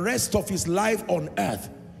for the rest of his life on earth,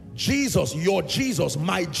 Jesus, your Jesus,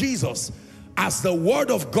 my Jesus, as the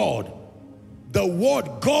Word of God, the Word,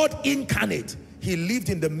 God incarnate, he lived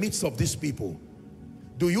in the midst of these people.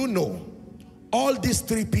 Do you know, all these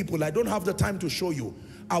three people, I don't have the time to show you,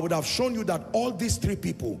 I would have shown you that all these three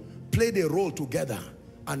people played a role together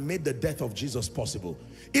and made the death of Jesus possible.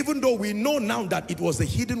 Even though we know now that it was the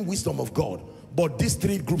hidden wisdom of God, but these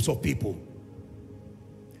three groups of people,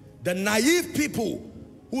 the naive people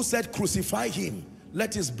who said, crucify him,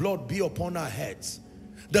 let his blood be upon our heads.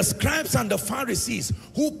 The scribes and the Pharisees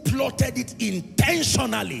who plotted it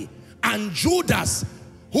intentionally, and Judas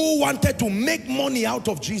who wanted to make money out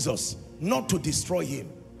of Jesus, not to destroy him.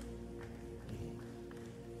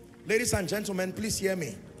 Ladies and gentlemen, please hear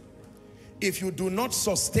me. If you do not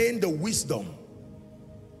sustain the wisdom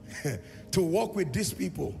to walk with these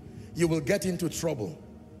people, you will get into trouble.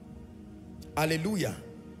 Hallelujah.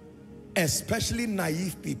 Especially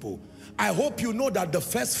naive people. I hope you know that the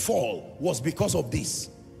first fall was because of this.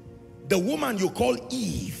 The woman you call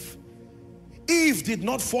Eve, Eve did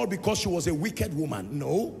not fall because she was a wicked woman.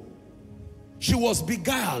 No. She was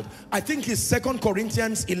beguiled. I think it's 2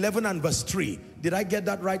 Corinthians 11 and verse 3. Did I get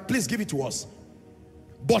that right? Please give it to us.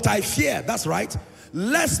 But I fear, that's right,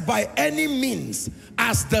 lest by any means,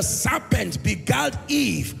 as the serpent beguiled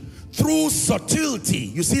Eve through subtlety.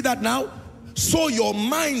 You see that now? So your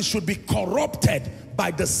mind should be corrupted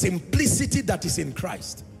by the simplicity that is in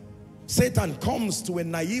Christ. Satan comes to a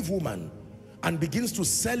naive woman and begins to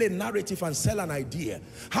sell a narrative and sell an idea.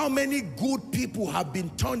 How many good people have been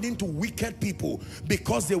turned into wicked people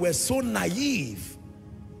because they were so naive?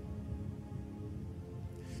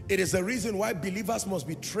 It is the reason why believers must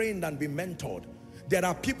be trained and be mentored. There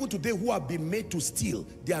are people today who have been made to steal.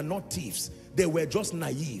 They are not thieves. They were just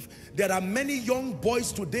naive. There are many young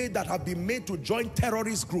boys today that have been made to join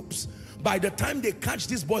terrorist groups. By the time they catch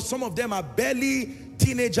these boys, some of them are barely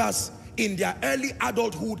teenagers, in their early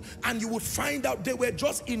adulthood, and you would find out they were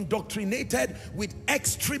just indoctrinated with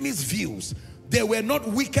extremist views. They were not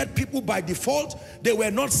wicked people by default. They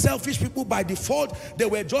were not selfish people by default. They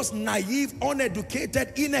were just naive,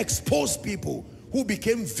 uneducated, inexposed people who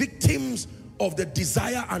became victims of the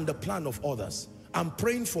desire and the plan of others. I'm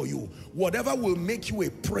praying for you. Whatever will make you a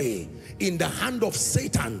prey in the hand of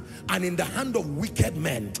Satan and in the hand of wicked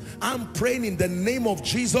men, I'm praying in the name of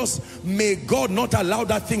Jesus, may God not allow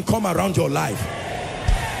that thing come around your life.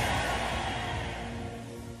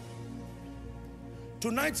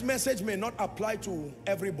 Tonight's message may not apply to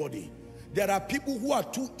everybody. There are people who are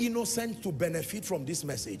too innocent to benefit from this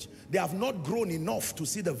message. They have not grown enough to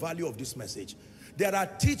see the value of this message. There are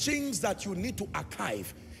teachings that you need to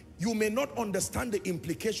archive. You may not understand the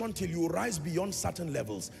implication till you rise beyond certain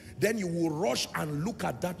levels. Then you will rush and look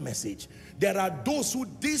at that message. There are those who,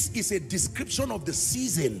 this is a description of the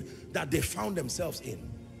season that they found themselves in.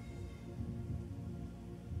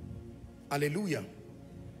 Hallelujah.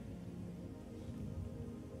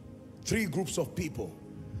 Three groups of people.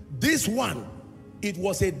 This one, it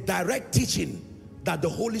was a direct teaching that the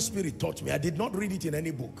Holy Spirit taught me. I did not read it in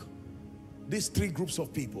any book. These three groups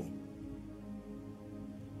of people.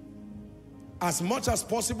 As much as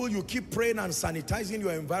possible, you keep praying and sanitizing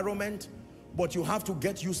your environment, but you have to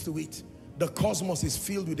get used to it. The cosmos is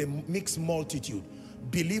filled with a mixed multitude.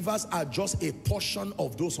 Believers are just a portion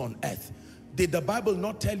of those on earth. Did the Bible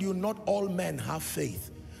not tell you not all men have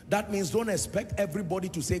faith? That means don't expect everybody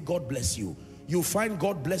to say God bless you. You find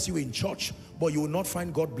God bless you in church, but you will not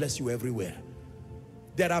find God bless you everywhere.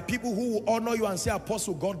 There are people who will honor you and say,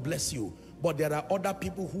 Apostle, God bless you. But there are other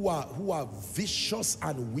people who are vicious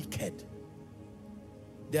and wicked.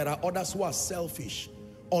 There are others who are selfish.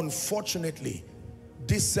 Unfortunately,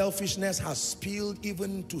 this selfishness has spilled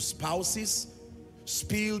even to spouses,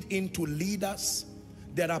 spilled into leaders.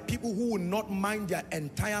 There are people who will not mind their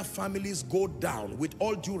entire families go down, with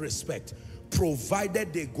all due respect,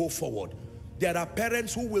 provided they go forward. There are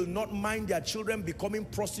parents who will not mind their children becoming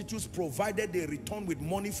prostitutes, provided they return with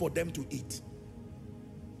money for them to eat.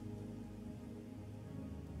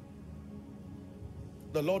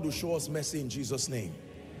 The Lord will show us mercy in Jesus' name.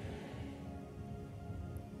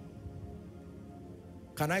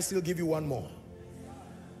 Can I still give you one more?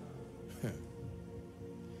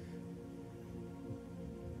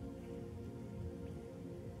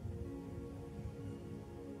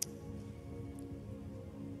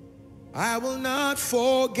 I will not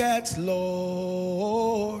forget,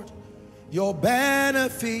 Lord, your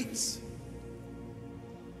benefits.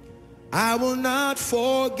 I will not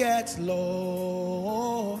forget,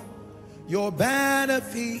 Lord, your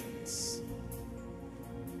benefits.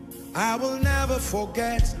 I will never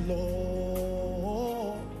forget,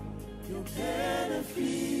 Lord, your benefits.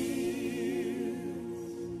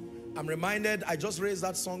 I'm reminded, I just raised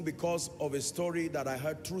that song because of a story that I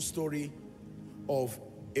heard, true story, of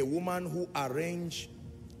a woman who arranged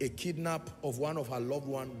a kidnap of one of her loved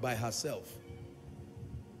ones by herself.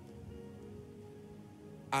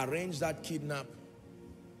 Arranged that kidnap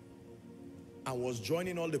and was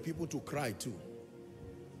joining all the people to cry too.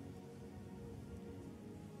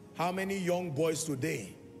 How many young boys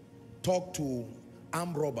today talk to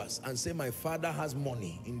armed robbers and say, my father has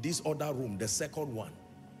money in this other room, the second one.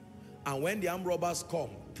 And when the armed robbers come,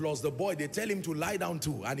 plus the boy, they tell him to lie down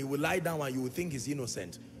too, and he will lie down and you will think he's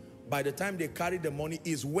innocent. By the time they carry the money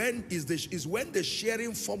is when the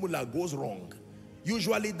sharing formula goes wrong.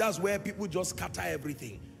 Usually that's where people just scatter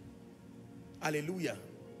everything. Hallelujah.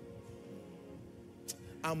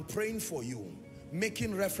 I'm praying for you,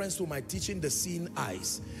 making reference to my teaching, the seeing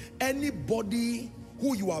eyes. Anybody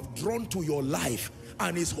who you have drawn to your life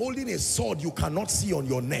and is holding a sword you cannot see on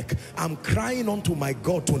your neck, I'm crying unto my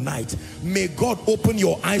God tonight. May God open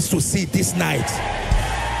your eyes to see this night.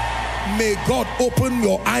 May God open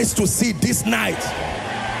your eyes to see this night.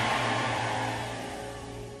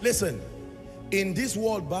 Listen, in this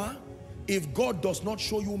world, if God does not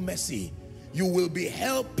show you mercy, you will be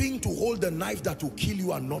helping to hold the knife that will kill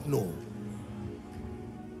you and not know.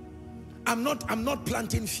 I'm not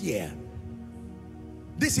planting fear.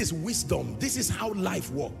 This is wisdom. This is how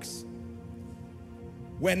life works.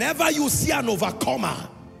 Whenever you see an overcomer,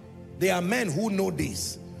 there are men who know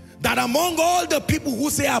this. That among all the people who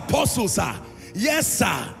say, Apostle, sir, yes,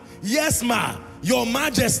 sir, yes, ma, your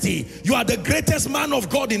majesty, you are the greatest man of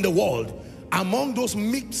God in the world. Among those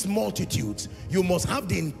mixed multitudes, you must have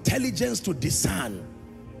the intelligence to discern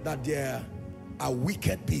that there are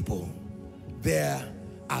wicked people, there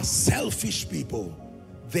are selfish people,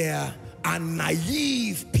 there are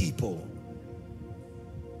naive people.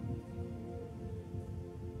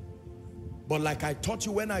 But like I taught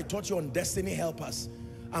you when I taught you on Destiny Helpers,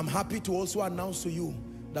 I'm happy to also announce to you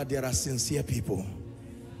that there are sincere people.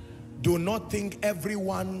 Do not think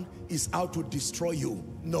everyone is out to destroy you.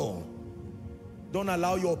 No. Don't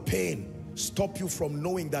allow your pain stop you from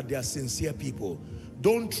knowing that there are sincere people.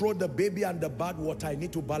 Don't throw the baby and the bad water. I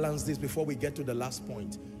need to balance this before we get to the last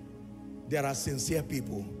point. There are sincere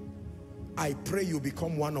people. I pray you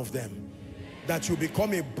become one of them. That you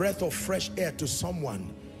become a breath of fresh air to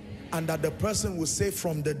someone. And that the person will say,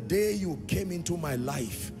 from the day you came into my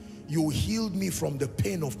life, you healed me from the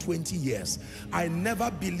pain of 20 years. I never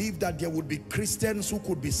believed that there would be Christians who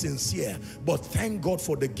could be sincere, but thank God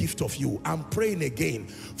for the gift of you. I'm praying again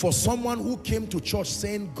for someone who came to church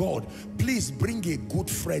saying, God, please bring a good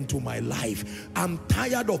friend to my life. I'm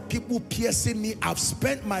tired of people piercing me. I've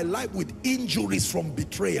spent my life with injuries from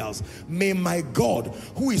betrayals. May my God,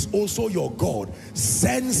 who is also your God,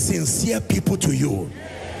 send sincere people to you.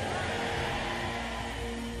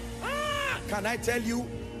 Can I tell you?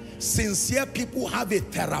 Sincere people have a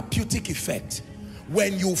therapeutic effect.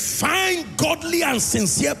 When you find godly and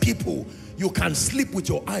sincere people, you can sleep with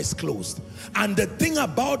your eyes closed. And the thing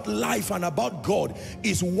about life and about God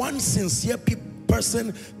is one sincere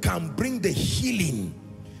person can bring the healing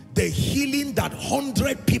that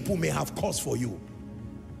 100 people may have caused for you.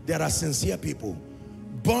 There are sincere people.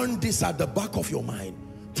 Burn this at the back of your mind.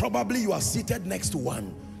 Probably you are seated next to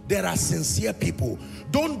one. There are sincere people.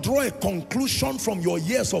 Don't draw a conclusion from your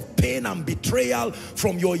years of pain and betrayal,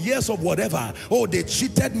 from your years of whatever. Oh, they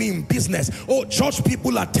cheated me in business. Oh, church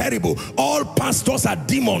people are terrible. All pastors are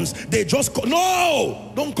demons. They just...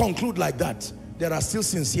 No! Don't conclude like that. There are still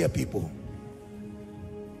sincere people.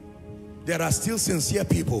 There are still sincere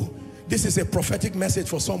people. This is a prophetic message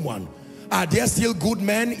for someone. Are there still good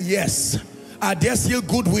men? Yes. Are there still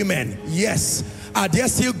good women? Yes. Are there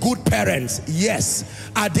still good parents? Yes.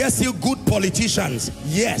 Are there still good politicians?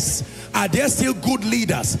 Yes. Are there still good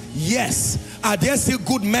leaders? Yes. Are there still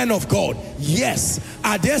good men of God? Yes.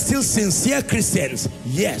 Are there still sincere Christians?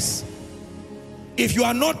 Yes. If you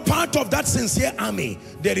are not part of that sincere army,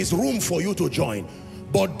 there is room for you to join.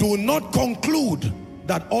 But do not conclude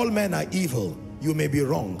that all men are evil. You may be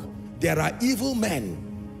wrong. There are evil men.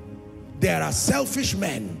 There are selfish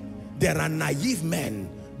men. There are naive men.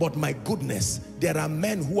 But my goodness, there are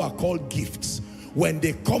men who are called gifts. When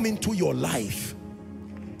they come into your life,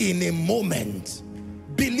 in a moment,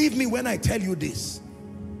 believe me when I tell you this,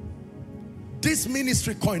 this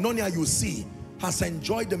ministry, Koinonia, you see, has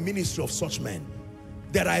enjoyed the ministry of such men.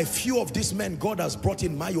 There are a few of these men God has brought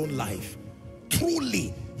in my own life.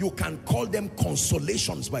 Truly, you can call them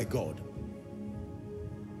consolations by God.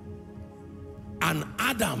 And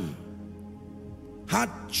Adam had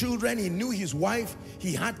children, he knew his wife,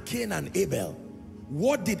 he had Cain and Abel.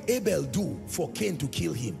 What did Abel do for Cain to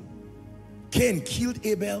kill him? Cain killed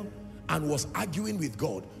Abel and was arguing with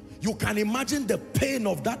God. You can imagine the pain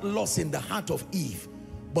of that loss in the heart of Eve.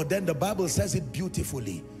 But then the Bible says it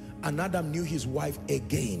beautifully. And Adam knew his wife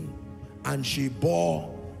again, and she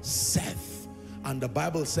bore Seth. And the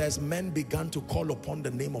Bible says men began to call upon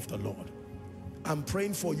the name of the Lord. I'm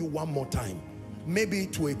praying for you one more time. Maybe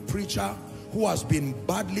to a preacher who has been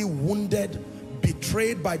badly wounded,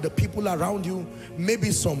 betrayed by the people around you.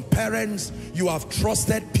 Maybe some parents, you have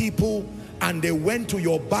trusted people and they went to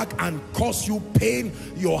your back and caused you pain.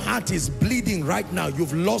 Your heart is bleeding right now.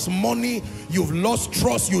 You've lost money, you've lost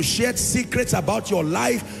trust, you shared secrets about your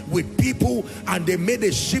life with people and they made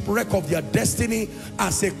a shipwreck of their destiny.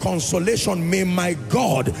 As a consolation, may my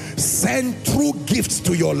God send true gifts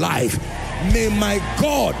to your life. May my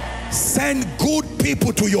God send good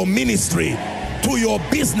people to your ministry, to your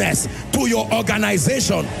business, to your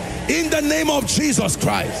organization, in the name of Jesus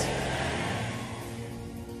Christ.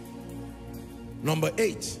 Number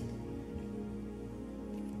 8,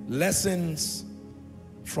 lessons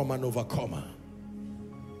from an overcomer.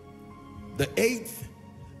 The 8th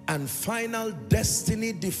and final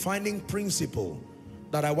destiny-defining principle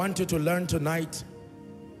that I want you to learn tonight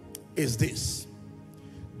is this.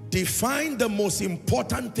 Define the most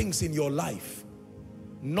important things in your life.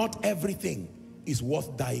 Not everything is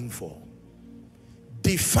worth dying for.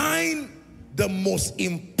 Define the most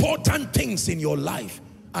important things in your life,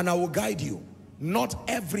 and I will guide you. Not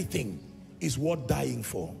everything is worth dying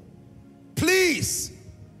for. Please,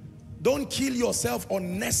 don't kill yourself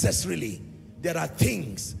unnecessarily. There are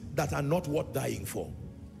things that are not worth dying for.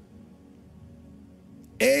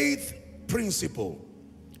 8th principle.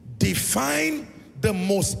 Define the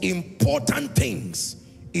most important things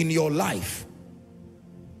in your life.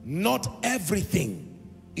 Not everything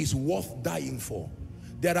is worth dying for.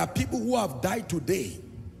 There are people who have died today.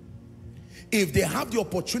 If they have the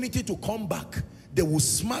opportunity to come back, they will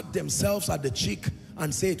smack themselves at the cheek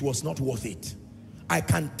and say it was not worth it. I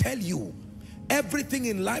can tell you, everything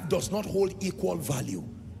in life does not hold equal value.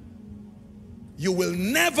 You will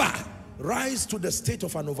never rise to the state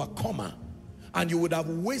of an overcomer, and you would have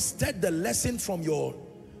wasted the lesson from your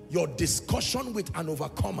discussion with an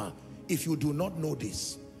overcomer if you do not know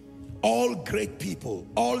this. All great people,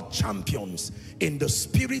 all champions in the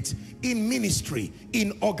spirit, in ministry,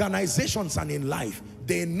 in organizations and in life,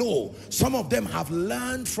 they know, some of them have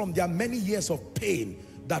learned from their many years of pain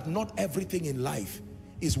that not everything in life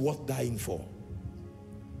is worth dying for.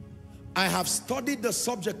 I have studied the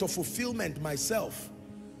subject of fulfillment myself,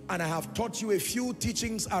 and I have taught you a few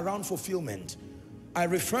teachings around fulfillment. I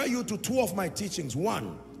refer you to 2 of my teachings. 1,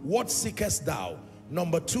 what seekest thou?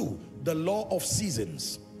 Number 2, the law of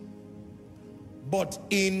seasons. But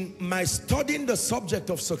in my studying the subject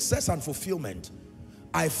of success and fulfillment,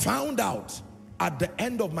 I found out at the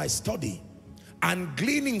end of my study and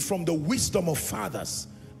gleaning from the wisdom of fathers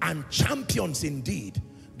and champions indeed,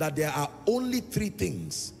 that there are only 3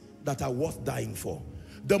 things that are worth dying for.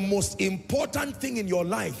 The most important thing in your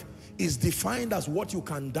life is defined as what you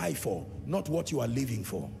can die for, not what you are living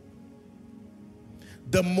for.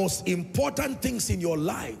 The most important things in your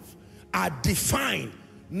life are defined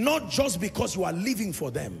not just because you are living for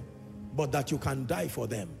them, but that you can die for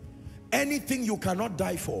them. Anything you cannot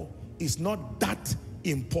die for is not that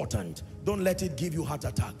important. Don't let it give you heart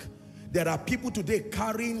attack. There are people today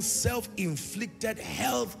carrying self-inflicted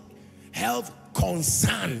health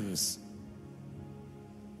concerns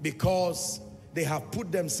because they have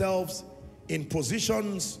put themselves in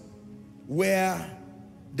positions where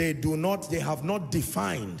they have not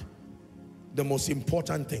defined the most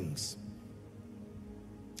important things.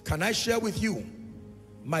 Can I share with you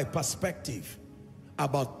my perspective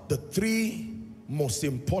about the three most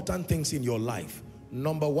important things in your life.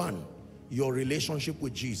 Number one, your relationship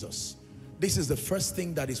with Jesus. This is the first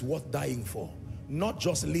thing that is worth dying for, not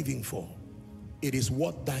just living for. It is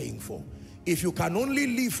worth dying for. If you can only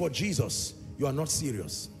live for Jesus, you are not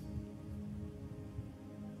serious.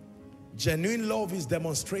 Genuine love is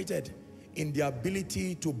demonstrated in the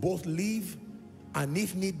ability to both live and,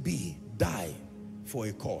 if need be, die for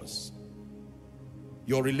a cause.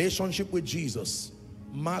 Your relationship with Jesus.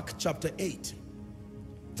 Mark chapter 8,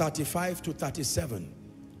 35 to 37.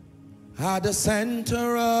 At the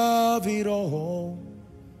center of it all,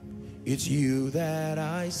 it's you that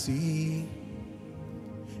I see.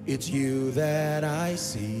 It's you that I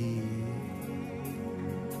see.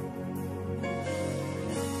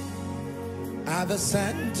 At the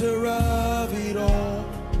center of it all,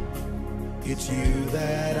 it's you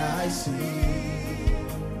that I see.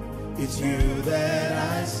 It's you that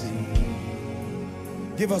I see.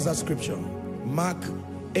 Give us that scripture. Mark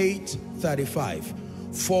 8:35.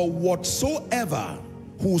 For whatsoever,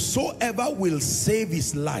 whosoever will save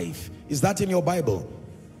his life, is that in your Bible?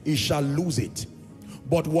 He shall lose it.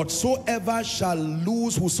 But whosoever shall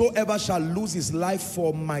lose his life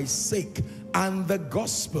for my sake and the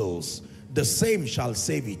gospel's, the same shall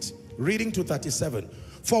save it. Reading to 37.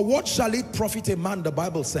 For what shall it profit a man, the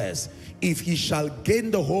Bible says, if he shall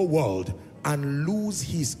gain the whole world and lose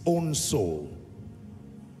his own soul?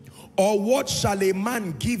 Or what shall a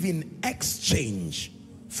man give in exchange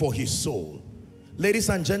for his soul? Ladies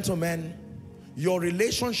and gentlemen, your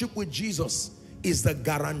relationship with Jesus is the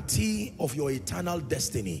guarantee of your eternal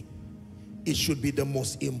destiny. It should be the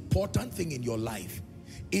most important thing in your life.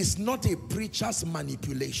 It's not a preacher's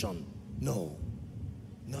manipulation. No,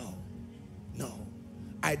 no, no.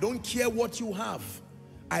 I don't care what you have.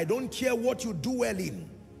 I don't care what you do well in.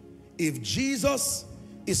 If Jesus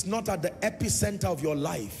is not at the epicenter of your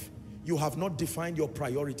life, you have not defined your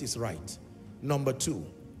priorities right. Number two,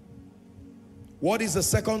 what is the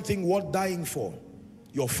second thing worth dying for?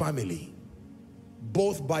 Your family.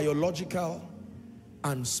 Both biological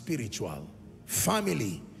and spiritual.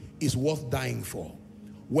 Family is worth dying for.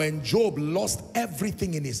 When Job lost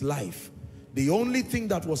everything in his life, the only thing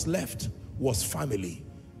that was left was family.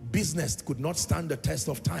 Business could not stand the test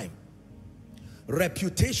of time.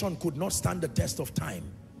 Reputation could not stand the test of time.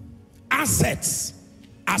 Assets,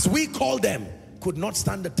 as we call them, could not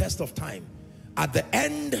stand the test of time. At the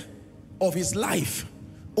end of his life,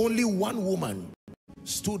 only one woman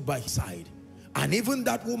stood by his side. And even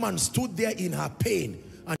that woman stood there in her pain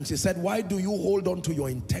and she said, why do you hold on to your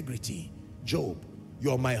integrity? Job,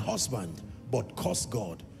 you're my husband, but curse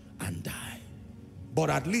God and die. But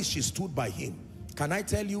at least she stood by him. Can I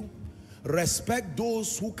tell you, respect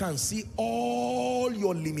those who can see all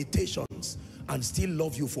your limitations and still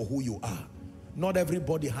love you for who you are. Not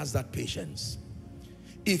everybody has that patience.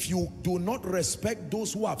 If you do not respect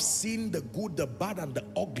those who have seen the good, the bad, and the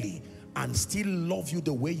ugly and still love you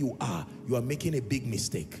the way you are making a big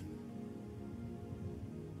mistake.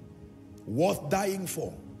 Worth dying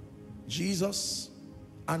for, Jesus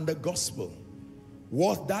and the gospel.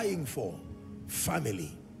 Worth dying for,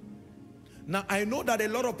 family. Now, I know that a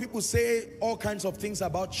lot of people say all kinds of things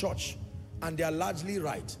about church, and they are largely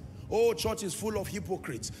right. Oh, church is full of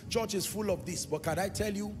hypocrites. Church is full of this. But can I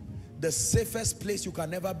tell you, the safest place you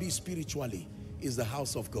can ever be spiritually is the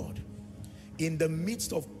house of God. In the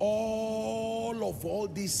midst of all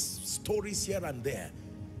these stories here and there,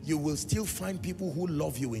 you will still find people who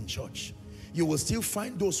love you in church. You will still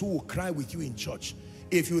find those who will cry with you in church.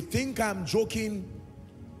 If you think I'm joking,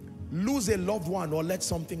 lose a loved one or let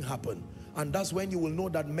something happen. And that's when you will know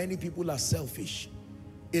that many people are selfish.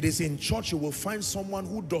 It is in church you will find someone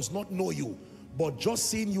who does not know you, but just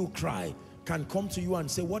seeing you cry can come to you and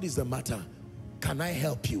say, what is the matter? Can I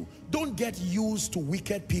help you? Don't get used to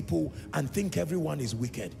wicked people and think everyone is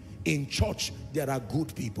wicked. In church, there are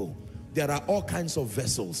good people. There are all kinds of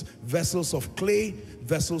vessels. Vessels of clay,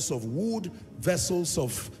 vessels of wood, vessels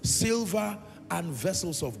of silver, and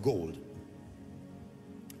vessels of gold.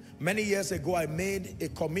 Many years ago, I made a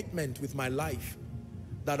commitment with my life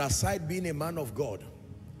that aside being a man of God,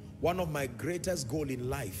 one of my greatest goals in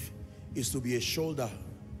life is to be a shoulder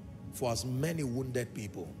for as many wounded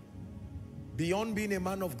people. Beyond being a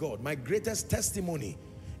man of God, my greatest testimony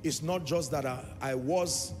is not just that I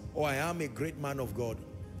was or I am a great man of God,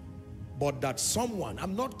 but that someone,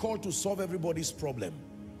 I'm not called to solve everybody's problem,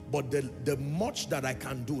 but the much that I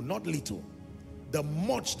can do, not little, the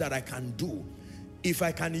much that I can do, if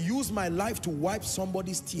I can use my life to wipe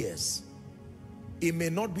somebody's tears, it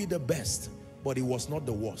may not be the best, but it was not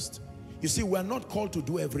the worst. You see, we're not called to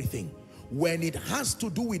do everything. When it has to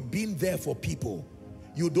do with being there for people,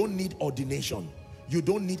 you don't need ordination. You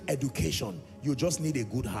don't need education. You just need a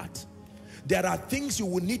good heart. There are things you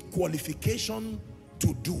will need qualification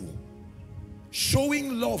to do.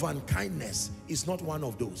 Showing love and kindness is not one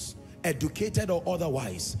of those. Educated or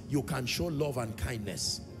otherwise, you can show love and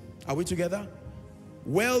kindness. Are we together?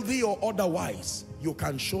 Wealthy or otherwise, you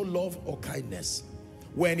can show love or kindness.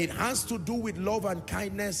 When it has to do with love and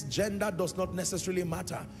kindness, gender does not necessarily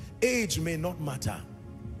matter. Age may not matter.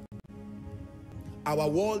 Our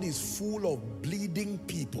world is full of bleeding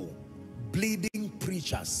people, bleeding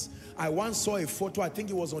preachers. I once saw a photo, I think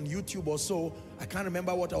it was on YouTube or so. I can't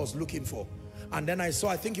remember what I was looking for. And then I saw,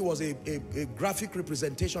 I think it was a graphic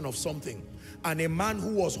representation of something. And a man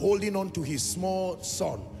who was holding on to his small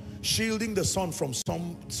son, shielding the son from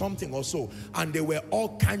something or so. And there were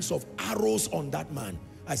all kinds of arrows on that man.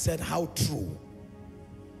 I said, how true.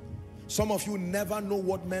 Some of you never know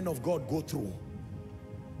what men of God go through.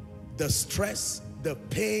 The stress, the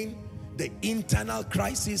pain, the internal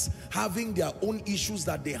crisis, having their own issues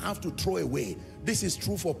that they have to throw away. This is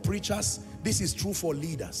true for preachers. This is true for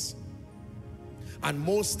leaders. And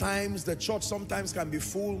most times the church sometimes can be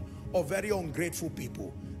full of very ungrateful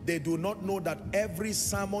people. They do not know that every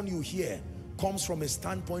sermon you hear comes from a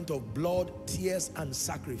standpoint of blood, tears, and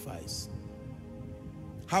sacrifice.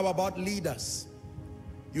 How about leaders?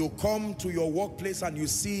 You come to your workplace and you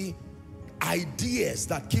see ideas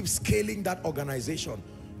that keep scaling that organization,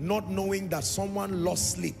 not knowing that someone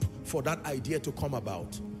lost sleep for that idea to come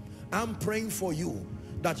about. I'm praying for you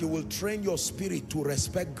that you will train your spirit to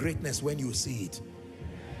respect greatness when you see it.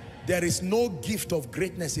 There is no gift of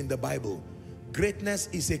greatness in the Bible. Greatness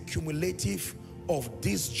is a cumulative of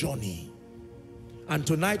this journey. And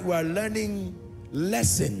tonight we are learning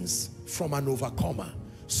lessons from an overcomer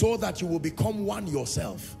so that you will become one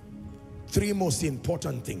yourself. Three most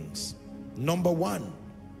important things. Number one,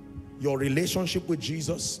 your relationship with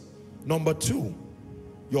Jesus. Number two,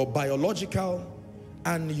 your biological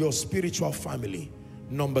and your spiritual family.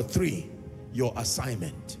 Number three, your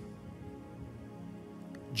assignment.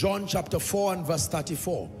 John chapter 4 and verse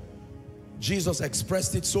 34. Jesus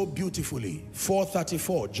expressed it so beautifully.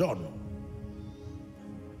 4:34, John.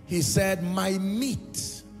 He said, my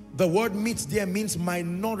meat. The word meat there means my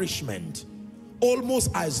nourishment.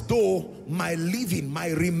 Almost as though my living, my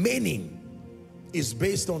remaining is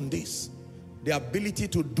based on this. The ability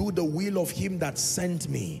to do the will of him that sent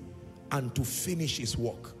me and to finish his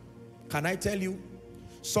work. Can I tell you,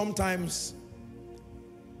 sometimes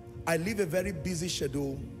I live a very busy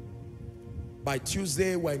schedule. By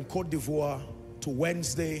Tuesday, we're in Côte d'Ivoire. To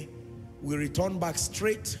Wednesday, we return back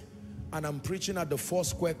straight, and I'm preaching at the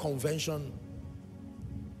Foursquare Convention.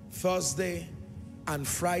 Thursday and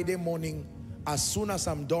Friday morning, as soon as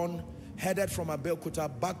I'm done, headed from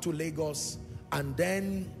Abeokuta back to Lagos, and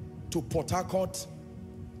then to Port Harcourt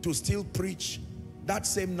to still preach. That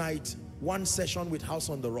same night, one session with House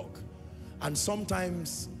on the Rock. And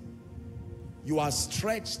sometimes you are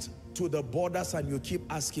stretched to the borders and you keep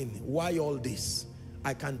asking, why all this?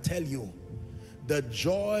 I can tell you, the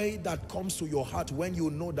joy that comes to your heart when you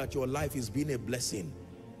know that your life is being a blessing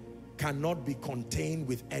cannot be contained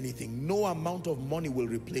with anything. No amount of money will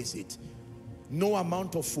replace it. No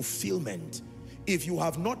amount of fulfillment. If you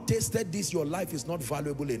have not tasted this, your life is not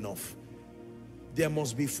valuable enough. There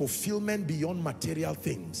must be fulfillment beyond material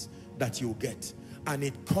things that you get. And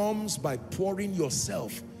it comes by pouring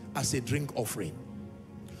yourself as a drink offering.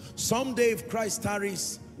 Someday, if Christ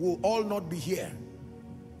tarries, we'll all not be here.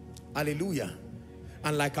 Hallelujah.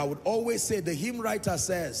 And like I would always say, the hymn writer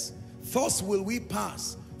says, thus will we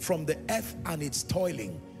pass from the earth and its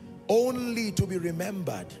toiling, only to be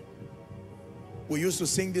remembered. We used to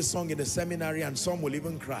sing this song in the seminary, and some will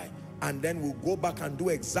even cry. And then we'll go back and do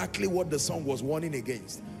exactly what the song was warning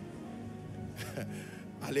against.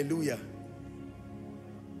 Hallelujah.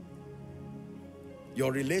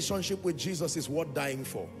 Your relationship with Jesus is worth dying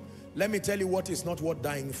for. Let me tell you what is not worth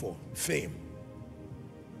dying for. Fame,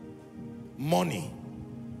 money,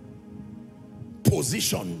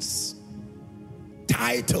 positions,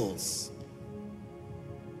 titles,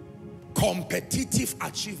 competitive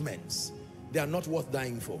achievements. They are not worth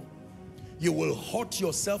dying for. You will hurt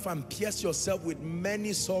yourself and pierce yourself with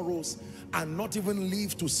many sorrows and not even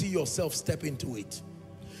live to see yourself step into it.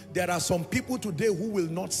 There are some people today who will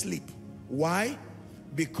not sleep. Why?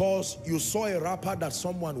 Because you saw a wrapper that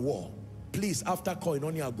someone wore. Please, after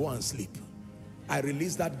Koinonia, go and sleep. I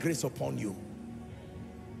release that grace upon you.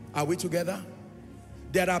 Are we together?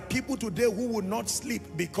 There are people today who will not sleep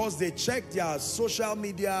because they checked their social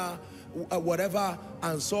media, whatever,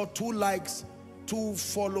 and saw 2 likes, 2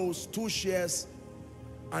 follows, 2 shares,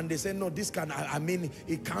 And they say, no, this can, I mean,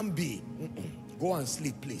 it can't be. Go and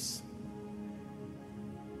sleep, please.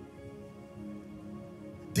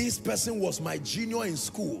 This person was my junior in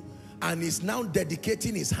school and is now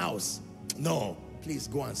dedicating his house. No, please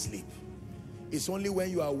go and sleep. It's only when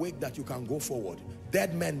you are awake that you can go forward.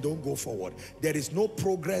 Dead men don't go forward. There is no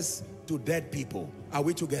progress to dead people. Are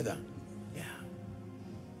we together? Yeah.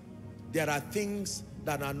 There are things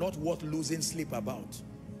that are not worth losing sleep about.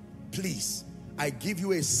 Please, I give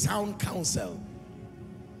you a sound counsel,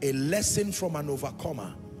 a lesson from an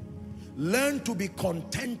overcomer. Learn to be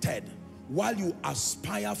contented while you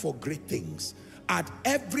aspire for great things. At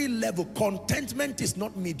every level, contentment is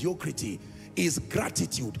not mediocrity, is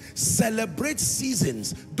gratitude. Celebrate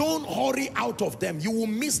seasons. Don't hurry out of them. You will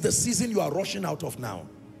miss the season you are rushing out of now.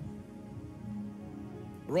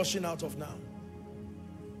 Rushing out of now.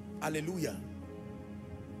 Hallelujah.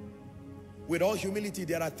 With all humility,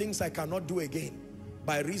 there are things I cannot do again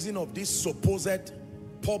by reason of this supposed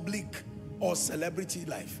public or celebrity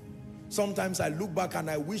life. Sometimes I look back and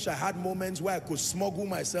I wish I had moments where I could smuggle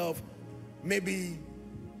myself, maybe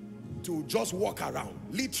to just walk around.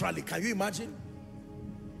 Literally, can you imagine?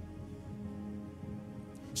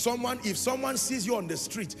 If someone sees you on the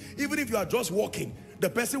street, even if you are just walking, the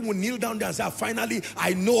person will kneel down there and say, finally,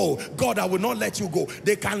 I know, God, I will not let you go.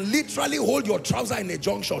 They can literally hold your trouser in a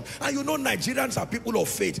junction. And you know, Nigerians are people of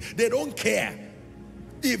faith. They don't care.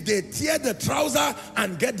 If they tear the trouser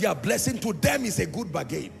and get their blessing, to them is a good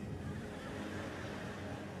bargain.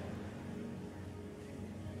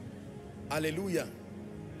 Hallelujah.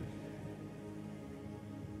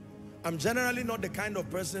 I'm generally not the kind of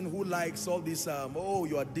person who likes all this, oh,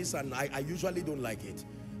 you are this, and I usually don't like it.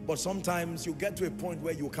 But sometimes you get to a point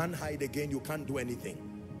where you can't hide again, you can't do anything.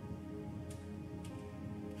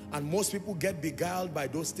 And most people get beguiled by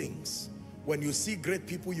those things. When you see great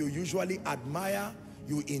people, you usually admire,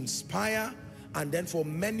 you inspire, and then for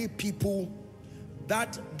many people,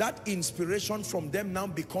 that inspiration from them now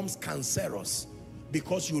becomes cancerous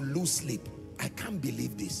because you lose sleep. I can't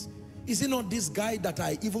believe this. Is it not this guy that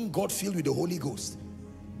I even got filled with the Holy Ghost?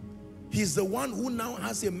 He's the one who now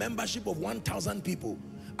has a membership of 1,000 people.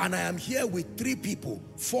 And I am here with 3 people,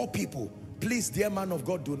 4 people. Please, dear man of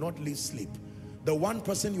God, do not lose sleep. The one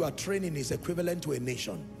person you are training is equivalent to a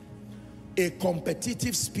nation. A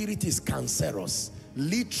competitive spirit is cancerous.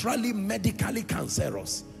 Literally, medically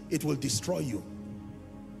cancerous. It will destroy you.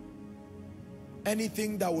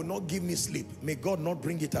 Anything that will not give me sleep, may God not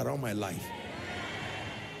bring it around my life.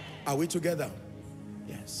 Are we together?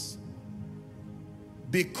 Yes.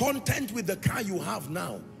 Be content with the car you have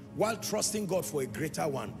now while trusting God for a greater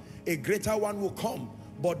one. A greater one will come,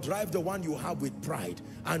 but drive the one you have with pride.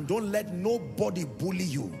 And don't let nobody bully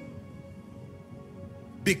you.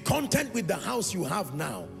 Be content with the house you have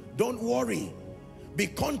now. Don't worry. Be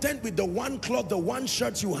content with the one cloth, the one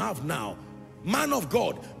shirt you have now. Man of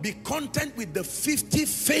God, be content with the 50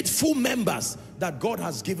 faithful members that God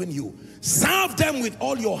has given you. Serve them with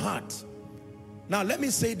all your heart. Now let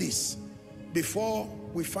me say this before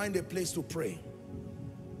we find a place to pray.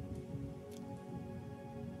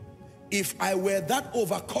 If I were that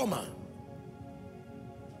overcomer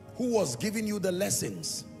who was giving you the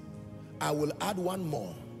lessons, I will add one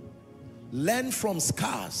more. Learn from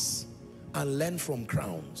scars and learn from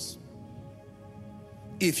crowns.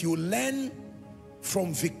 If you learn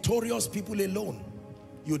from victorious people alone,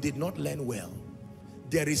 you did not learn well.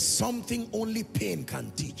 There is something only pain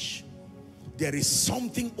can teach. There is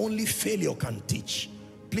something only failure can teach.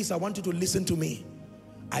 Please, I want you to listen to me.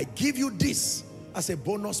 I give you this as a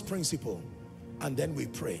bonus principle, and then we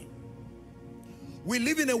pray. We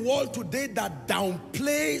live in a world today that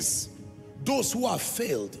downplays those who have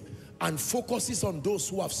failed and focuses on those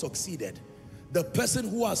who have succeeded. The person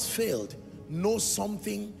who has failed knows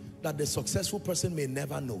something that the successful person may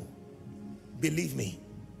never know. Believe me.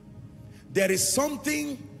 There is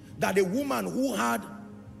something that a woman who had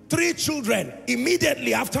 3 children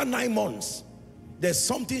immediately after 9 months, there's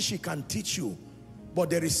something she can teach you. But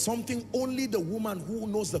there is something only the woman who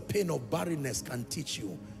knows the pain of barrenness can teach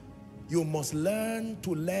you. You must learn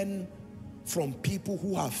to learn from people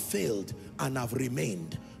who have failed and have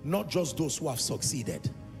remained, not just those who have succeeded.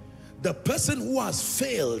 The person who has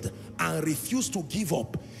failed and refused to give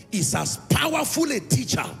up is as powerful a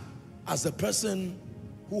teacher as the person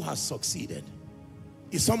who has succeeded.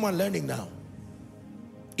 Is someone learning now?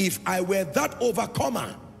 If I were that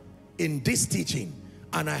overcomer in this teaching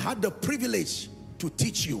and I had the privilege to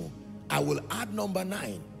teach you, I will add number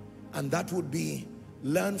 9, and that would be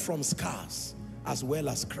learn from scars as well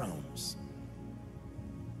as crowns.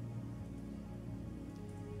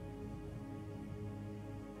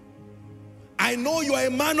 I I know you are a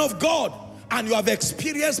man of God and you have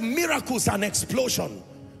experienced miracles and explosion,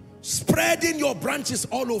 spreading your branches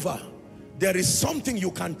all over. There is something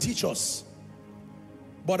you can teach us.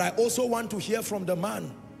 But I also want to hear from the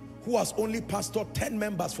man who has only pastored 10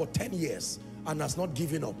 members for 10 years and has not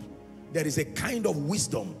given up. There is a kind of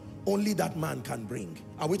wisdom only that man can bring.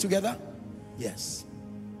 Are we together? Yes.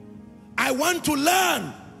 I want to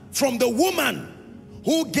learn from the woman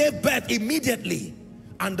who gave birth immediately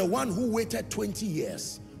and the one who waited 20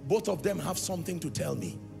 years. Both of them have something to tell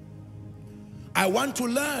me. I want to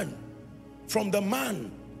learn from the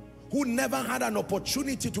man who never had an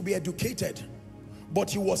opportunity to be educated,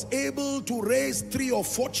 but he was able to raise 3 or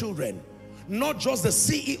 4 children. Not just the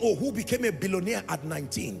CEO who became a billionaire at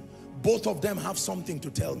 19. Both of them have something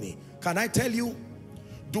to tell me. Can I tell you?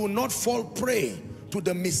 Do not fall prey to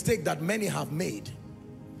the mistake that many have made.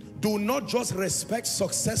 Do not just respect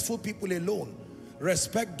successful people alone.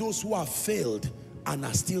 Respect those who have failed and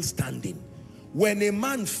are still standing. When a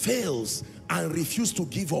man fails and refuses to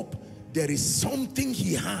give up, there is something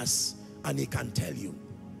he has and he can tell you.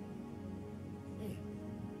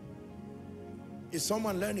 Is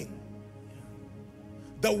someone learning?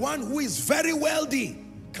 The one who is very wealthy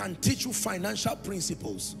can teach you financial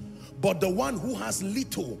principles, but the one who has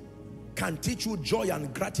little can teach you joy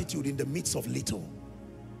and gratitude in the midst of little.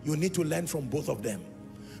 You need to learn from both of them.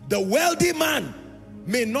 The wealthy man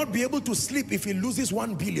may not be able to sleep if he loses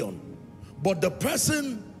 1 billion, but the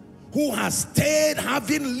person who has stayed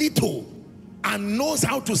having little and knows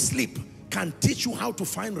how to sleep can teach you how to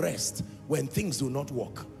find rest when things do not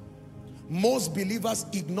work. Most believers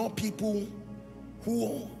ignore people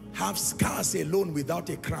who have scars alone without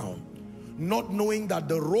a crown, not knowing that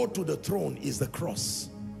the road to the throne is the cross.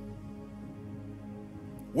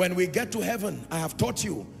 When we get to heaven, I have taught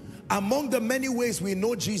you, among the many ways we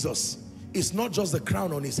know Jesus, it's not just the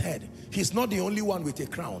crown on his head. He's not the only one with a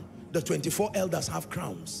crown. The 24 elders have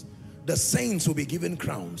crowns. The saints will be given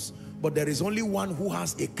crowns. But there is only one who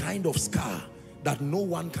has a kind of scar that no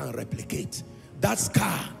one can replicate. That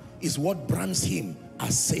scar is what brands him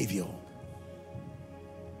as Savior.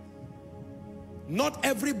 Not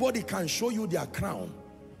everybody can show you their crown,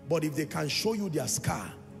 but if they can show you their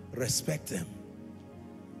scar, respect them.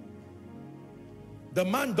 The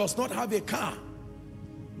man does not have a car,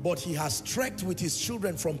 but he has trekked with his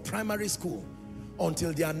children from primary school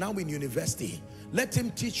until they are now in university. Let him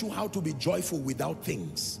teach you how to be joyful without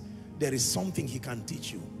things. There is something he can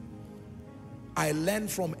teach you. I learn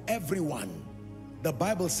from everyone. The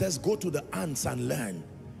Bible says go to the ants and learn.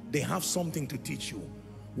 They have something to teach you.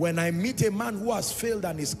 When I meet a man who has failed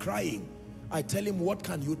and is crying, I tell him, what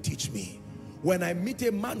can you teach me? When I meet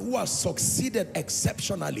a man who has succeeded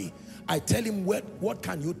exceptionally, I tell him, what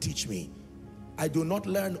can you teach me? I do not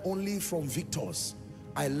learn only from victors.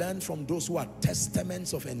 I learn from those who are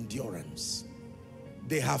testaments of endurance.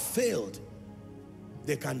 They have failed.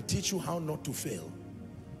 They can teach you how not to fail.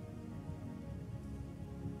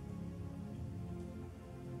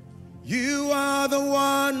 You are the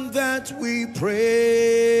one that we praise.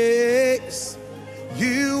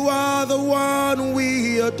 You are the one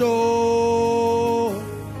we adore.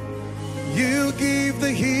 You give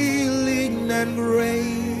the healing and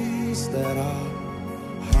grace that our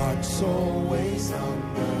hearts always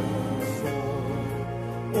hunger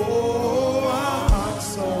for. Oh, our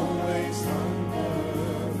hearts always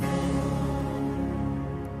hunger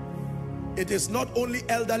for. It is not only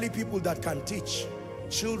elderly people that can teach.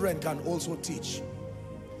 Children can also teach.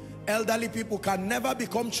 Elderly people can never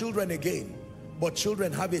become children again, but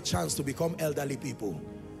children have a chance to become elderly people.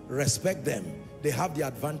 Respect them. They have the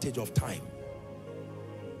advantage of time.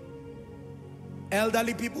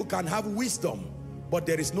 Elderly people can have wisdom, but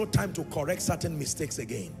there is no time to correct certain mistakes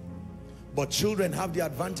again. But children have the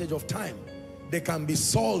advantage of time. They can be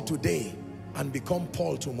Saul today and become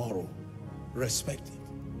Paul tomorrow. Respect it.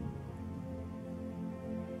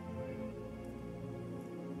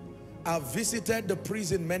 I've visited the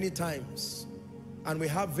prison many times, and we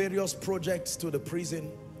have various projects to the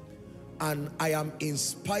prison, and I am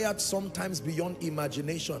inspired sometimes beyond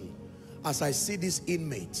imagination as I see these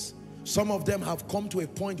inmates. Some of them have come to a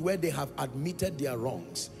point where they have admitted their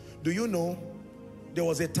wrongs. Do you know, there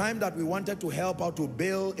was a time that we wanted to help out to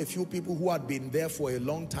bail a few people who had been there for a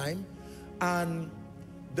long time, and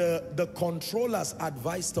the controllers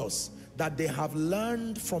advised us that they have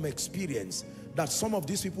learned from experience that some of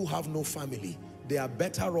these people have no family. They are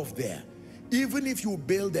better off there. Even if you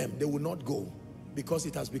bail them, they will not go because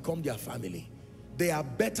it has become their family. They are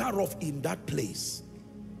better off in that place.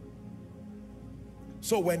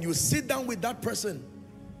 So when you sit down with that person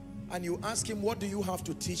and you ask him, what do you have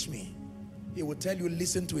to teach me? He will tell you,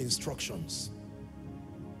 listen to instructions.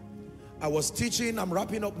 I was teaching, I'm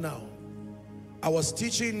wrapping up now. I was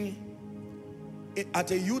teaching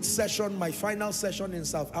at a youth session, my final session in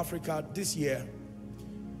South Africa this year.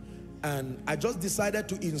 And I just decided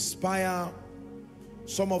to inspire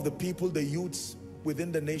some of the people, the youths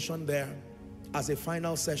within the nation there as a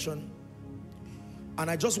final session. And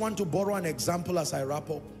I just want to borrow an example as I wrap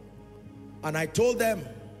up. And I told them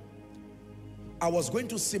I was going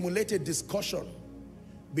to simulate a discussion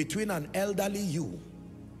between an elderly you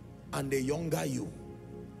and a younger you.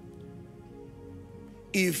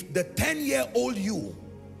 If the 10-year-old you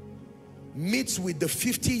meets with the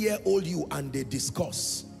 50-year-old you and they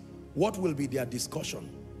discuss, what will be their discussion?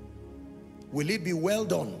 Will it be, well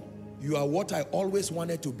done, you are what I always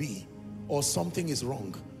wanted to be, or something is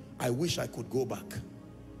wrong, I wish I could go back?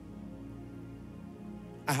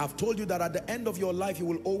 I have told you that at the end of your life you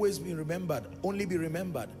will always be remembered, only be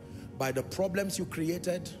remembered by the problems you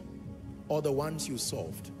created or the ones you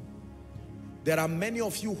solved. There are many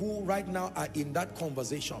of you who right now are in that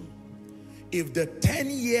conversation. If the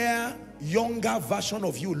 10-year younger version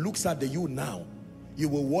of you looks at the you now, you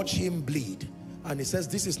will watch him bleed. And he says,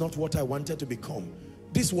 this is not what I wanted to become.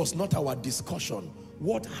 This was not our discussion.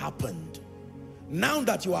 What happened? Now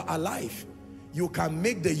that you are alive, you can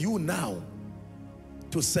make the you now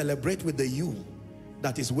to celebrate with the you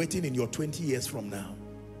that is waiting in your 20 years from now.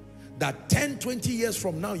 That 10, 20 years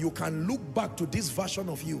from now, you can look back to this version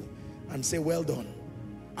of you and say, well done.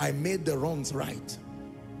 I made the wrongs right.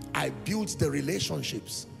 I built the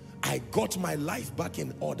relationships. I got my life back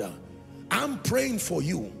in order. I'm praying for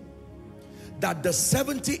you that the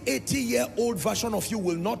 70, 80-year-old version of you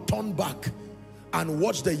will not turn back and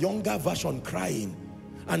watch the younger version crying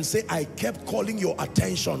and say, I kept calling your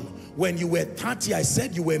attention. When you were 30, I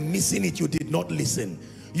said you were missing it, you did not listen.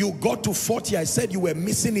 You got to 40, I said you were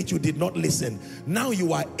missing it, you did not listen. Now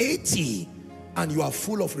you are 80 and you are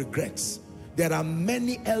full of regrets. There are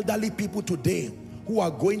many elderly people today who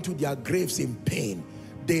are going to their graves in pain.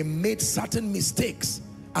 They made certain mistakes.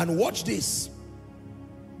 And watch this.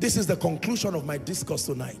 This is the conclusion of my discourse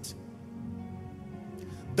tonight.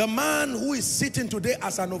 The man who is sitting today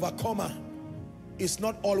as an overcomer is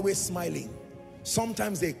not always smiling.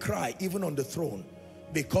 Sometimes they cry even on the throne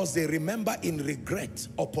because they remember in regret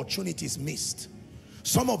opportunities missed.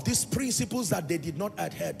 Some of these principles that they did not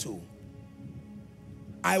adhere to.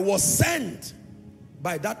 I was sent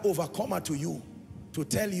by that overcomer to you to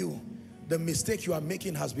tell you the mistake you are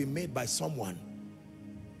making has been made by someone,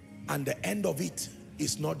 and the end of it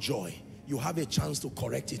is not joy. You have a chance to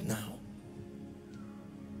correct it now.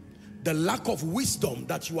 The lack of wisdom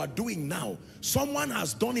that you are doing now, someone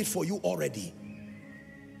has done it for you already.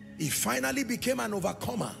 He finally became an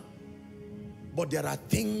overcomer, but there are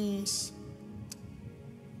things.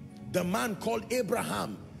 The man called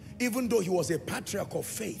Abraham, even though he was a patriarch of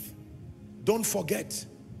faith, don't forget,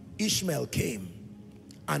 Ishmael came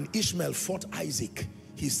and Ishmael fought Isaac.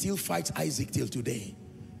 He still fights Isaac till today.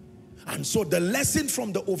 And so the lesson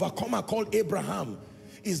from the overcomer called Abraham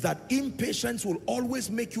is that impatience will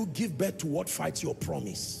always make you give birth to what fights your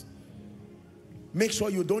promise. Make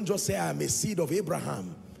sure you don't just say, I am a seed of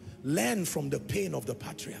Abraham. Learn from the pain of the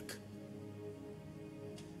patriarch.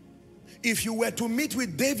 If you were to meet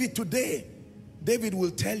with David today, David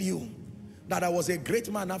will tell you that I was a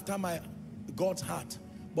great man after God's heart,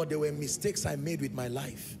 but there were mistakes I made with my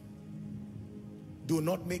life. Do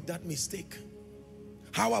not make that mistake.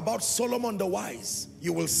 How about Solomon the wise?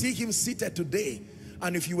 You will see him seated today,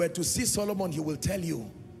 and if you were to see Solomon, he will tell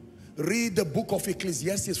you, read the book of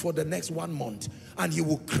Ecclesiastes for the next 1 month, and he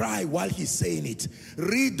will cry while he's saying it.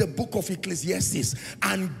 Read the book of Ecclesiastes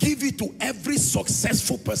and give it to every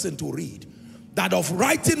successful person to read. That of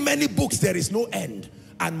writing many books there is no end,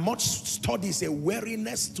 and much study is a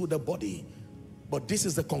weariness to the body. But this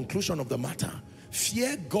is the conclusion of the matter.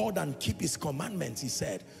 Fear God and keep his commandments, he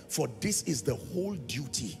said, for this is the whole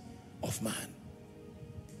duty of man.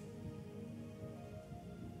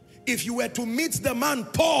 If you were to meet the man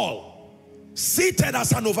Paul, seated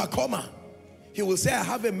as an overcomer, he will say, I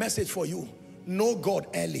have a message for you. Know God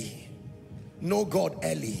early. Know God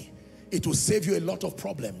early. It will save you a lot of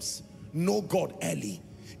problems. Know God early.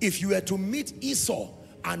 If you were to meet Esau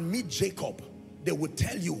and meet Jacob, they would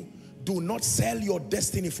tell you, do not sell your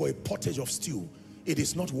destiny for a pottage of stew. It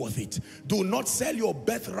is not worth it. Do not sell your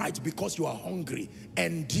birthright because you are hungry.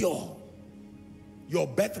 Endure. Your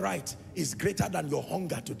birthright is greater than your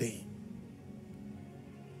hunger today.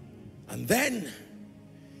 And then,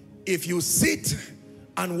 if you sit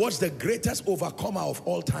and watch the greatest overcomer of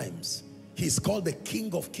all times, he's called the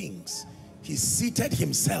King of Kings. He seated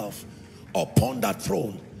himself upon that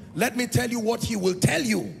throne. Let me tell you what he will tell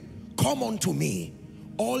you. Come unto me,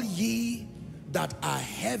 all ye that are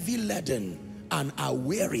heavy laden and are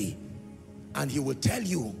weary, and he will tell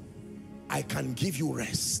you, I can give you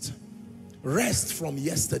rest. Rest from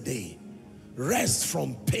yesterday, rest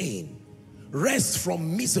from pain, rest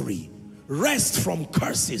from misery, rest from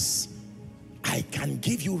curses. I can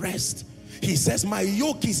give you rest. He says, my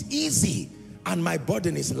yoke is easy and my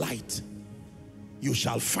burden is light. You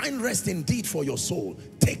shall find rest indeed for your soul.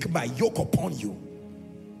 Take my yoke upon you.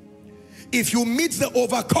 If you meet the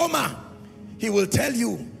overcomer, he will tell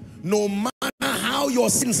you, no matter how your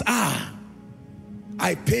sins are,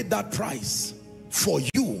 I paid that price for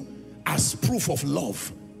you as proof of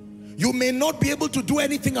love. You may not be able to do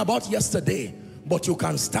anything about yesterday, but you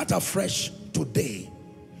can start afresh today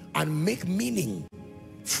and make meaning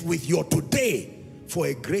with your today for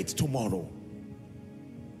a great tomorrow.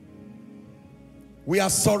 We are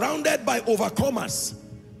surrounded by overcomers.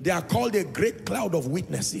 They are called a great cloud of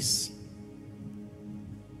witnesses.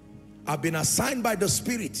 I've been assigned by the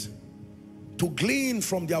Spirit to glean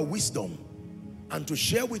from their wisdom and to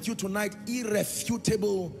share with you tonight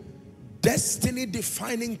irrefutable,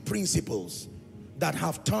 destiny-defining principles that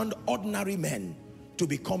have turned ordinary men to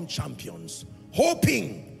become champions,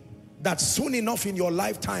 hoping that soon enough in your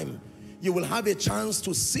lifetime you will have a chance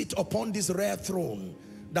to sit upon this rare throne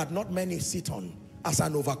that not many sit on as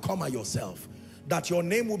an overcomer yourself, that your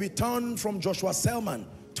name will be turned from Joshua Selman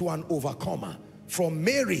to an overcomer, from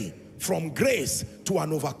Mary, from Grace to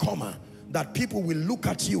an overcomer, that people will look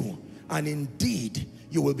at you and indeed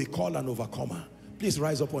you will be called an overcomer. Please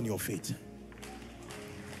rise up on your feet.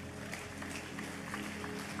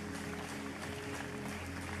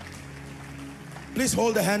 Please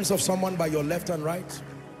hold the hands of someone by your left and right.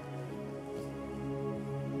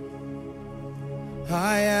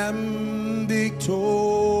 I am victorious.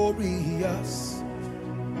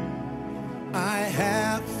 I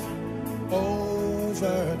have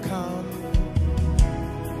overcome.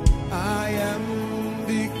 I am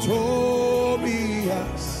victorious.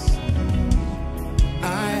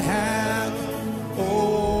 I have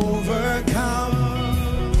overcome.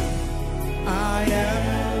 I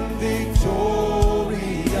am victorious.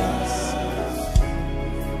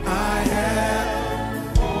 I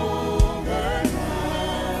have overcome.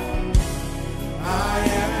 I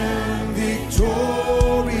am victorious.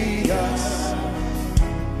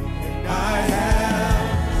 I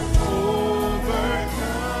have overcome.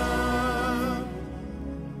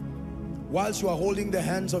 Whilst you are holding the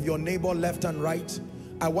hands of your neighbor left and right,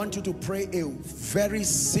 I want you to pray a very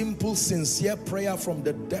simple, sincere prayer from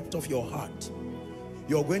the depth of your heart.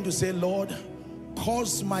 You're going to say, Lord,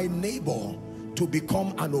 cause my neighbor to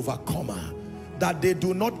become an overcomer, that they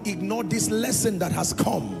do not ignore this lesson that has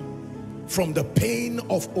come from the pain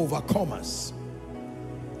of overcomers.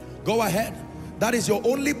 Go ahead. That is your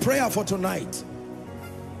only prayer for tonight.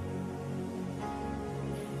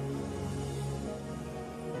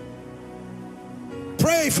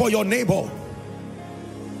 Pray for your neighbor.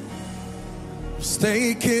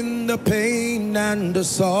 Taking the pain and the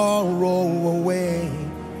sorrow away.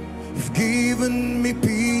 You've given me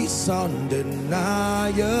peace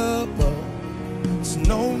undeniable. There's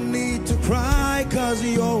no need to cry, 'cause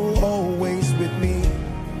you're always with me.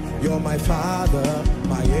 You're my Father,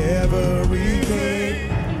 my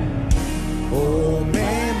everything. Oh,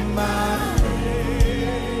 man, my.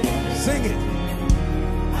 Sing it.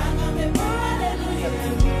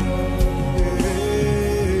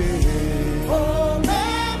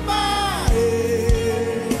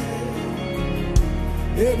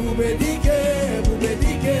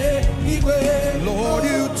 Lord,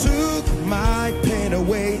 you took my pain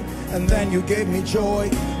away and then you gave me joy.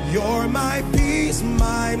 You're my peace,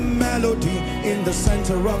 my melody in the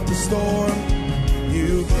center of the storm.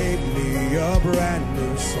 You gave me a brand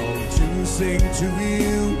new song to sing to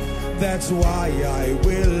you. That's why I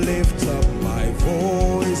will lift up my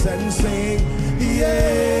voice and sing.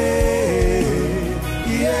 Yeah,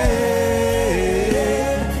 yeah.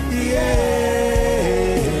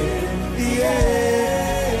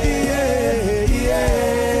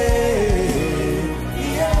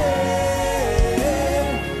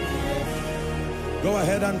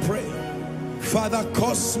 Father,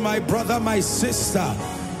 cause my brother, my sister,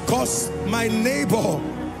 cause my neighbor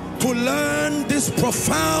to learn these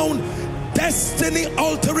profound,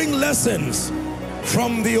 destiny-altering lessons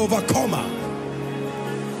from the overcomer.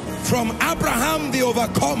 From Abraham, the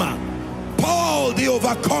overcomer. Paul, the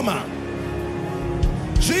overcomer.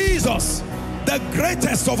 Jesus, the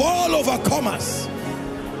greatest of all overcomers.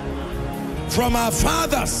 From our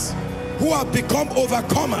fathers who have become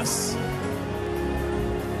overcomers.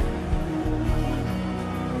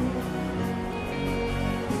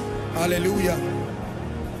 Hallelujah.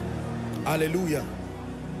 Hallelujah.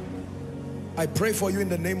 I pray for you in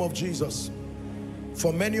the name of Jesus.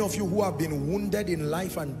 For many of you who have been wounded in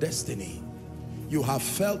life and destiny, you have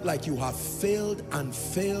felt like you have failed and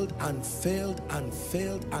failed and failed and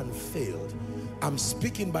failed and failed. I'm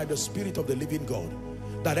speaking by the Spirit of the living God,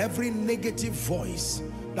 that every negative voice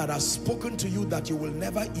that has spoken to you that you will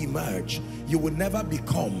never emerge, you will never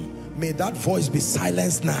become, may that voice be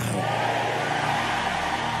silenced now.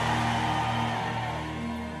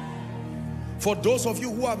 For those of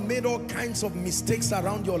you who have made all kinds of mistakes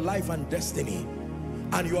around your life and destiny,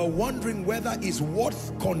 and you are wondering whether it's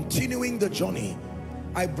worth continuing the journey,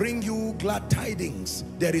 I bring you glad tidings.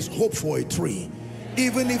 There is hope for a tree.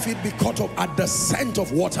 Even if it be cut off at the scent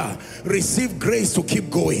of water, receive grace to keep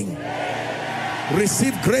going.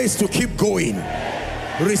 Receive grace to keep going.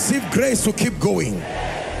 Receive grace to keep going.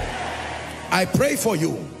 I pray for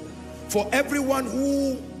you, for everyone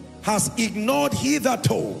who has ignored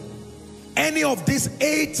hitherto any of these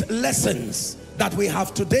 8 lessons that we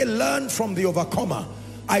have today learned from the overcomer.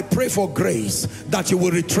 I pray for grace that you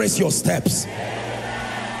will retrace your steps.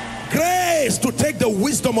 Grace to take the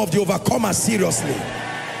wisdom of the overcomer seriously.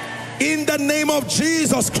 In the name of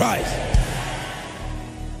Jesus Christ.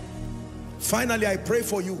 Finally, I pray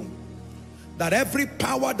for you that every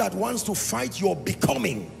power that wants to fight your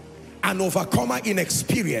becoming an overcomer in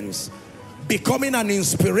experience, becoming an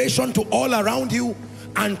inspiration to all around you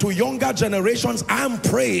and to younger generations, I'm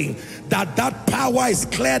praying that that power is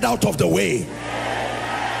cleared out of the way.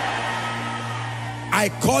 I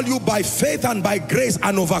call you by faith and by grace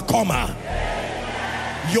an overcomer.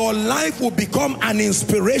 Your life will become an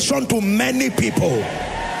inspiration to many people.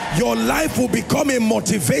 Your life will become a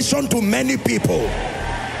motivation to many people.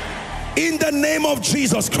 In the name of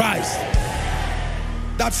Jesus Christ.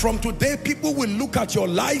 That from today people will look at your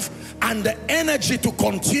life and the energy to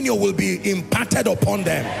continue will be imparted upon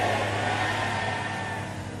them.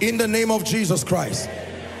 In the name of Jesus Christ.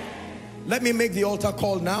 Let me make the altar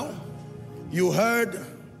call now. You heard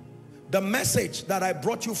the message that I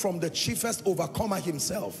brought you from the chiefest overcomer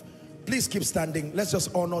himself. Please keep standing. Let's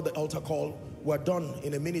just honor the altar call. We're done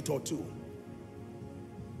in a minute or two.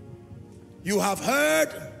 You have heard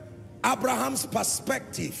Abraham's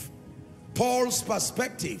perspective, Paul's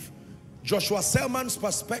perspective, Joshua Selman's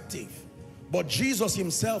perspective, but Jesus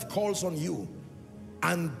himself calls on you.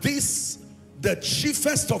 And this, the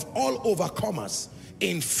chiefest of all overcomers,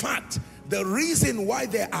 in fact, the reason why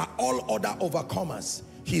there are all other overcomers,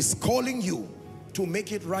 he's calling you to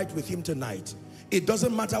make it right with him tonight. It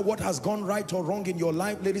doesn't matter what has gone right or wrong in your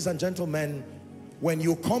life, ladies and gentlemen. When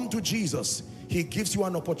you come to Jesus, he gives you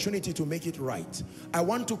an opportunity to make it right. I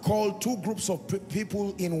want to call 2 groups of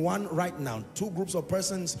people in one right now. 2 groups of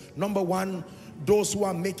persons. Number one, those who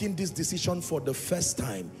are making this decision for the first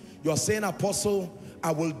time. You're saying, Apostle,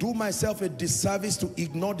 I will do myself a disservice to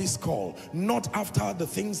ignore this call, not after the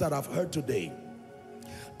things that I've heard today.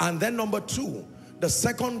 And then number 2, the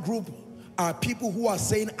second group are people who are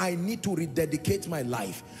saying, I need to rededicate my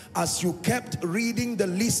life. As you kept reading the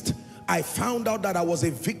list, I found out that I was a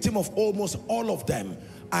victim of almost all of them.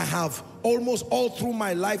 I have almost all through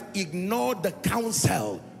my life ignored the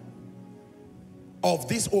counsel of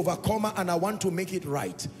this overcomer, and I want to make it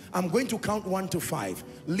right. I'm going to count 1 to 5.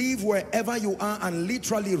 Leave wherever you are and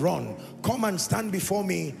literally run. Come and stand before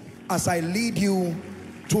me as I lead you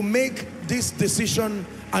to make this decision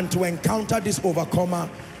and to encounter this overcomer.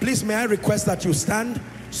 Please, may I request that you stand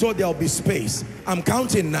so there'll be space. I'm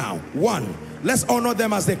counting now. 1. Let's honor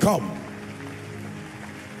them as they come.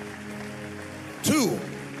 2.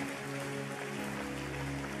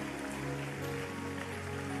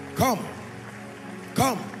 Come.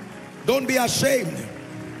 Come. Don't be ashamed.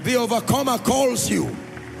 The overcomer calls you.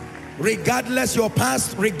 Regardless your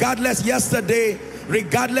past, regardless yesterday,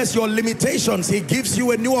 regardless your limitations, he gives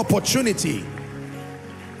you a new opportunity.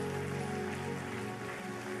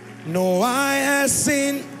 No eye has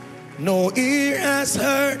seen, no ear has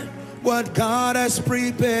heard what God has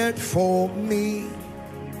prepared for me.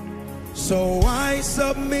 So I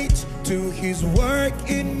submit to his work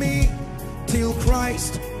in me till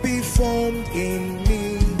Christ be formed in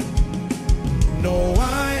me. No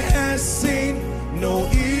eye has seen, no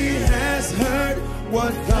ear has heard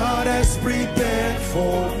what God has prepared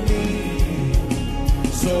for me.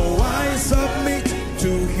 So I submit to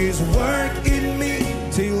his work in me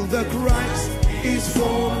till the Christ is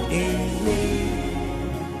formed in me.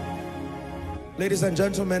 Ladies and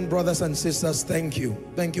gentlemen, brothers and sisters, thank you.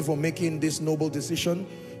 Thank you for making this noble decision.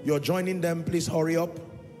 You're joining them. Please hurry up.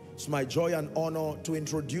 It's my joy and honor to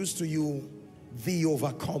introduce to you the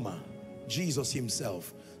overcomer, Jesus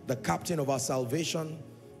himself, the captain of our salvation,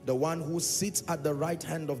 the one who sits at the right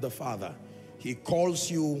hand of the Father, he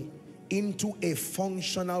calls you into a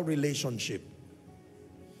functional relationship.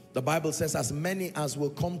 The Bible says, as many as will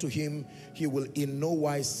come to him, he will in no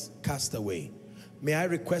wise cast away. May I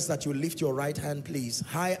request that you lift your right hand, please,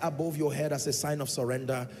 high above your head as a sign of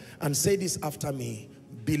surrender, and say this after me.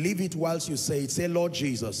 Believe it whilst you say it. Say, Lord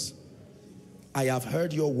Jesus, I have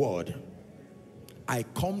heard your word. I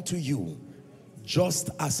come to you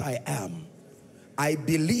just as I am. I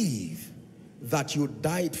believe that you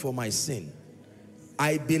died for my sin.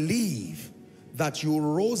 I believe that you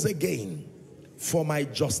rose again for my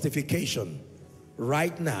justification.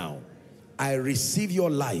 Right now, I receive your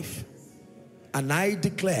life, and I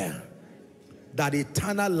declare that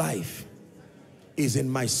eternal life is in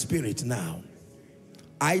my spirit now.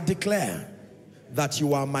 I declare that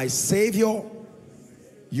you are my Savior,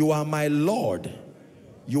 you are my Lord,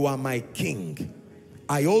 you are my King.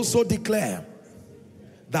 I also declare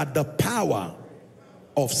that the power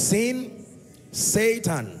of sin,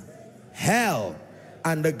 Satan, hell,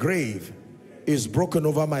 and the grave is broken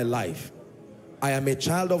over my life. I am a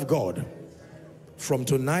child of God from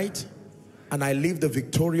tonight, and I live the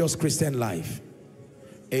victorious Christian life.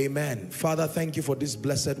 Amen. Father, thank you for these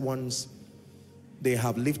blessed ones. They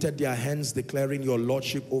have lifted their hands declaring your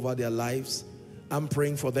lordship over their lives. I'm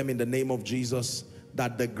praying for them in the name of Jesus,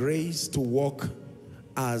 that the grace to walk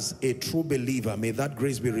as a true believer, may that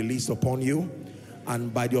grace be released upon you.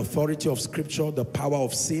 And by the authority of Scripture, the power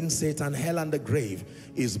of sin, Satan, hell, and the grave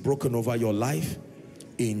is broken over your life.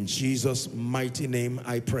 In Jesus' mighty name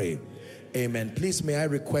I pray. Amen. Please, may I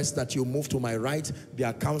request that you move to my right. There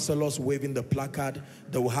are counselors waving the placard.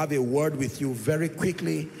 They will have a word with you very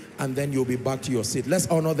quickly, and then you'll be back to your seat. Let's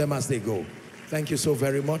honor them as they go. Thank you so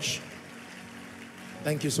very much.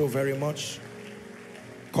 Thank you so very much.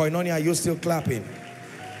 Koinonia, are you still clapping?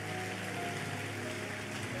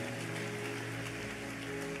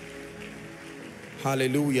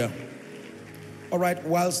 Hallelujah. All right,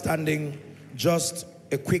 while standing, just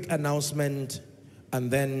a quick announcement,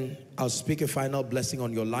 and then I'll speak a final blessing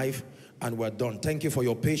on your life, and we're done. Thank you for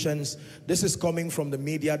your patience. This is coming from the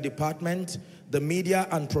media department. The media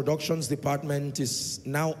and productions department is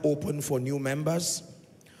now open for new members.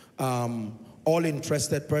 All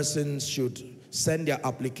interested persons should send their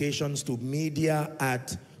applications to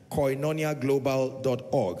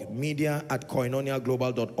media@koinoniaglobal.org.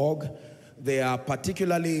 media@koinoniaglobal.org. They are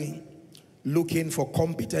particularly looking for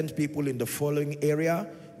competent people in the following area: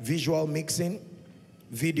 visual mixing,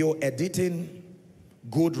 video editing,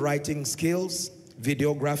 good writing skills,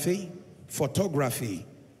 videography, photography,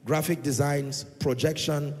 graphic designs,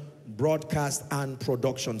 projection, broadcast, and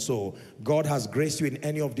production. So God has graced you in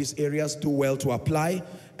any of these areas. Do well to apply,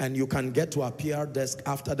 and you can get to our PR desk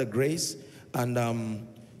after the grace, and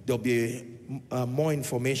there'll be more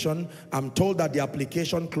information. I'm told that the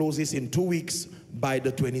application closes in 2 weeks. By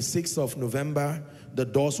the 26th of November, the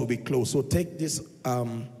doors will be closed. So take this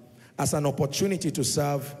as an opportunity to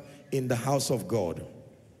serve in the house of God.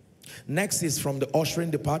 Next is from the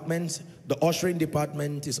ushering department. The ushering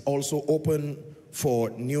department is also open for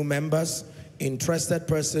new members. Interested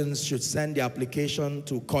persons should send the application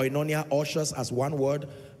to Koinonia Ushers as one word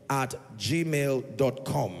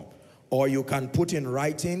 @gmail.com, or you can put in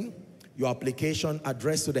writing your application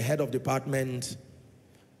addressed to the head of department,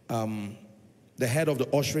 the head of the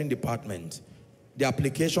ushering department. The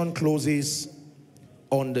application closes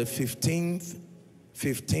on the 15th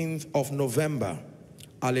of November.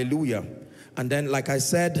 Hallelujah. And then, like I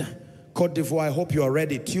said, Côte d'Ivoire, I hope you are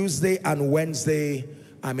ready. Tuesday and Wednesday,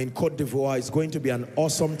 I'm in Côte d'Ivoire. It's going to be an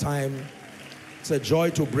awesome time. It's a joy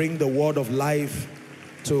to bring the word of life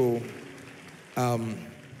to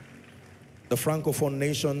the Francophone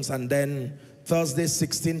nations. And then Thursday,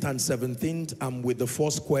 16th and 17th, I'm with the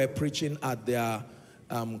Four Square preaching at their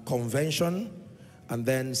convention. And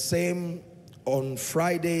then same on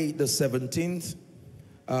Friday, the 17th,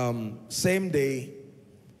 same day,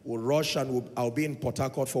 we'll rush and I'll be in Port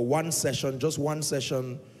Harcourt for one session, just one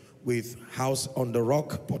session with House on the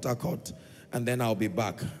Rock, Port Harcourt, and then I'll be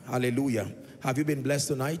back. Hallelujah. Have you been blessed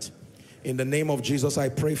tonight? In the name of Jesus, I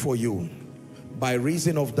pray for you. By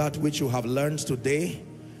reason of that which you have learned today,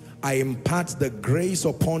 I impart the grace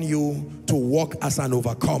upon you to walk as an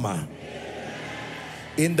overcomer.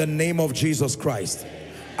 In the name of Jesus Christ.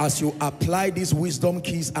 As you apply these wisdom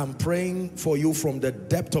keys, I'm praying for you from the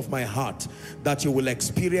depth of my heart that you will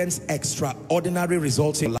experience extraordinary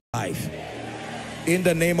results in life. In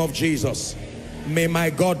the name of Jesus, may my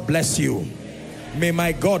God bless you. May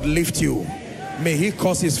my God lift you. May he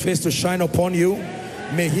cause his face to shine upon you.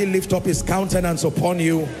 May he lift up his countenance upon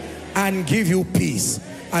you and give you peace.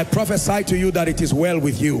 I prophesy to you that it is well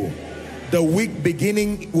with you. The week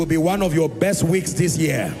beginning will be one of your best weeks this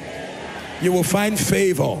year. You will find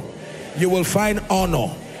favor. You will find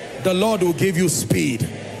honor. The Lord will give you speed.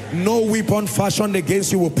 No weapon fashioned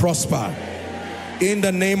against you will prosper. In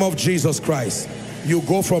the name of Jesus Christ, you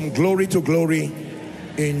go from glory to glory.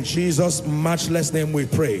 In Jesus' matchless name we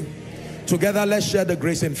pray. Together, let's share the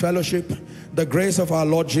grace in fellowship. The grace of our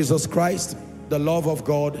Lord Jesus Christ, the love of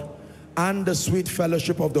God, and the sweet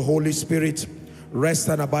fellowship of the Holy Spirit rest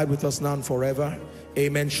and abide with us now and forever.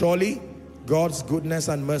 Amen. Surely God's goodness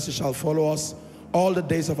and mercy shall follow us all the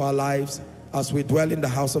days of our lives as we dwell in the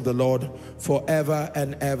house of the Lord forever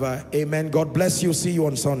and ever. Amen. God bless you. See you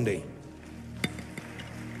on Sunday.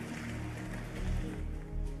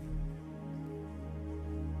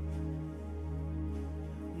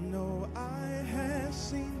 No eye has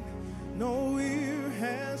seen, no ear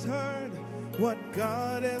has heard what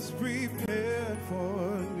God has prepared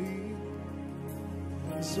for me.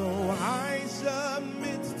 So I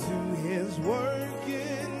submit to his work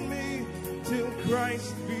in me till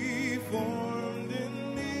Christ be formed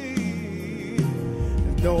in me.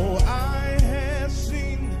 No eye has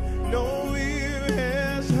seen, no ear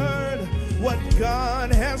has heard what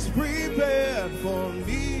God has prepared for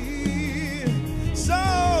me. So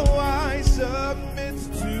I submit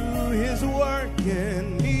to his work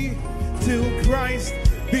in me till Christ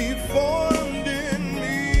be formed in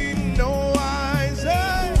me. No eyes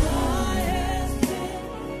have seen,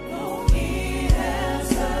 no ear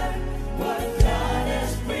has heard what God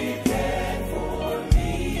has prepared for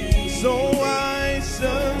me. So I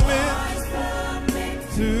submit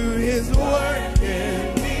to his work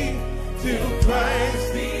in me till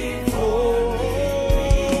Christ be formed.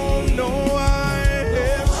 No eye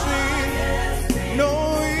has seen, no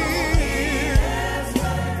ear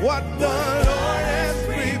what the Lord has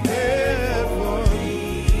prepared for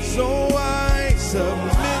me. So I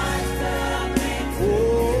submit.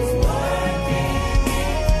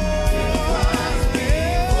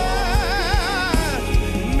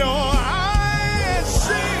 No eye has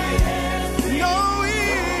seen, no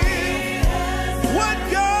ear what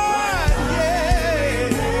God